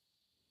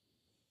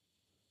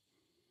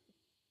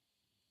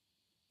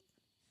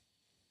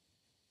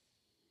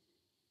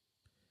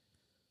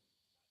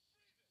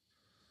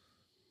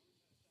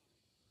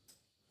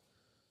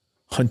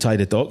 Untie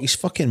the dog. He's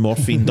fucking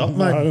morphined up,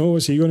 man. I know.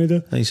 What's he going to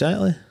do?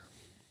 Exactly.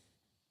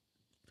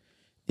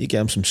 You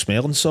get him some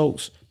smelling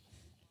salts.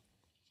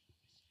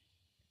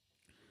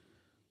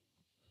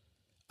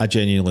 I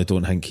genuinely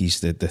don't think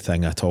he's the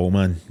thing at all,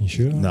 man. You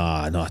sure?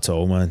 Nah, not at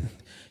all, man.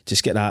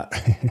 Just get that.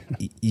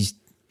 he's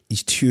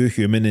too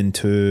human and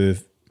too.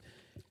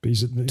 But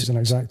he's an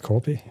exact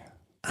copy.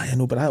 I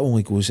know, but that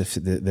only goes if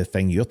the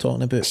thing you're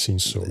talking about. It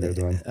seems so good,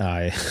 man.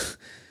 Aye.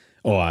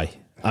 Oh, aye.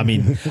 I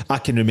mean, I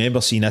can remember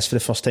seeing this for the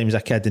first time as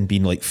a kid and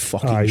being like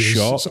fucking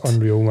shocked. It's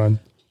unreal, man.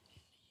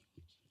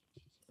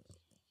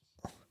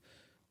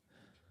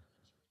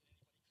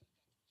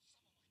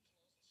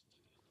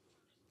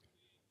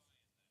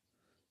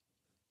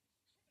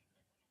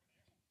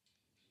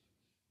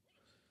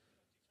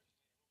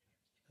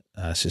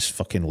 This is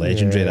fucking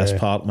legendary, this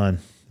part, man.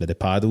 With the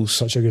paddles.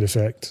 Such a good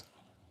effect.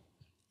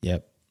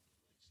 Yep.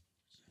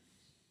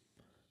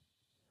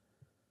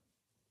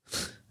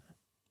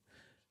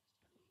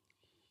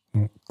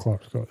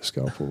 Clark's got the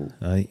scalpel.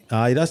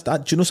 Aye. That's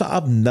that. Do you know something?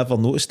 I've never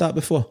noticed that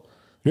before.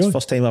 Really? It's the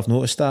first time I've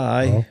noticed that.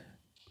 Aye.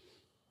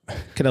 Oh.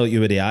 Kind of like you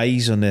with the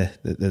eyes on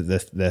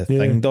the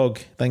thing dog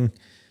thing.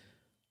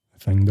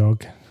 Thing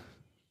dog.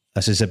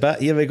 This is a bit.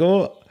 Here we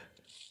go.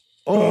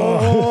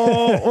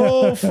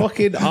 Oh,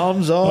 fucking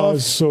arms off. Oh,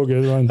 it's so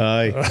good, man.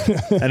 Aye.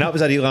 And that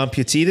was a real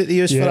amputee that they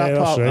used for that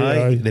part. Right,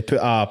 aye. Aye. They put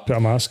a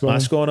mask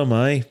on him.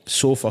 Aye.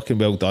 So fucking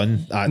well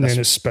done. Aye, and then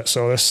it spits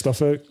all this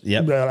stuff out.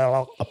 Yep.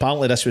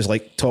 Apparently this was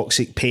like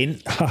toxic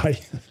paint.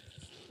 Aye.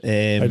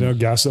 I don't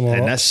gas them all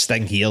and up. this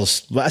thing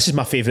here's this is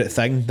my favourite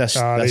thing. This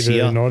the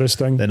year. Norris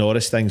thing. The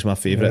Norris thing's my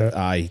favourite.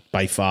 Yeah. Aye,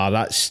 by far.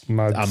 That's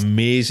Mad.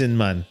 Amazing,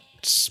 man.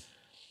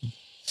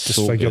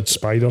 Disfigured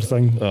spider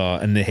thing.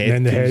 And the head.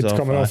 And then the head off,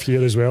 coming off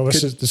here as well.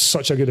 This is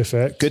such a good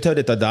effect. Good how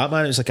they did that,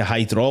 man. It was like a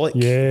hydraulic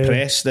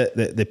press that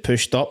they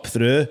pushed up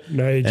through.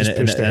 Right, just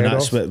pushed the head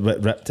that's off.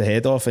 what ripped the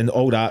head off. And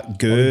all that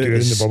goo.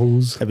 And the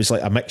bubbles. It was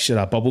like a mixture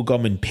of bubble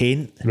gum and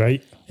paint.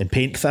 Right. And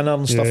paint thinner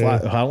and stuff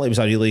like that. Apparently it was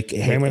a really...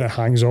 Then when it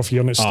hangs off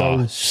here and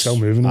it's still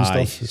moving and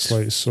stuff.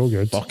 It's so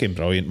good. Fucking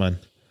brilliant, man.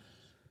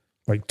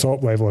 Like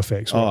top level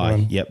effects.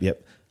 Man.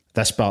 Yep.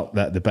 This part,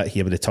 the bit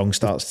here where the tongue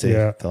starts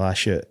to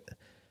lash out.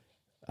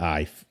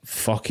 Aye,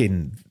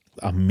 fucking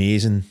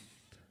amazing.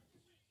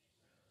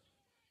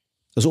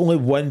 There's only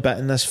one bit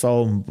in this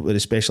film where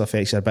the special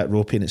effects are a bit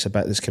ropey and it's a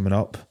bit that's coming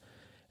up.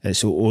 And it's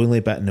the only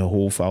bit in the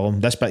whole film.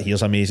 This bit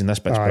here's amazing. This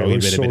bit's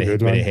brilliant with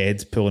the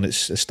head pulling.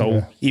 It's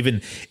still,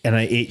 even in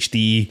an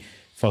HD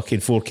fucking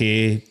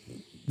 4K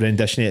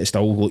rendition, it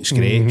still looks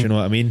great. Do you know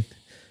what I mean?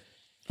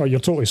 Oh, you're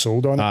totally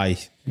sold on it. Aye.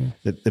 Yeah.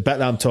 The bit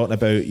that I'm talking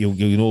about, you'll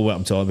know what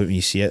I'm talking about when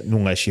you see it,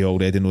 unless you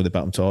already know the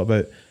bit I'm talking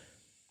about.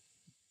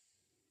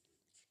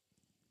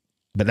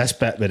 But this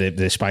bit with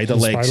the spider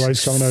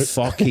legs coming out.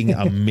 Fucking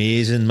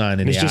amazing,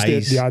 man. And it's the just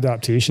eyes. The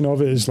adaptation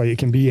of it is like it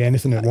can be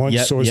anything at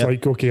once. So it's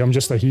like, okay, I'm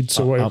just a heat,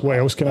 so what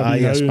else can I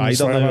be now?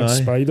 A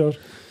spider.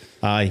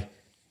 Aye.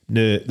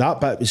 No, that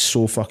bit was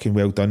so fucking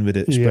well done with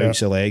it sprouts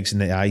the legs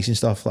and the eyes and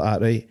stuff like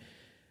that, right?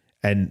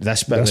 And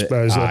this bit is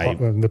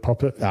the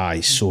puppet.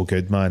 Aye, so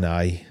good, man.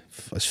 Aye.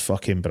 It's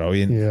fucking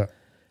brilliant. Yeah.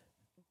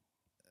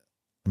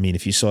 I mean,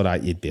 if you saw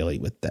that, you'd be like,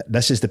 "What?"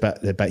 This is the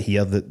bit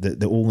here,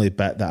 the only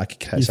bit that I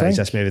could criticise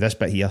this movie. This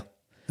bit here,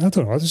 I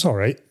don't know. It's all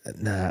right.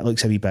 Nah, it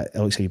looks a wee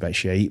bit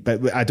shite.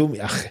 But I don't.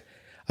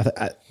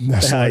 That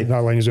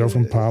line as well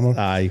from Palmer.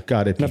 Aye,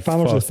 gotta be.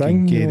 Palmer's the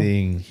thing.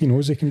 Kidding. He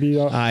knows he can be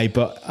that.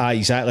 Aye,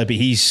 exactly. But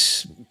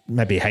he's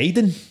maybe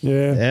hiding.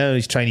 Yeah,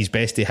 he's trying his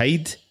best to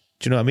hide. Do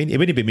you know what I mean? He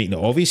wouldn't be making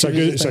it obvious.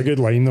 It's a good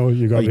line though.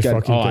 You gotta be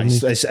fucking kidding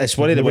me. It's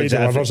one of the ones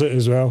that delivers it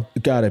as well.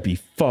 Gotta be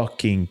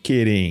fucking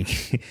kidding.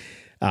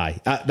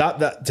 Aye,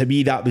 that to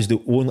me that was the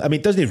only. I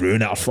mean, it doesn't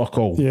ruin it or fuck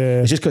all.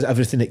 Yeah, it's just because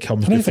everything that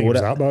comes before it.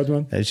 That bad,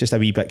 man. It's just a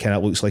wee bit kind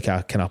of looks like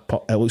a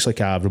it looks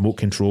like a remote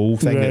control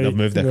thing that they've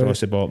moved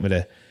across the bottom of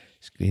the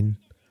screen.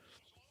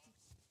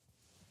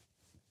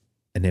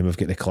 And then we've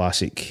got the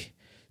classic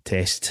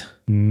test.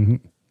 Mm-hmm.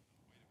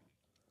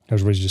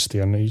 Everybody's just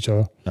staring at each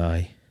other.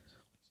 Aye,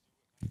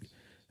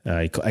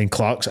 and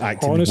Clark's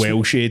acting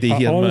well shady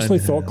here. I honestly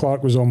thought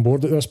Clark was on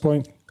board at this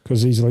point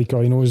because he's like,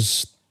 he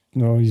knows.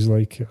 No, he's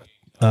like,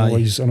 I know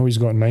he's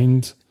got in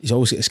mind. He's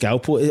always got a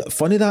scalpel.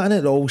 Funny that, innit?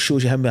 It always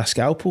shows you him with a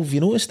scalpel. Have you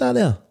noticed that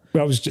there?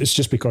 Well, it's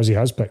just because he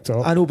has picked it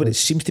up. I know, but it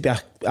seems to be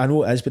I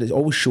know it is, but it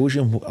always shows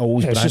you him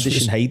always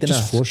brandishing, hiding it.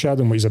 Just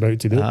foreshadowing what he's about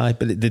to do. Aye,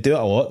 but they do it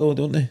a lot though,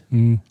 don't they?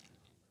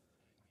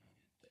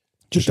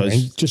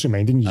 Just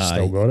reminding you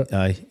still got it.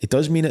 Aye, it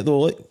does mean it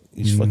though. Look,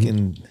 he's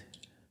fucking.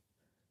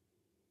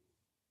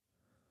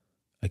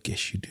 I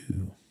guess you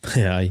do.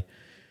 Aye.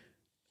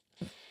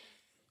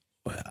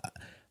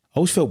 I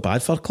always felt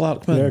bad for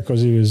Clark, man. Yeah,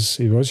 because he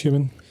was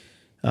human.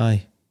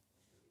 Aye.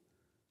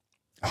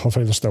 I think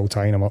they're still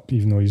tying him up,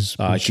 even though he's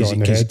been shot in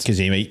the head. Because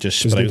he might just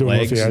sprout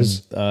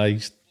legs.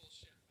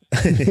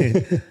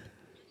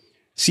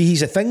 See,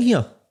 he's a thing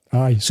here.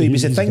 Aye. So he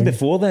was a thing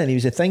before then. He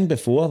was a thing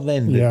before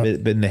then. Yeah.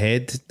 In the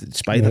head, the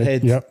spider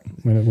head. Yep,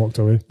 when it walked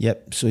away.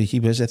 Yep, so he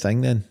was a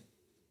thing then.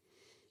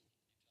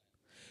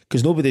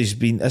 Because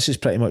this has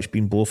pretty much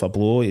been blow for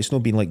blow. It's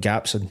not been like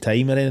gaps in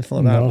time or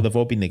anything like that. They've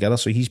all been together.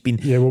 So he's been...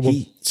 Yeah, well,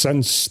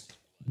 since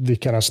they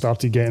kind of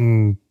started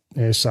getting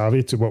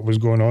savvy to what was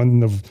going on,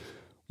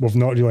 we've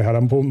not really had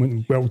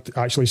involvement. Well,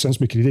 actually,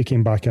 since McCready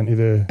came back into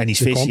the And his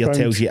face compound,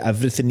 here tells you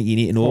everything that you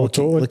need to know. Oh,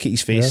 totally. Look at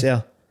his face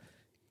there.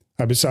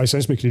 But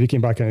since McCready came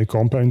back into the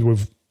compound,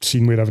 we've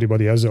seen where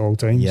everybody is at all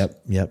times.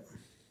 Yep.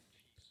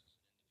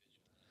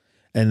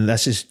 And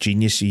this is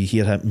genius. You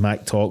hear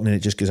Mac talking and it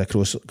just goes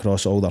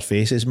across all their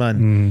faces,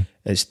 man.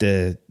 It's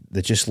they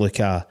just look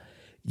at...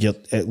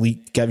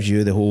 It gives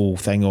you the whole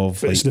thing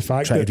of like, the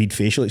fact trying to read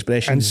facial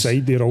expressions.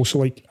 Inside, they're also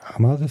like,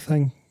 am I the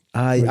thing?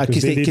 Aye,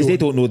 because they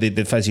don't know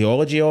the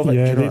physiology of it.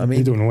 Yeah, do you know what I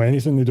mean? They don't know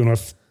anything. They don't know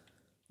if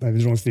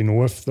they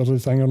know if they're the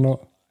thing or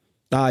not.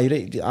 Aye,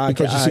 right.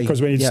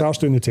 Because when you start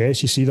doing the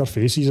test, you see their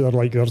faces.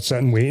 They're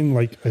sitting waiting.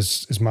 Like,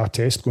 is my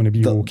test going to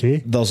be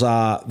okay? There's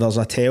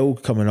a tell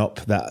coming up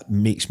that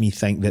makes me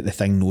think that the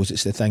thing knows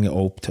it's the thing at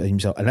all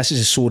times. And this is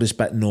the sorest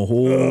bit in the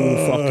whole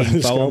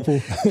fucking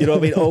film. You know what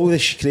I mean? All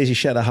this crazy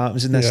shit that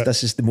happens in this. Yeah.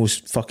 This is the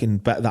most fucking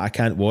bit that I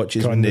can't watch.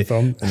 Is when they're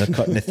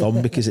cutting the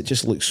thumb because it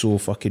just looks so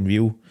fucking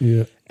real.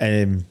 Yeah.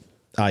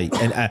 Aye,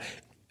 and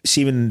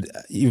see when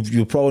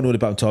you probably know the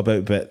bit I'm talking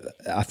about, but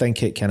I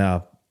think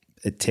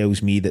it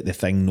tells me that the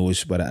thing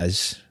knows where it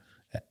is.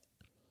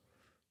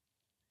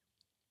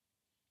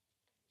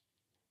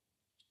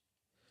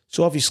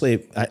 So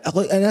obviously,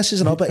 and this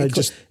is another bit.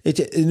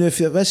 If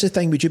that's the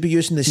thing, would you be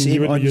using the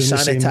same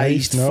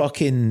unsanitized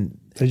fucking?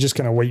 He just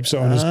kind of wipes it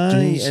on his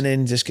jeans and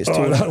then just gets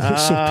told. That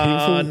looks so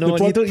painful. No,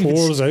 the blood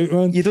pours out,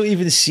 man. You don't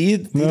even see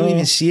it. You don't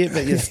even see it,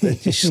 but you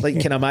just like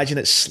can imagine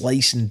it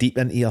slicing deep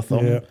into your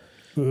thumb. Yeah.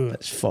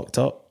 It's fucked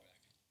up.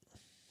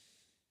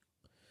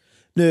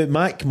 Now,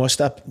 Mac must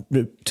have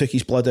took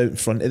his blood out in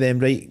front of them,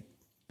 right?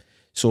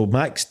 So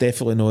Mac's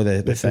definitely know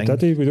the thing.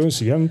 Did he? We don't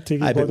see him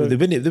take his blood out. They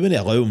wouldn't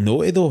allow him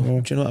know it though. Yeah.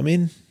 Do you know what I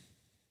mean?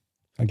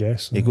 I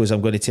guess. He goes,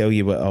 I'm going to tell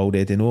you what I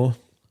already know.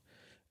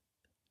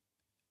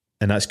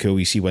 And that's cool.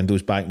 You see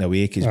Windows backing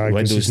away because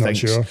Windows thinks...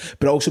 Sure.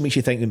 But it also makes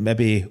you think that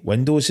maybe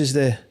Windows is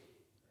if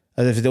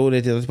they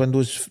already had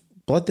Windows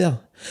blood there.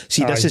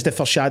 See, this is the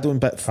foreshadowing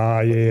bit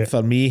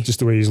for me. Just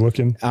the way he's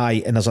looking.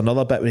 Aye, and there's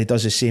another bit when he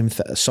does the same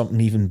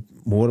something even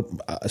more.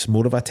 It's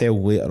more of a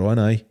tell later on.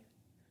 Aye.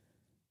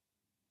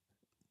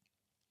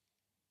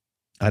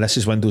 And this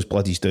is Windows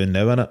blood he's doing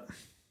now, innit?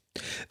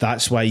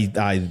 That's why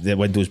the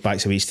Windows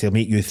backs away to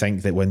make you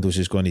think that Windows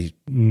is going to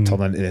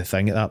turn into the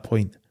thing at that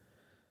point.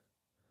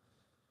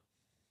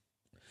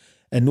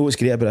 And know what's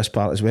great about this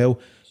part as well?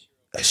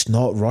 It's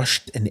not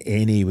rushed in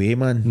any way,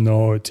 man.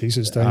 No, it takes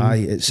its time.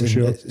 Aye,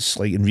 it's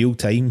like in real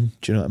time.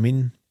 Do you know what I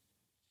mean?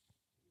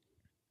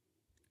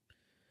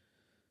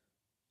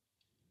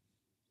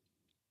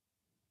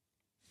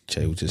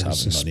 Child just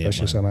having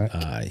money, man.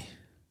 Aye.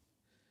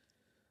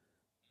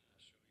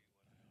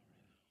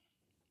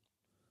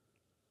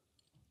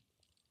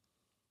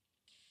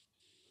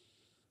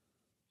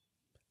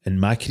 And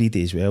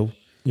Macready as well.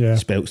 Yeah.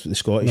 Spelt the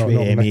Scottish way,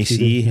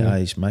 M-A-C. Aye,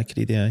 it's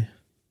Macready, aye.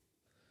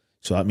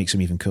 So that makes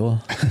him even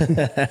cooler.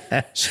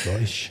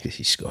 Scottish. Because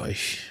he's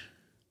Scottish.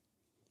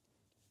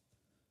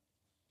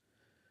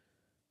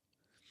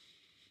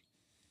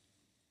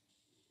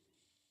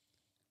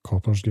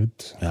 Copper's good.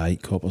 Aye,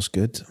 Copper's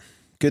good.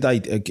 Good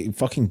idea.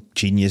 Fucking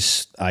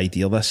genius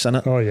idea, this,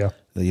 innit? Oh, yeah.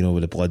 You know,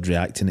 with the blood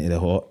reacting to the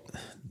hot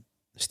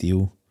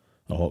steel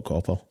or hot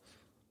copper.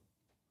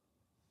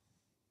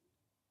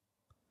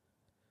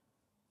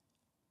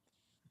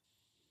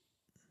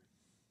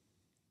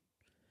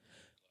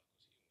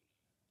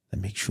 That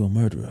makes you a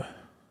murderer.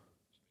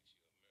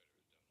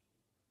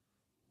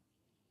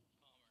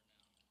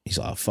 He's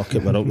like, fuck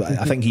it.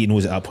 I think he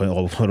knows at that point.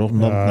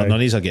 None of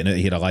these are getting out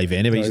of here alive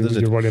anyway.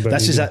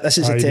 This is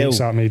a tell.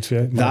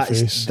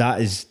 That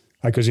is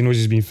because he knows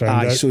he's been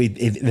found out. So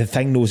the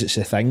thing knows it's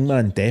a thing,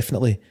 man.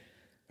 Definitely.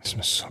 This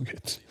was so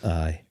good.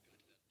 Aye,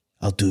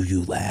 I'll do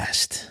you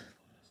last.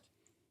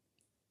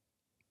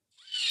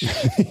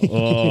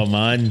 Oh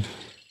man,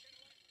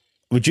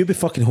 would you be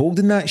fucking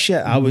holding that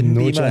shit? I wouldn't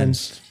be,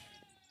 chance. Man.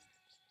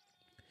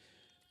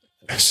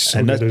 So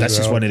and this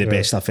is one of the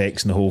best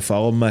effects in the whole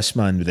film, this,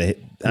 man, with the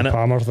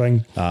Palmer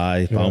thing.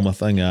 Aye, Palmer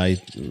thing,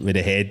 aye. With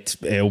the head,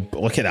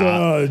 look at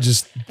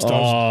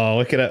that.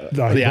 Look at it.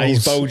 The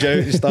eyes bulge out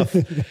and stuff.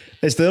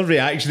 It's their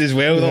reaction as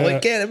well. They're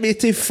like, get me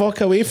to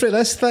fuck away from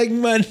this thing,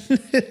 man.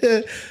 Look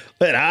at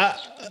that.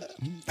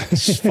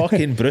 It's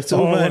fucking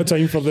brutal, man. What a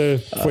time for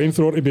the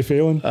flamethrower to be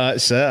failing.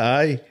 That's it,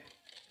 aye.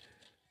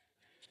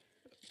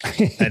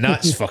 And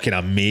that's fucking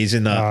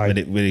amazing,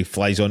 that when he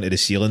flies onto the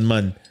ceiling,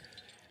 man.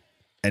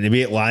 And the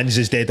way it lands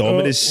is dead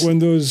ominous.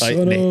 Windows. Like,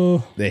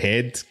 the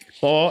head.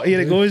 Oh,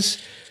 here it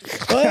goes.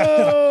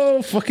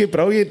 Oh, fucking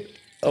brilliant.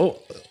 Oh.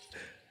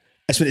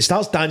 It's when it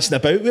starts dancing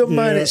about with him,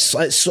 man. It's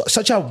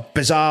such a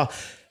bizarre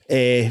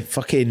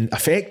fucking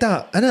effect,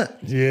 that, isn't it?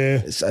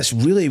 Yeah. It's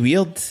really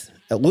weird.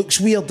 It looks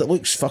weird. It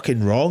looks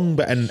fucking wrong,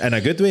 but in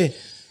a good way.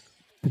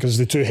 Because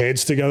the two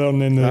heads together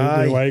and then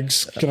the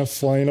legs kind of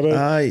flying about.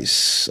 Aye,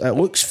 it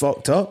looks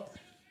fucked up.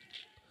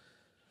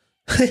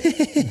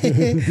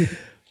 It's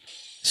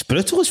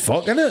brutal as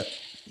fuck, isn't it?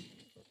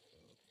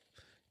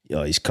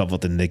 Yeah, he's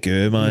covered in the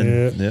goo,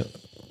 man. Yeah.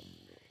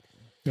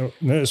 Yep.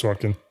 Now it's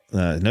working.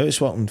 Now it's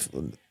working.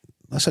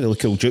 That's a really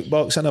cool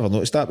jukebox. I never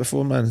noticed that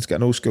before, man. It's got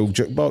an old school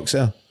jukebox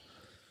there.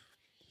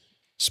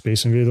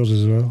 Space Invaders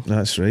as well.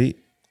 That's right.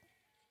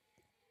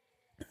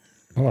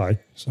 Oh, aye.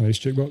 It's a nice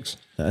jukebox.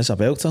 That is a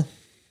belter.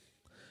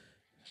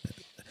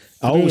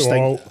 I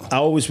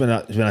always when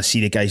I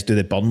see the guys do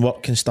the burn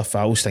work and stuff,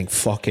 I always think,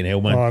 fucking hell,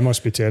 man. Oh, it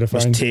must be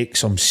terrifying. Must take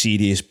some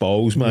serious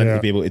balls, man,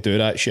 to be able to do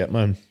that shit,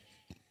 man.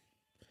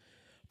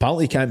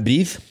 Apparently you can't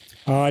breathe.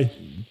 Aye.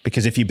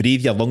 Because if you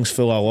breathe, your lungs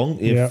fill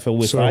fill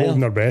with fire.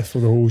 Holding their breath for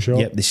the whole shot.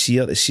 Yep, it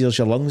sears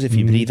your lungs if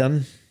you breathe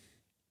in.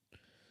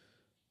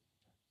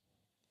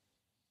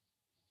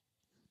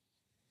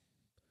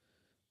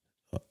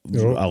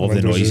 I love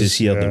the noises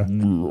here. Yeah.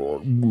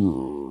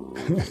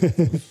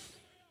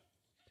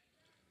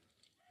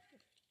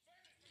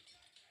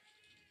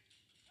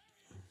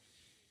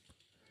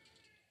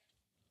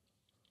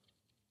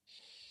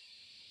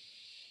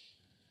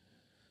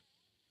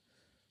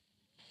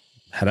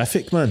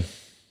 Horrific, man.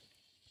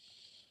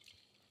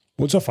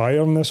 Loads of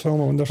fire in this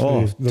film. I wonder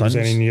if there was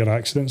any near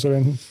accidents or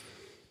anything.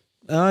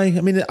 Aye,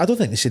 I mean, I don't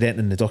think they said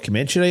anything in the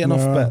documentary right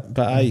enough,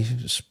 but aye,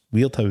 it's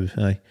weird how,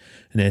 aye.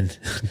 And then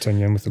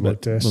continuing with the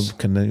blood test.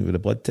 Continuing with the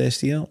blood test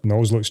here.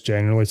 Nose looks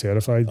genuinely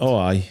terrified. Oh,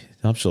 aye,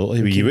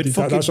 absolutely. Well, you would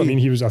fucking that's what I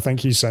mean. I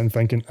think he's sitting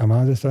thinking, am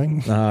I the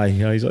thing? Aye,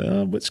 he's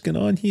like, what's going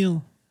on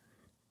here?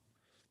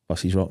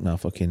 Plus, he's rocking a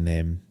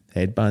fucking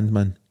headband,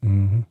 man.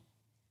 Mm-hmm.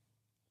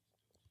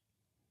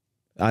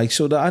 Aye,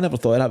 so I never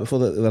thought of that before.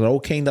 That they're all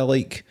kind of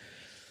like,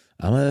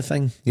 am I the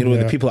thing? You know,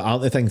 the people that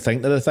aren't the thing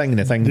think they're the thing, and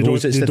the thing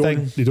knows it's the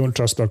thing. They don't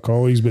trust their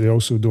colleagues, but they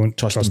also don't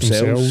trust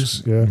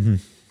themselves. Yeah.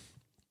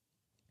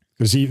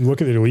 Because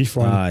look at the relief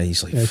on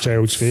he's like,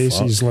 child's face.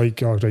 Fuck. He's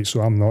like, oh, right, so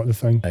I'm not the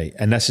thing. Right.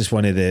 And this is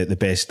one of the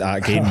best,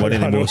 again, one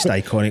of the most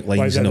iconic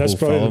lines in the whole film.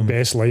 That's probably the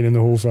best line in the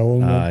whole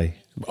film. Aye.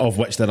 Of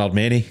which there are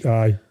many.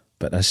 Aye.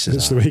 But this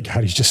is the way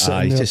Gary's just sitting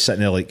there. He's just sitting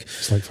there like,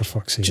 it's like, for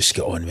fuck's sake. Just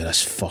get on with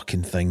this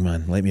fucking thing,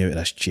 man. Let me out of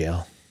this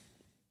chair.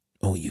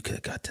 Oh, you could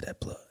have got to that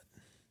blood.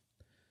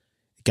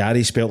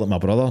 Gary spelled like my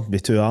brother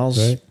with 2 R's.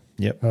 Right.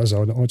 Yep. That's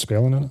odd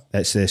spelling in it.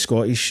 It's the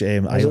Scottish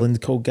island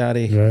called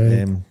Gary.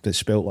 Right. That's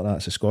spelled like that.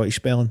 It's a Scottish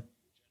spelling.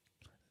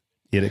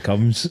 Here it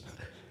comes.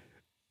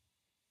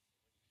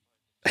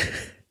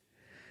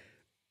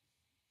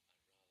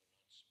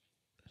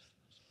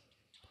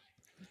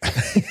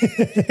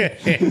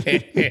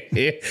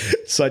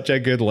 Such a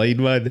good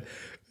line, man.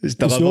 It's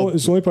the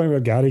only point where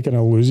Gary kind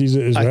of loses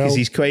it as well. Because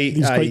he's quite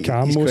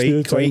calm most of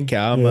the time. Quite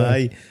calm,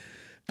 aye.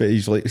 But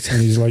he's like...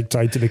 and he's like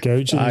tied to the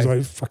couch and he's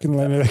like, fucking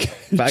let me the couch.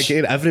 But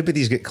again,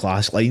 everybody's got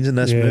class lines in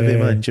this movie,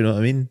 man. Do you know what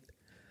I mean?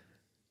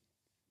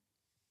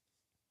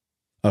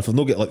 Or if they've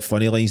not got like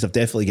funny lines, they've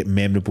definitely got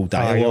memorable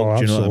dialogue.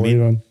 Do you know what I mean?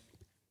 Man.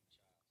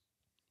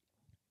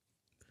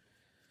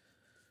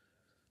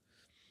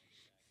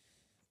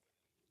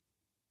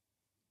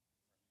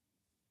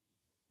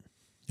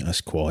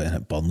 That's quality, and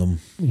it burned them.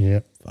 Yeah.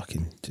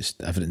 Fucking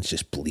just everything's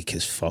just bleak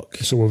as fuck.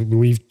 So we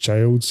leave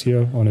Childs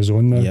here on his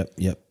own now.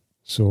 Yep.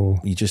 So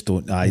you just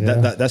don't.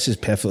 This is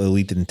perfectly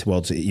leading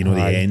towards the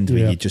end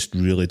where you just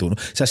really don't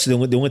know. So that's the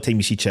only time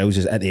you see Childs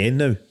is at the end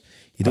now.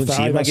 You don't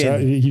see him again.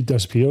 He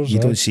disappears. You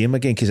don't see him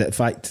again because in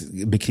fact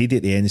McCready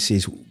at the end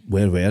says,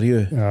 "Where were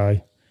you?"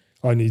 Aye.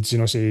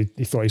 And say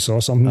he thought he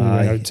saw something. He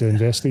went out to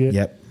investigate.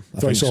 Yep. I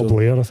thought he saw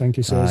Blair. I think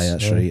he says. Aye,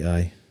 that's right.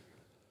 Aye.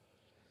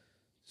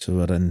 So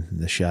we're in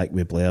the shack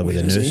with Blair with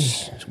the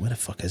noose. So where the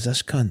fuck is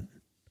this cunt?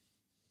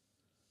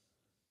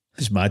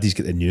 It's mad he's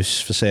got the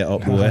noose for set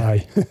up.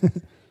 Aye.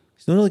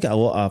 He's not really got a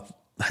lot of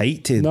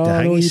height to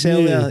hang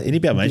yourself there. You need to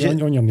be a midget.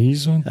 On your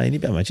knees, man. You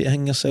need to be a midget to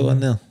hang yourself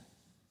on there.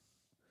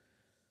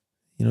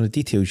 You know, the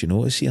details you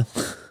notice here.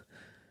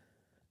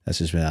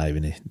 This is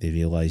when they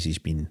realise he's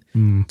been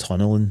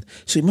tunnelling.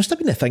 So he must have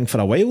been a thing for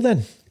a while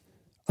then.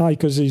 Aye,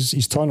 because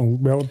he's tunnel.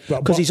 Well,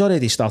 because he's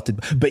already started,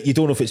 but you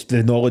don't know if it's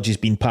the knowledge has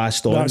been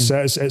passed on. That's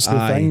it. It's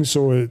the thing.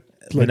 So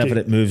whenever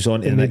it moves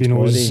on to the next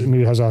body,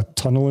 maybe has a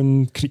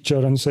tunnelling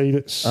creature inside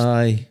its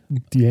the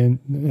end,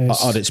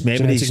 or its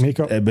memories.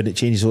 When it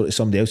changes over to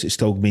somebody else, it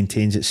still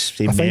maintains its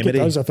same memory. I think it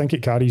does. I think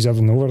it carries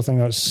everything over. I think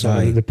that's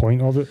the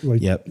point of it.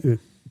 Like,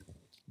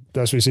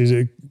 that's what he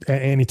says.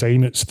 At any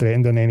time it's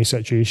threatened in any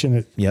situation,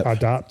 it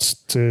adapts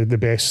to the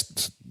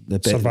best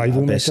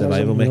survival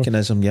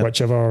mechanism.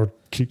 Whichever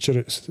creature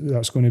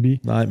that's going to be.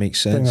 That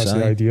makes sense. I think that's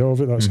the idea of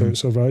it. That's how it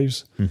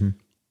survives. Mm-hmm.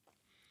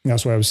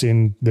 That's why I was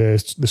saying the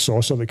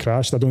saucer that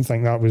crashed. I don't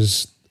think that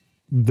was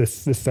the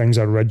thing's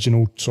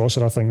original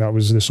saucer. I think that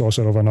was the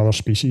saucer of another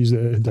species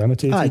that it had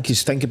imitated. Aye,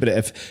 because think about it,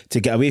 if to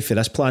get away from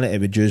this planet,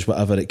 it would use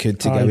whatever it could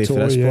to get away from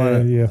this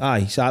planet. Yeah.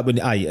 Aye, so that would,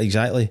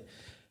 exactly.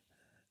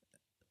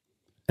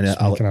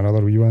 And making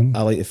another wee one.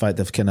 I like the fact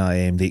they've kind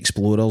of the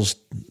explorers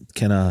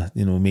kind of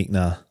making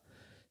a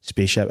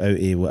spaceship out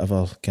of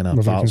whatever kind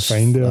of parts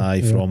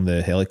from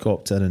the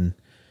helicopter and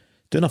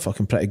doing a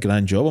fucking pretty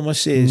grand job, I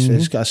must say.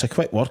 It's a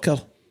quick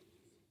worker.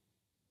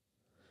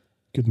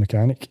 Good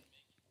mechanic.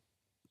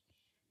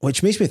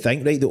 Which makes me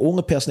think, right, the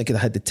only person that could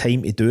have had the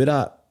time to do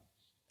that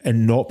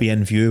and not be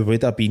in view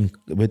would have been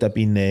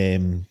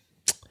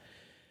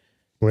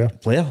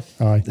Blair.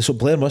 Aye. So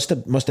Blair must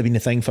have been the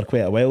thing for quite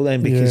a while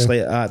then, because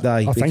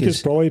I think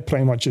it's probably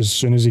pretty much as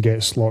soon as he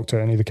gets locked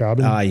out into the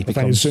cabin. I think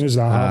as soon as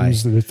that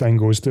happens, the thing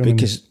goes to him.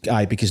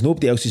 Because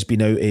nobody else has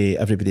been out of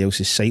everybody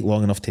else's sight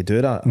long enough to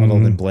do that, other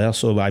than Blair.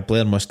 So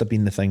Blair must have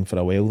been the thing for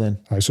a while then.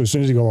 So as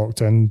soon as he got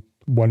locked in,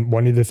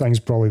 one of the things,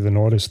 probably the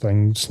Norris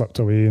thing, slipped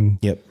away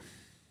and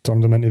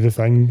turned him into the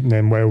thing. And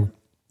then while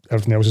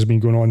everything else has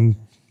been going on,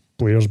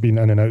 Blair's been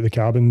in and out of the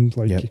cabin,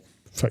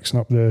 fixing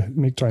up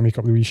trying to make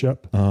up the wee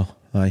ship. Oh,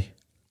 aye.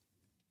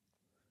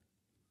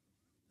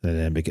 And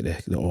then we get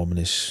the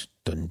ominous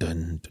dun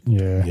dun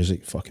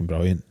music, fucking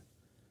brilliant.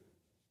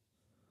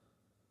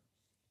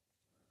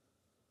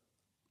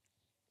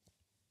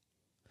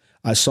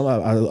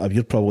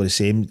 You're probably the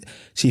same.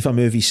 See, if a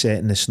movie's set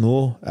in the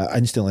snow, I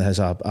instantly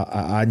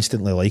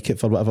like it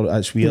for whatever.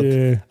 It's weird.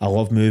 Yeah. I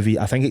love movie.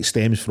 I think it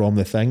stems from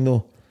the thing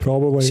though.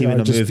 Probably. See, when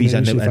the movie's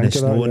in the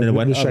snow and in the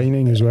winter, The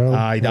Shining as well.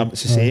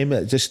 It's the same.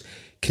 It just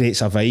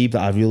creates a vibe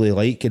that I really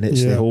like, and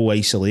it's the whole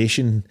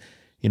isolation.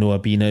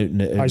 Of being out in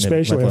the middle of nowhere.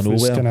 Especially if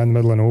it's kind of in the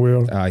middle of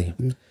nowhere. Aye.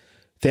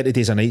 30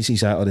 Days a Night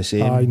is that are the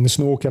same. And the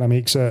snow kind of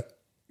makes it,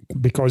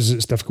 because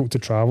it's difficult to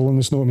travel in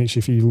the snow, it makes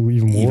you feel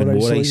even more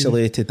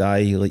isolated.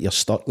 Aye, like you're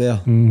stuck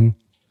there.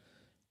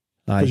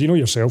 Because you know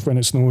yourself, when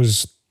it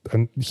snows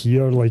and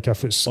here, like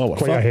if it's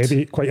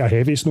quite a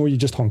heavy snow, you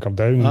just hunker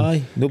down.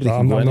 Aye, nobody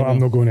can go anywhere. I'm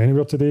not going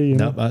anywhere today.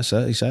 No, that's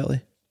it,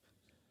 exactly.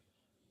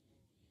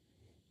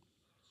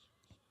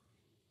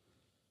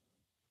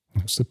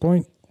 That's the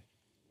point.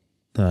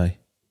 Aye.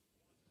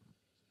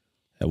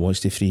 It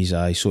wants to freeze,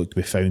 so it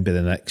can be found by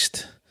the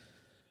next.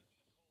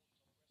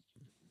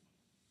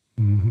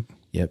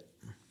 Yep.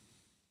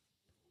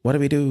 What do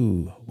we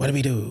do?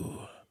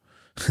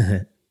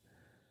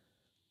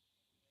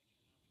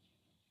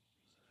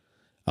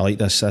 I like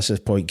this. This is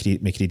point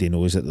McCready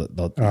knows that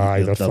they're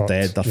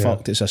dead. They're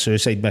fucked. It's a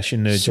suicide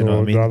mission now. Do you know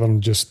what I mean? Rather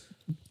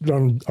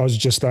than us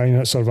just dying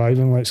at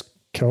surviving, let's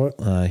kill it.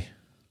 Aye.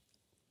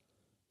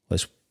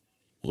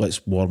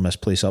 Let's warm this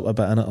place up a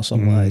bit in it or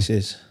something like that, he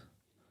says.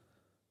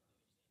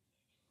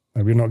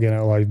 We're not getting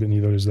it alive, but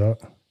neither is that.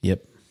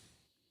 Yep.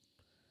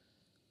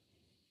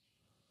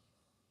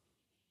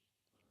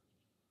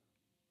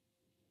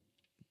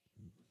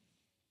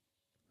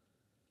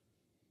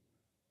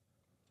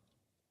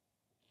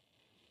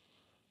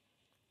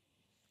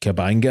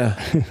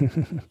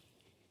 Kabanga.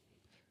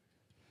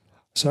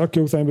 It's a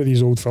cool thing about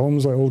these old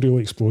films, like all real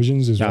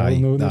explosions as well.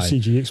 No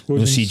CG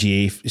explosions. No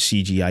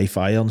CGI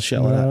fire and shit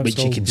like that, which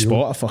you can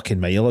spot a fucking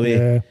mile away.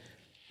 Yeah.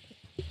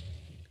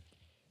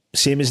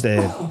 Same as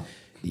the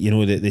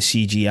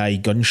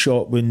CGI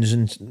gunshot wounds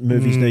in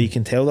movies now, you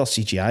can tell they're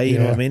CGI, you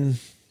know what I mean?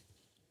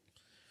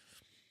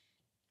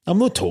 I'm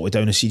not totally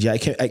down to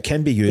CGI. It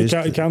can be used.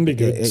 It can be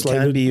good. It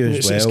can be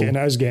used well. It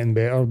is getting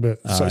better,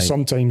 but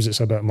sometimes it's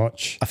a bit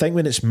much. I think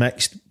when it's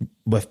mixed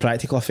with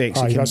practical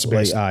effects, it can, that's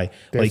best.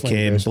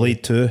 like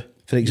Blade 2,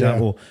 for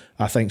example,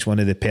 I think it's one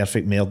of the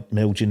perfect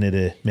merging of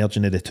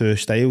the two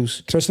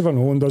styles. Christopher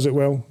Nolan does it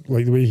well,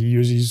 like the way he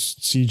uses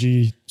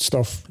CG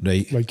stuff.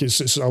 Right. Like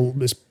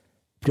it's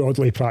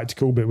broadly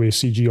practical, but with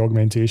CG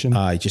augmentation.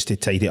 Just to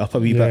tidy it up a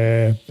wee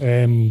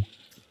bit.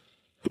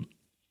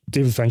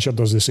 David Fincher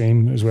does the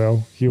same as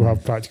well. He'll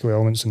have practical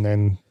elements and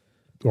then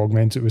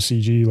augment it with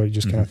CG, like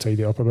just kind of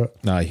tidy it up a bit.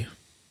 Aye.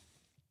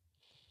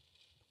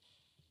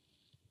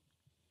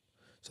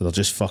 So they're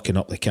just fucking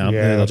up the camp.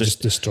 Yeah, they're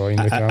just destroying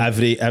the camp.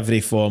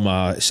 Every form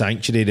of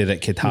sanctuary that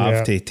it could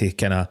have to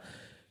kind of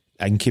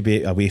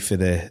incubate away for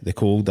the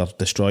cold, they're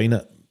destroying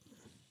it.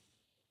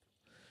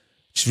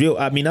 It's real.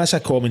 I mean, that's a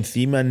common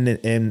theme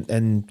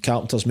in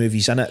Carpenter's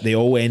movies, isn't it? They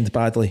all end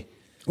badly.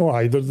 Oh,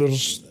 aye.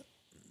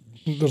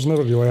 There's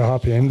never really a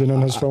happy ending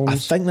in his films. I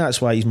think that's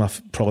why he's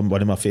probably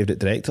one of my favourite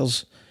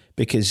directors,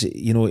 because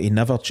he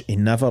never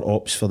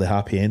opts for the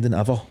happy ending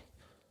ever.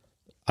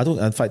 I don't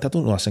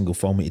know a single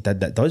film that he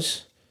did that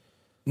does.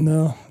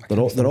 No, they're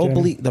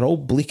all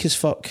bleak as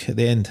fuck at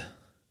the end.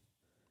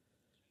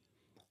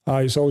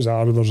 It's always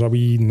there's a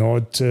wee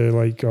nod to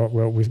like,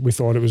 we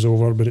thought it was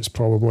over, but it's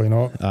probably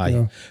not.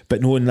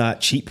 But not in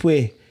that cheap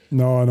way.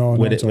 No,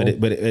 where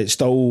you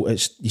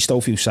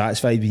still feel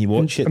satisfied when you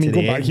watch it. I mean,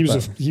 go back.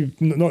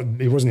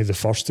 He wasn't the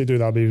first to do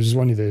that, but he was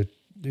one of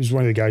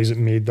the guys that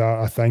made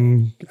that a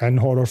thing in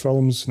horror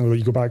films.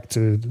 You go back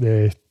to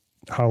the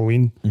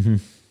Halloween,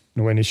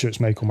 when he shoots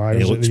Michael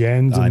Myers at the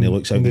end, and he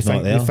looks out,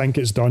 they think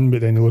it's done,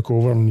 but then they look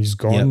over and he's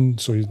gone.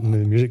 So the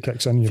music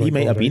kicks in. He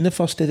might have been the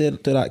first to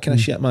do that kind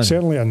of shit, man.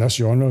 Certainly in this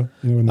genre,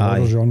 in the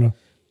horror genre.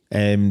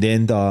 The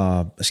end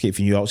of Escape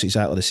from New York's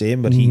exactly the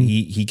same, but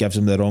he gives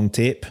him the wrong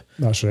tape.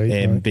 That's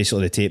right.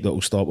 Basically the tape that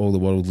will stop all the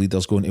world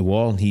leaders going to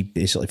war, and he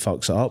basically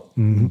fucks it up,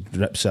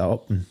 rips it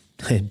up, and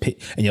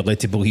you're led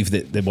to believe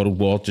that the world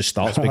war just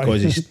starts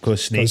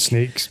because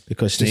snakes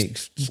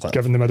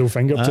giving the middle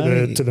finger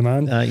to the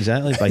man.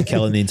 Exactly, by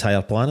killing the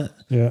entire planet.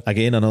 Yeah.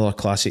 Again, another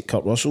classic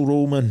Kurt Russell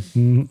role,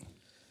 man.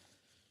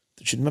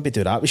 Should maybe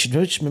do that. We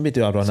should maybe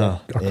do a run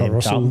of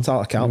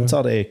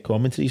Carpenter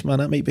commentaries, man.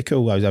 That might be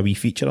cool. As a wee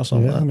feature or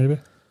something. Yeah, like maybe.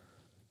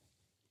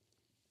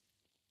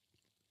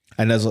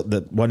 And there's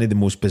like one of the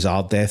most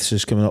bizarre deaths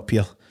is coming up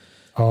here.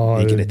 Oh,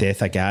 making the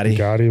death of Gary. The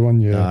Gary one,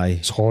 yeah. Aye.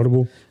 It's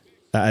horrible.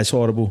 That is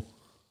horrible.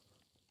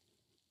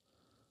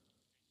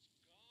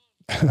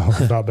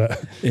 That bit.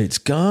 It's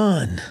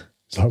gone.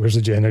 So where's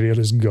the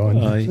generator? It's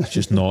gone. Aye, it's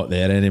just not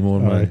there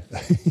anymore, man.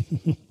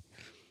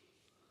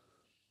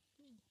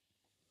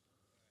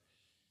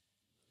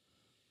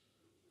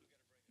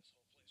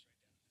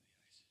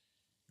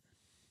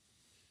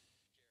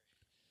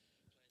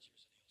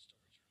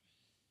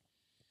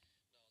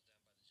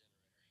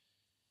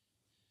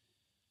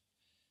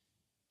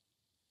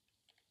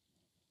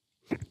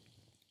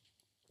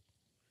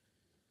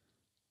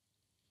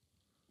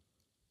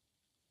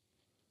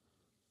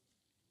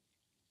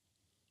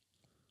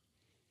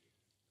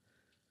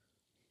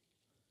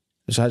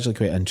 It's actually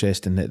quite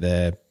interesting that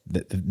the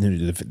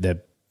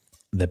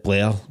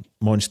Blair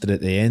monster at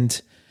the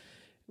end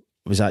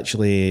was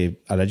actually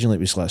originally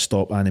it was like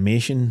stop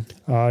animation.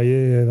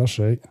 Yeah, that's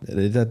right.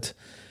 They did.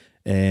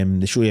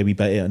 They show you a wee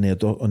bit on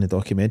the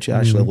documentary. It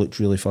actually looked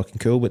really fucking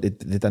cool, but they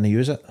didn't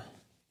use it.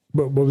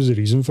 But what was the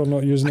reason for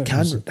not using it?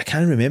 I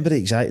can't remember the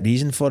exact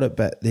reason for it,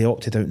 but they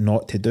opted out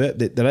not to do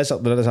it. There is a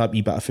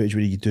wee bit of footage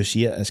where you do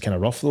see it. And it's kind of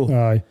rough though.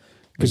 Aye.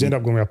 Because they end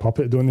up going with a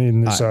puppet, don't they?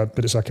 And it's a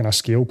kind of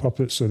scale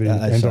puppet, so they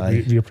end up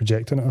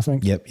re-projecting it, I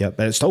think. Yep.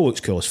 But it still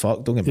looks cool as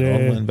fuck, don't get me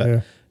wrong, man.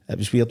 But it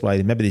was weird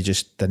why maybe they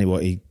just didn't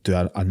want to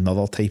do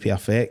another type of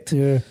effect.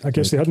 Yeah, I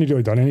guess they hadn't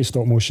really done any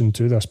stop motion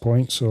to this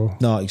point, so...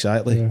 No,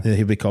 exactly. Yeah.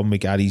 Here we come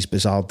with Gary's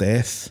bizarre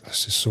death.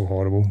 This is so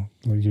horrible.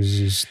 Like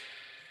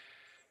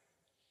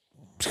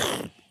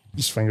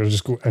his fingers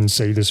just go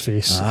inside his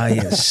face.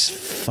 It's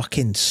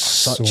fucking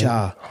such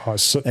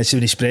it's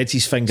when he spreads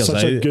his fingers out.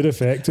 Such a good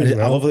effect as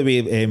well. I love the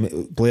way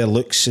Blair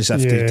looks as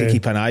if to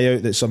keep an eye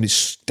out that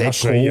somebody's dead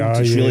cold.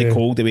 Right, it's really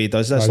cold the way he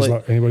does this.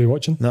 Like anybody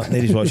watching? No,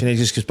 nobody's watching. He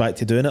just goes back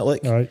to doing it.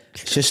 Like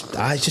it's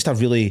just a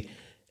really.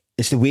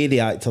 It's the way the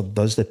actor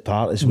does the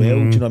part as well. Do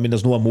you know what I mean?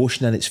 There's no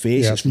emotion in its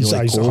face. It's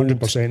really cold.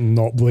 100%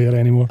 not Blair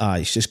anymore.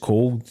 It's just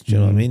cold. Do you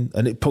know what I mean?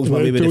 And it pulls him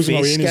away with the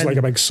face skin. He's like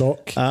a big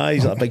sock.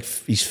 He's like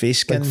his face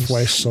skin. Big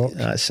flesh sock.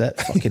 That's it.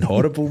 Fucking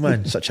horrible,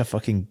 man. Such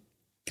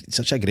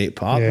a great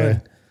part,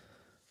 man.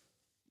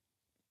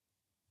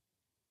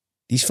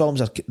 These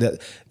films are...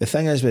 The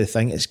thing is with the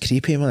thing, it's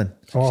creepy, man.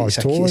 It's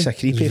a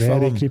creepy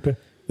film. Creepy.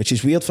 Which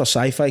is weird for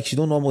sci-fi, because you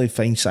don't normally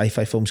find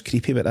sci-fi films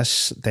creepy, but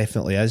this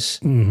definitely is.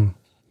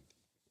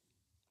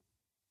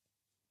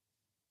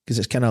 Because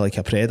it's kind of like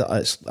a predator.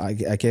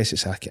 I guess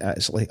it's like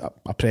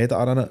a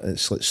predator in it.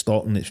 It's like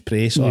stalking its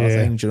prey sort of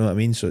thing. Do you know what I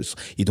mean? So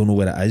you don't know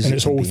where it is. And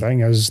its whole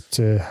thing is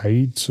to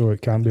hide, so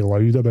it can't be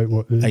loud about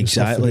what the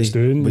stuff that it's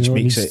doing. Which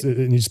makes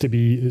it needs to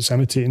be. It's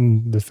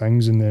imitating the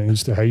things, and it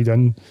needs to hide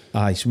in.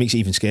 So it makes it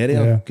even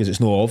scarier because it's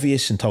not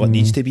obvious until it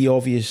needs to be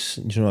obvious.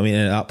 Do you know what I mean?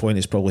 And at that point,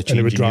 it's probably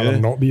changing. And it would rather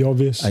not be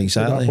obvious at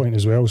that point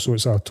as well. So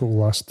it's a total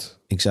last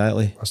ditch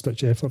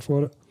effort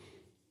for it.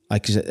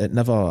 Because it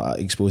never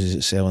exposes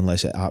itself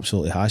unless it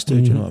absolutely has to.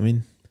 Do you know what I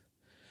mean?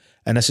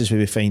 And this is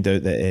where we find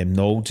out that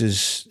Knowles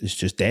is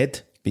just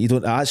dead. But you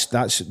don't.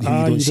 That's who you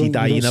don't see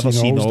die. You never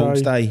see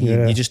Knowles die.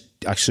 You just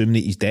assume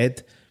that he's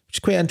dead, which is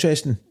quite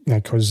interesting. Yeah,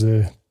 because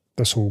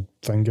this whole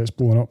thing gets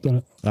blown up, doesn't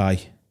it?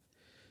 Aye.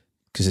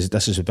 Because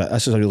this is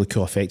a really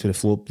cool effect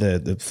with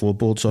the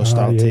floorboards all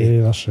start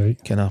to. That's right.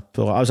 Kind of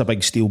pull. That was a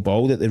big steel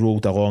ball that they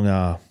rolled along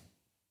a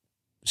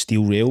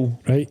steel rail.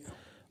 Right.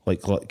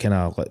 Like kind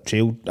of like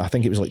trail. I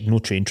think it was like no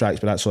train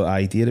tracks, but that sort of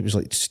idea. It was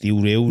like steel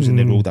rails, and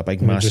they rolled a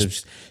big,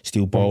 massive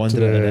steel ball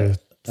under it. And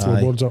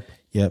floorboards up.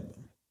 Yep.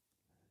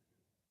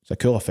 It's a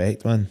cool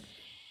effect, man.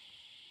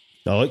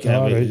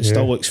 It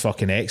still looks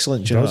fucking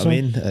excellent. Do you know what I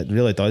mean? It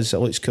really does. It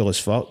looks cool as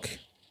fuck.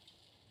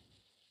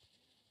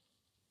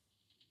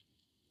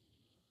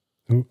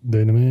 Oh,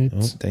 dynamite.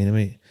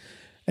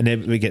 And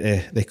then we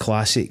get the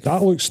classic.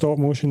 That looks stop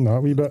motion,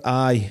 that wee bit.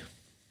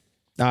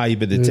 Aye,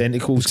 but the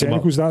tentacles come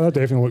up. That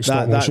definitely looks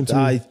stop motion to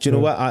me. Do you know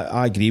what?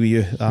 I agree with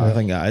you. I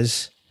think that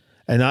is.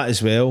 And that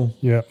as well.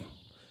 Yeah.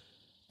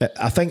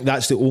 I think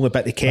that's the only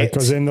bit they kept.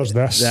 Because then there's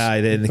this.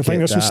 I think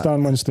this was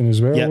Stan Winston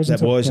as well,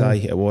 wasn't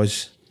it? It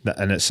was.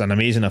 And it's an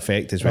amazing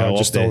effect as well.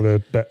 Just all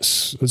the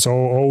bits. It's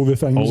all the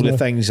things. All the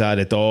things are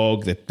the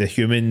dog, the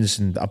humans,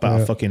 and a bit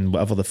of fucking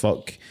whatever the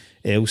fuck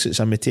else it's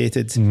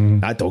imitated.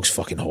 That dog's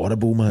fucking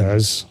horrible, man. It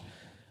is.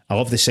 I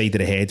love the side of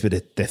the head with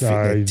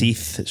the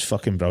teeth. It's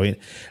fucking brilliant.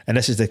 And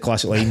this is the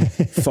classic line,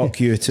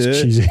 fuck you too.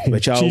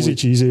 It's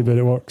cheesy, but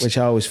it works. Which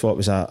I always thought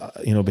was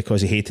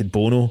because he hated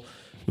Bono,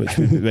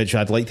 which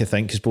I'd like to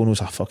think, because Bono's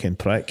a fucking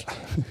prick.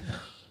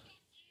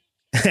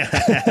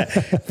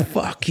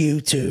 Fuck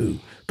you too.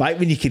 Back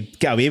when you could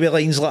get away with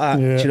lines like that,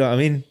 do you know what I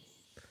mean?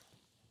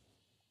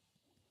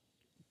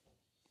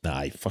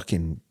 Aye,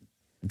 fucking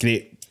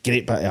great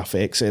bit of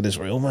effects there as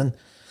well, man.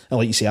 And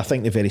like you say, I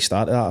think the very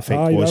start of that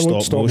effect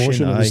was stop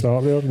motion at the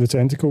start there, the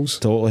tentacles.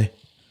 Totally.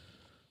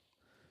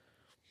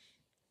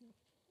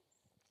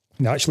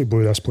 They actually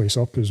blew this place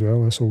up as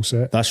well, this whole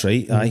set. That's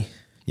right, aye.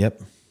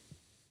 Yep.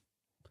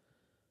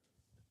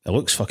 It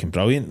looks fucking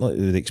brilliant, like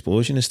the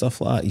explosion and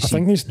stuff like that. I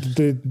think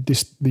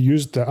they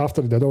used that,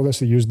 after they did all this,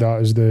 they used that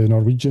as the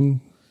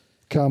Norwegian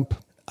camp.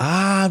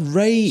 Ah,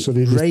 right.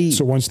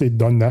 So once they'd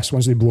done this,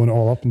 once they'd blown it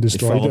all up and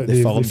destroyed it,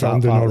 they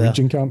found the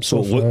Norwegian camp.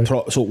 So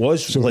it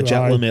was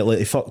legitimately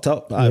they fucked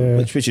up,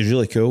 which is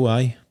really cool,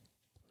 aye.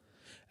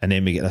 And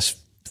then we get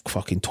this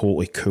fucking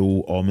totally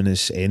cool,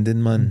 ominous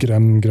ending, man.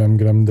 Grim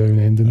down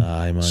ending.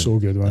 Aye, man. So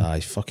good, man. Aye,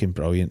 fucking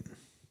brilliant.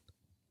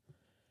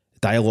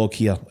 Dialogue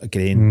here,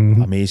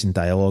 again, amazing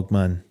dialogue,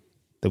 man.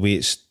 The way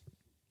it's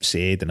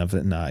said and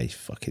everything, aye,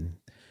 fucking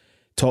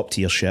top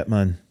tier shit,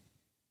 man.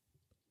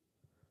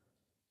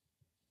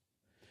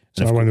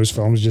 It's not one of those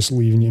films just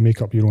leaving you to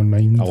make up your own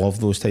mind. I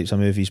love those types of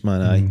movies,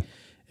 man, aye.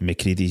 And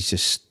McCready's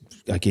just,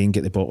 again,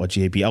 get the bottle of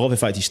JB. I love the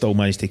fact he still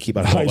managed to keep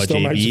a bottle of JB. He still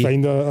managed to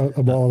find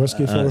a bottle of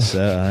whiskey for that's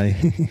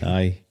it,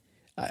 aye.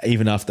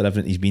 Even after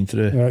everything he's been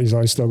through. Yeah,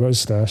 he's still got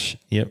his stash.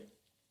 Yep.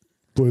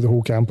 Blew the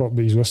whole camp up,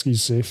 but his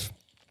whiskey's safe.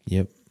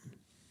 Yep.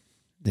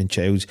 Then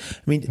Childs,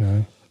 I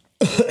mean,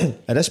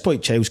 at this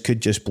point, Childs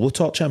could just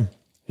blowtorch him.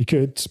 He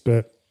could,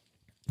 but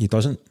he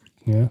doesn't.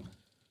 Yeah.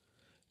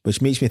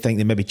 Which makes me think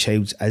that maybe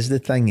Childs is the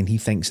thing and he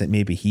thinks that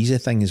maybe he's a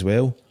thing as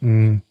well.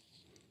 Mm.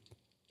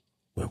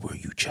 Where were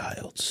you,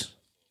 Childs?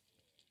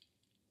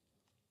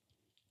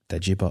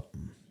 Did you, but...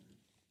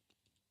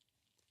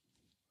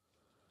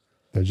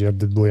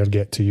 Did Blair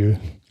get to you?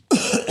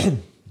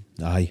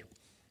 Aye.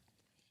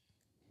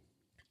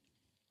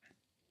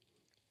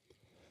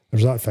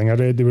 There's that thing I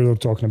read where they were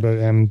talking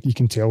about you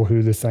can tell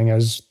who the thing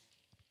is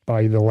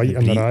by the light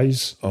in their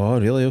eyes.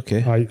 Oh, really?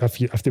 Okay.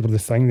 If they were the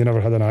thing, they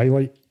never had an eye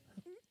light.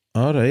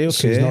 Oh, right, okay.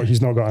 So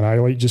he's not got an eye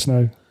light just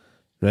now.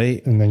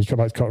 Right. And then you come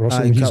back to Kurt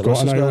Russell and he's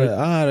got an eye light.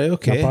 Ah, right,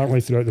 okay. And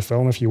apparently throughout the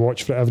film, if you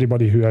watch for it,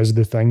 everybody who is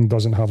the thing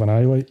doesn't have an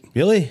eye light.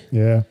 Really?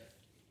 Yeah.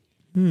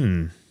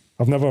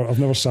 I've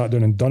never sat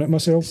down and done it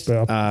myself,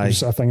 but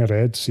it's a thing I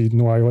read, see,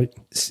 no eye light.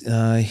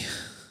 Aye.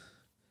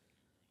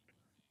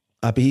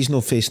 But he's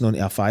not facing onto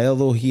a fire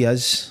though, he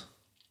is.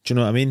 Do you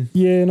know what I mean?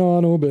 Yeah, no, I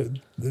know, but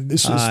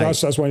that's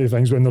one of the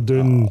things when they're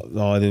doing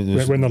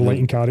when they're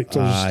lighting characters,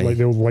 like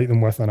they'll light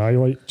them with an eye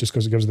light just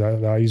because it gives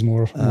the eyes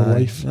more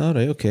life. All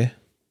right, okay.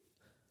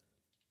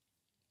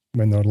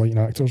 When they're lighting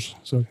actors,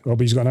 so but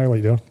he's got an eye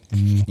light there.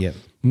 Yep.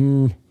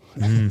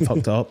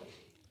 Fucked up.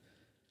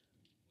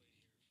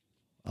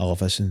 I love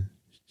this and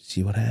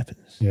see what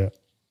happens. Yeah.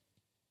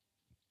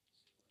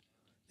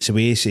 It's the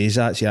way he says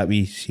that. See that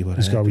wee see what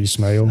happens. He's got a wee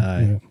smile.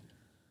 Yeah.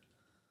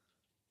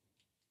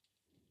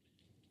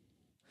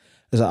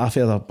 I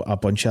feel a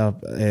bunch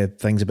of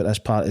things about this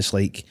part. It's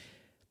like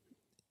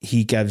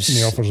he offers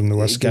him the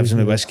whiskey. Gives him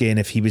the whiskey, and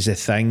if he was a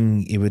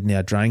thing, he wouldn't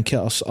have drank it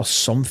or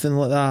something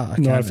like that.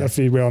 If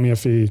he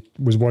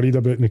was worried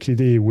about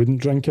McCready, he wouldn't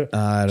drink it.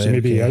 Right, so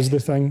maybe he is the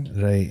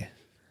thing.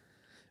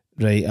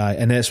 Right,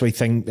 and that's why I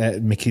think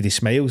McCready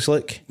smiles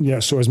like. Yeah,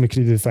 so is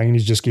McCready the thing, and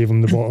he's just gave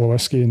him the bottle of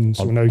whiskey, and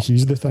so now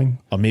he's the thing.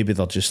 Or maybe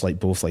they're just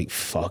like both like,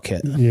 fuck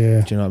it.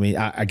 Yeah. Do you know what I mean?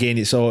 Again,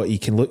 it's all, you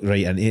can look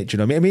right into it. Do you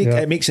know what I mean?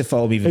 It makes the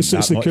film even it's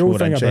the cool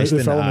thing about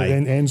the film,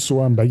 it ends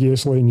so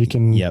ambiguously, and you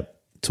can.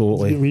 Yep,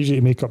 totally. It leaves you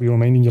to make up your own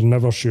mind, and you're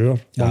never sure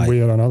one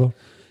way or another.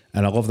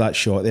 And I love that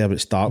shot there, but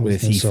it's dark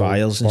with the three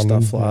fires and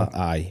stuff like that.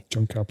 Aye.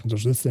 John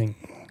Carpenter's The Thing.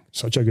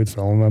 Such a good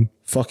film, man.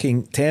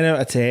 Fucking 10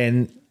 out of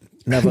 10.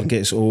 Never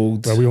gets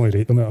old. Well, we only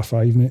rate them out of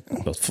 5, mate.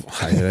 Well,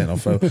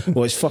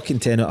 it's fucking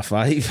 10 out of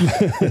 5.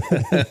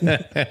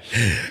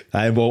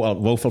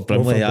 Wilford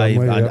Brimley,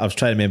 I was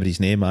trying to remember his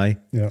name, aye.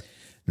 Yeah.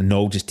 And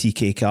Noel just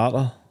TK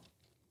Carter.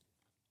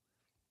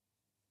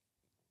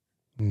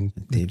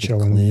 David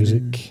Clennon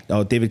music.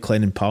 Oh, David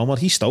Clennon Palmer.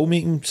 He's still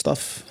making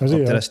stuff up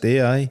to this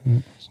day, aye.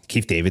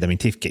 Keith David,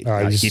 Keith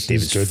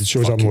David's good. He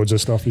shows up in loads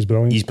of stuff. He's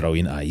brilliant. He's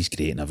brilliant, aye. He's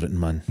great and everything,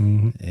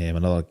 man.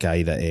 Another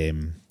guy that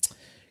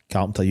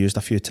Carpenter used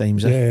a few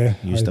times.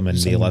 Used him in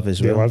They Live as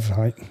well. They Live,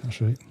 aye,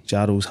 that's right.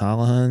 Jarrell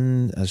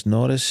Hallahan as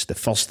Norris. The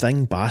First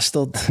Thing,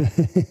 Bastard.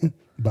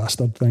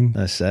 Bastard Thing.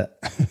 That's it.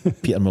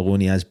 Peter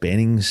Maloney as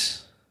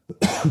Bennings.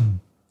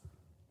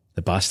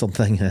 The Bastard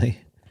Thing, aye.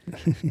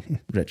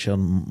 Richard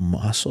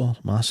Masur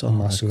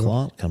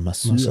Clark.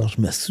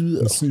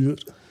 Masur.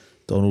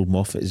 Donald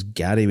Moffat is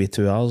Gary with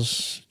 2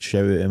 R's.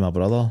 Shout out to my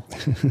brother.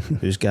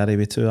 Who's Gary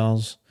with 2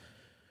 R's?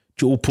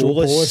 Joe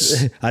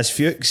Polis as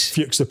Fuchs.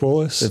 Fuchs the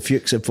Polis.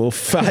 Fuchs the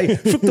Polis.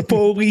 Fuck the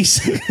police.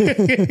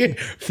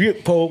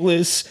 Fuchs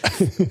Polis.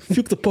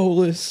 Fuck the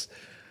Polis.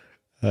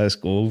 That's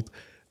gold.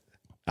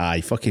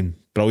 Aye, fucking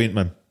brilliant,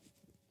 man.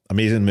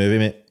 Amazing movie,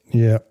 mate.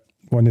 Yeah,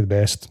 one of the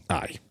best.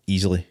 Aye,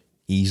 easily.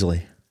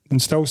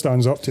 And still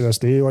stands up to this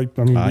day. Like,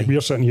 I mean,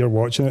 we're sitting here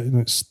watching it,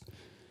 and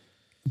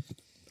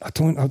I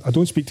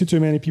don't speak to too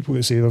many people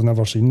that say they've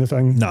never seen the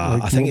thing. Nah,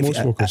 like, I think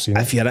most folk have seen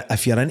it.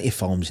 If you're into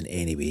films in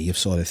any way, you've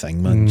saw the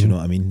thing, man. Do you know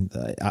what I mean?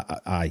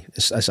 Aye,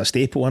 it's a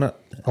staple in it.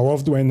 I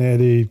loved when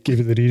they gave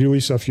it the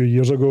re-release a few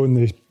years ago and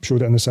they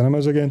showed it in the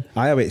cinemas again.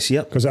 I went to see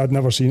it because I'd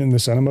never seen it in the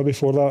cinema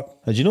before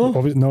that. Did you know?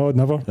 No, I'd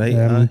never.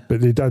 Right,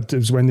 but they did. It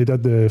was when they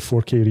did the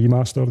 4K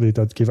remaster. They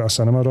did give it a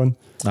cinema run.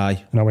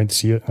 Aye, and I went to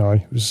see it.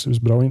 Aye, it was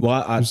brilliant.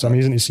 Well, it was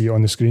amazing to see it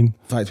on the screen.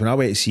 In fact, when I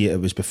went to see it,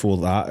 it was before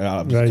that.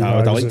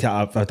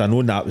 I'd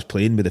known that was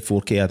playing with the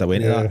 4K. I'd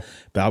went to that,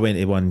 but I went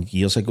to one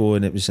years ago,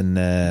 and it was in.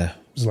 It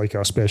was like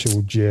a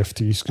special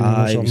GFT screen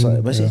or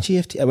something. Was it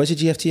GFT? It was a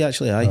GFT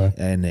actually,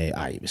 and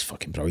it was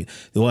fucking brilliant.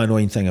 The only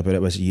annoying thing about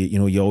it was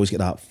you always get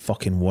that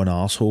fucking one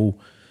arsehole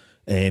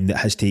that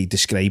has to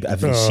describe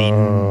every scene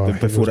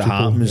before it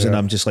happens, and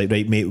I'm just like,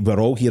 right, mate, we're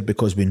all here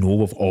because we know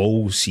we've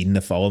all seen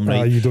the film,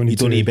 right? You don't need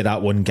to be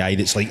that one guy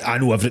that's like, I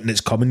know everything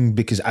that's coming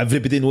because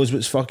everybody knows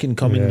what's fucking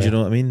coming. Do you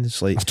know what I mean?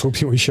 It's like, I've told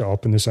people to shut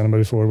up in the cinema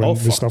before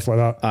with stuff like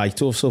that. Aye,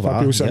 told so far.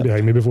 People sitting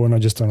behind me before, and I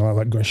just turned like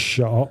that, going,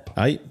 shut up.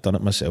 Aye, done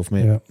it myself,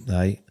 mate.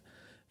 Aye.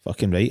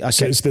 Fucking right.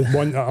 It's the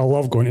one I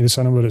love going to the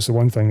cinema. It's the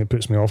one thing that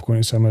puts me off going to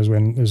the cinema is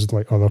when there's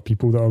like other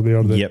people that are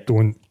there that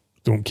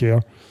don't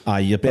care.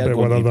 You better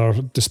about whether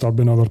they're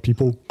disturbing other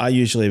people. I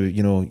usually,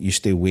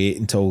 used to wait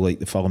until like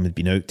the film had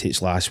been out to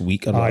its last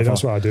week or whatever.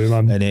 That's what I do,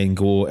 man. And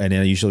then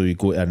I usually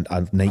go to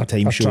a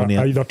nighttime show.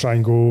 I either try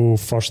and go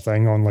first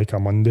thing on like a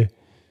Monday.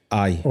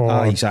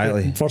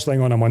 Exactly. First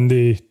thing on a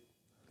Monday.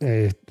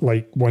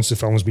 Like once the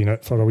film's been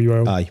out for a wee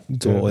while. Aye,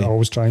 totally. I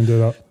always try and do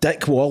that.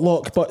 Dick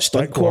Warlock, but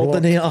stunt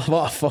coordinator.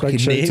 What a fucking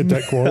big name. To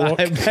Dick Warlock.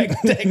 Big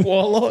Dick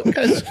Warlock.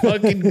 That's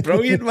fucking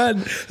brilliant,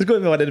 man. It's going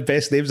to be one of the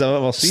best names I've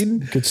ever seen.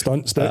 Good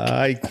stunts, Dick.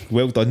 Aye,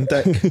 well done,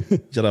 Dick.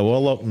 You're a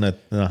warlock and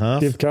a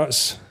half. Dave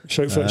Katz.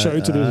 Shout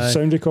out to the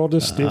sound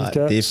recordist, Dave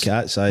Katz. Dave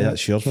Katz,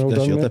 that's your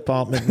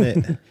department,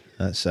 mate.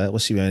 That's it.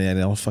 Let's see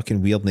any other fucking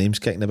weird names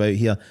kicking about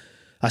here.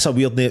 That's a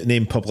weird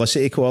name,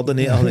 publicity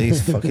coordinator.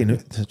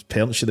 Fucking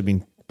parents should have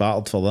been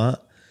battered for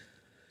that.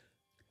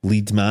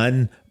 Lead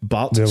man,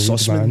 Bart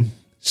Sussman.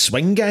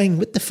 Swing Gang,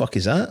 what the fuck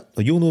is that?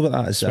 You'll know what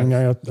that is. Swing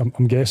Gang,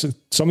 I'm guessing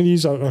some of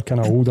these are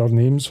kind of older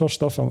names for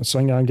stuff.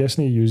 Swing Gang, I'm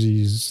guessing he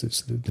uses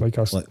it's like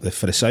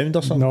for the sound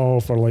or something. No,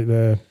 for like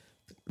the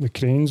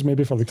cranes,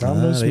 maybe for the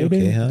cameras. Right,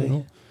 maybe. Okay, I don't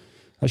know.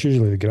 That's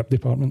usually the grip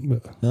department,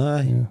 but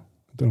I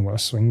don't know what a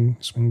swing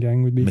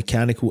gang would be.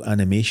 Mechanical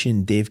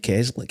animation, Dave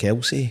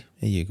Kelsey.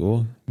 There you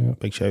go. Yeah.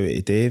 Big shout out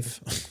to Dave.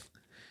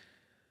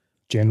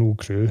 General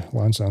crew,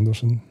 Lance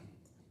Anderson.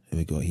 Who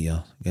we got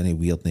here? Any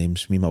weird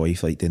names? Me and my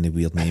wife like doing the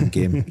weird name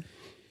game.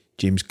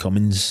 James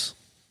Cummins.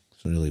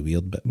 It's not really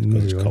weird, but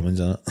because it's Cummins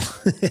in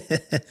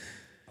it.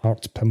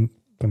 Art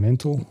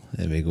Pimentel.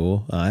 There we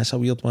go. That's a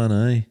weird one,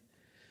 aye.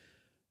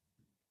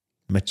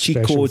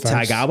 Machiko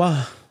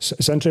Tagawa.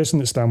 It's interesting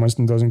that Stan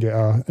Winston doesn't get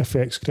a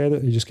effects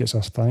credit. He just gets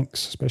a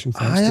special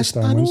thanks to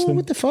Stan Winston.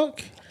 What the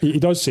fuck? He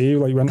does say,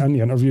 like when in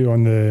the interview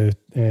on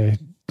the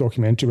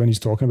documentary when he's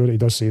talking about it, he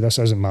does say this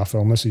isn't my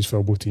film, this is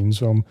Phil Bottein's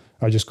film.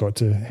 I just got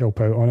to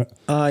help out on it.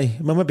 Aye,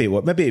 well maybe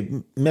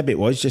it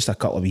was just a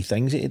couple of wee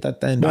things that he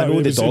did then. No, I know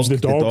it was the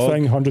dog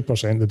thing,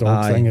 100% the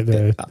dog thing at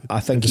the I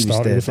think at the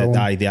start of the film.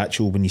 The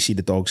actual when you see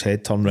the dog's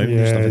head turn round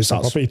and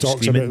stuff. He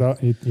talks about that.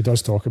 He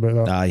does talk about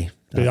that. Aye.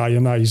 But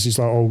in that he's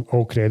like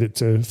all credit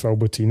to Phil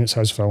Bottein. It's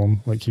his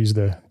film. Like he's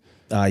the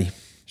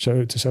shout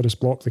out to Cyrus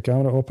Block, the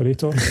camera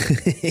operator.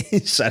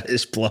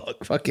 Cyrus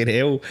Block, fucking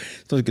hell.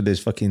 It's not as good as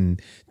fucking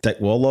Dick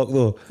Warlock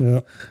though. Yeah.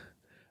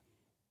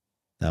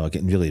 Now we're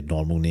getting really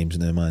normal names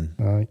now, man.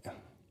 Aye.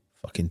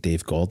 Fucking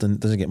Dave Gordon.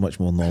 It doesn't get much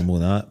more normal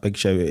than that. Big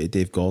shout out to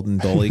Dave Gordon,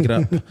 Dolly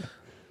Grip.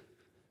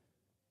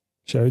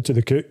 Shout out to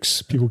the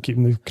cooks, people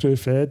keeping the crew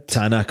fed.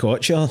 Tana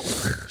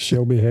Kocher.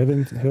 Shelby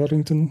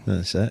Hetherington.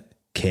 That's it.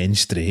 Ken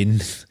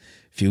Strain.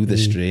 Feel the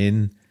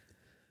Strain.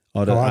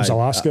 Or that's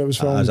Alaska it was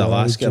filmed.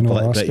 Alaska,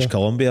 British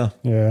Columbia.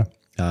 Yeah.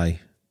 Aye.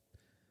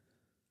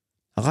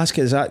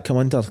 Alaska, does that come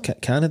under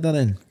Canada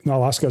then? No,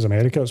 Alaska's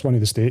America. It's one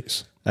of the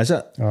states. Is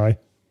it? Aye.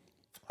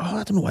 Oh,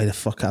 I don't know why the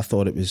fuck I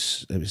thought it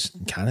was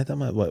in Canada.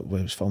 It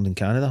was filmed in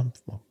Canada.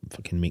 I'm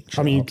fucking making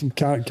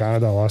shit up.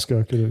 Canada,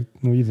 Alaska,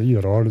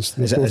 either or. Is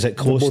it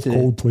close to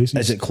cold places?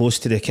 Is it close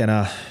to the kind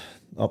of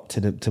up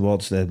to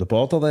towards the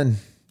border then?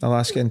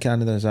 Alaska and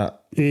Canada, is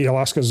that?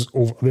 Alaska's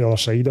over the other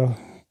side of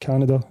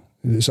Canada.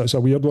 It's a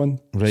weird one.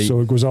 Right. So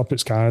it goes up,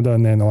 it's Canada,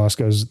 and then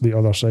Alaska is the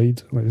other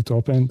side, like the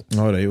top end.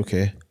 All right,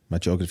 okay. My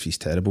geography's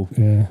terrible.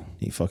 Yeah.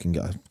 You fucking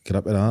get a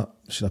grip of that.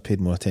 Should have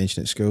paid more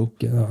attention at school.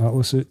 Get that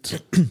Atlas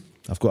suit.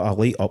 I've got a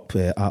light up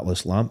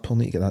Atlas lamp. I'll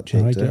need to get that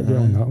checked out. Get a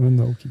on that one,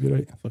 that'll keep you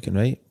right. Fucking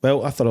right.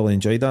 Well, I thoroughly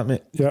enjoyed that,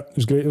 mate. Yeah, it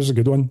was great. It was a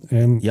good one.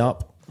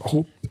 Yep. I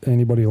hope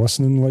anybody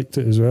listening liked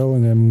it as well.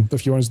 And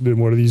if you want us to do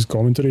more of these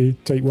commentary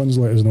type ones,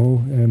 let us know.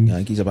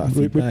 Give us a bit of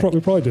feedback.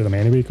 We'll probably do them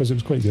anyway because it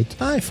was quite good.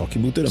 Aye,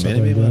 fucking we'll do them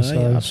anyway, man.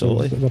 Aye,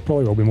 absolutely. So there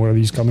probably will be more of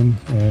these coming,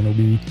 and it'll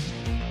be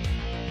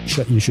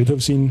shit you should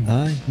have seen.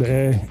 Aye.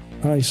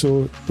 But,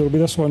 so there'll be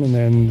this one, and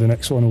then the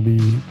next one will be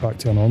back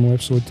to a normal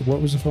episode.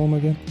 What was the film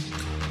again?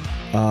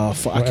 I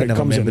can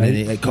never remember the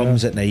name. It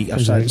comes at night. I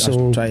tried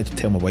to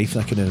tell my wife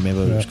and I couldn't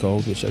remember what it was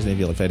called, which isn't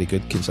really very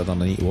good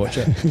considering I need to watch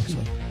it.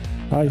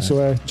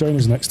 So join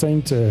us next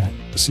time to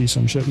see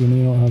some shit you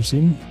may not have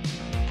seen.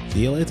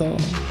 See you later.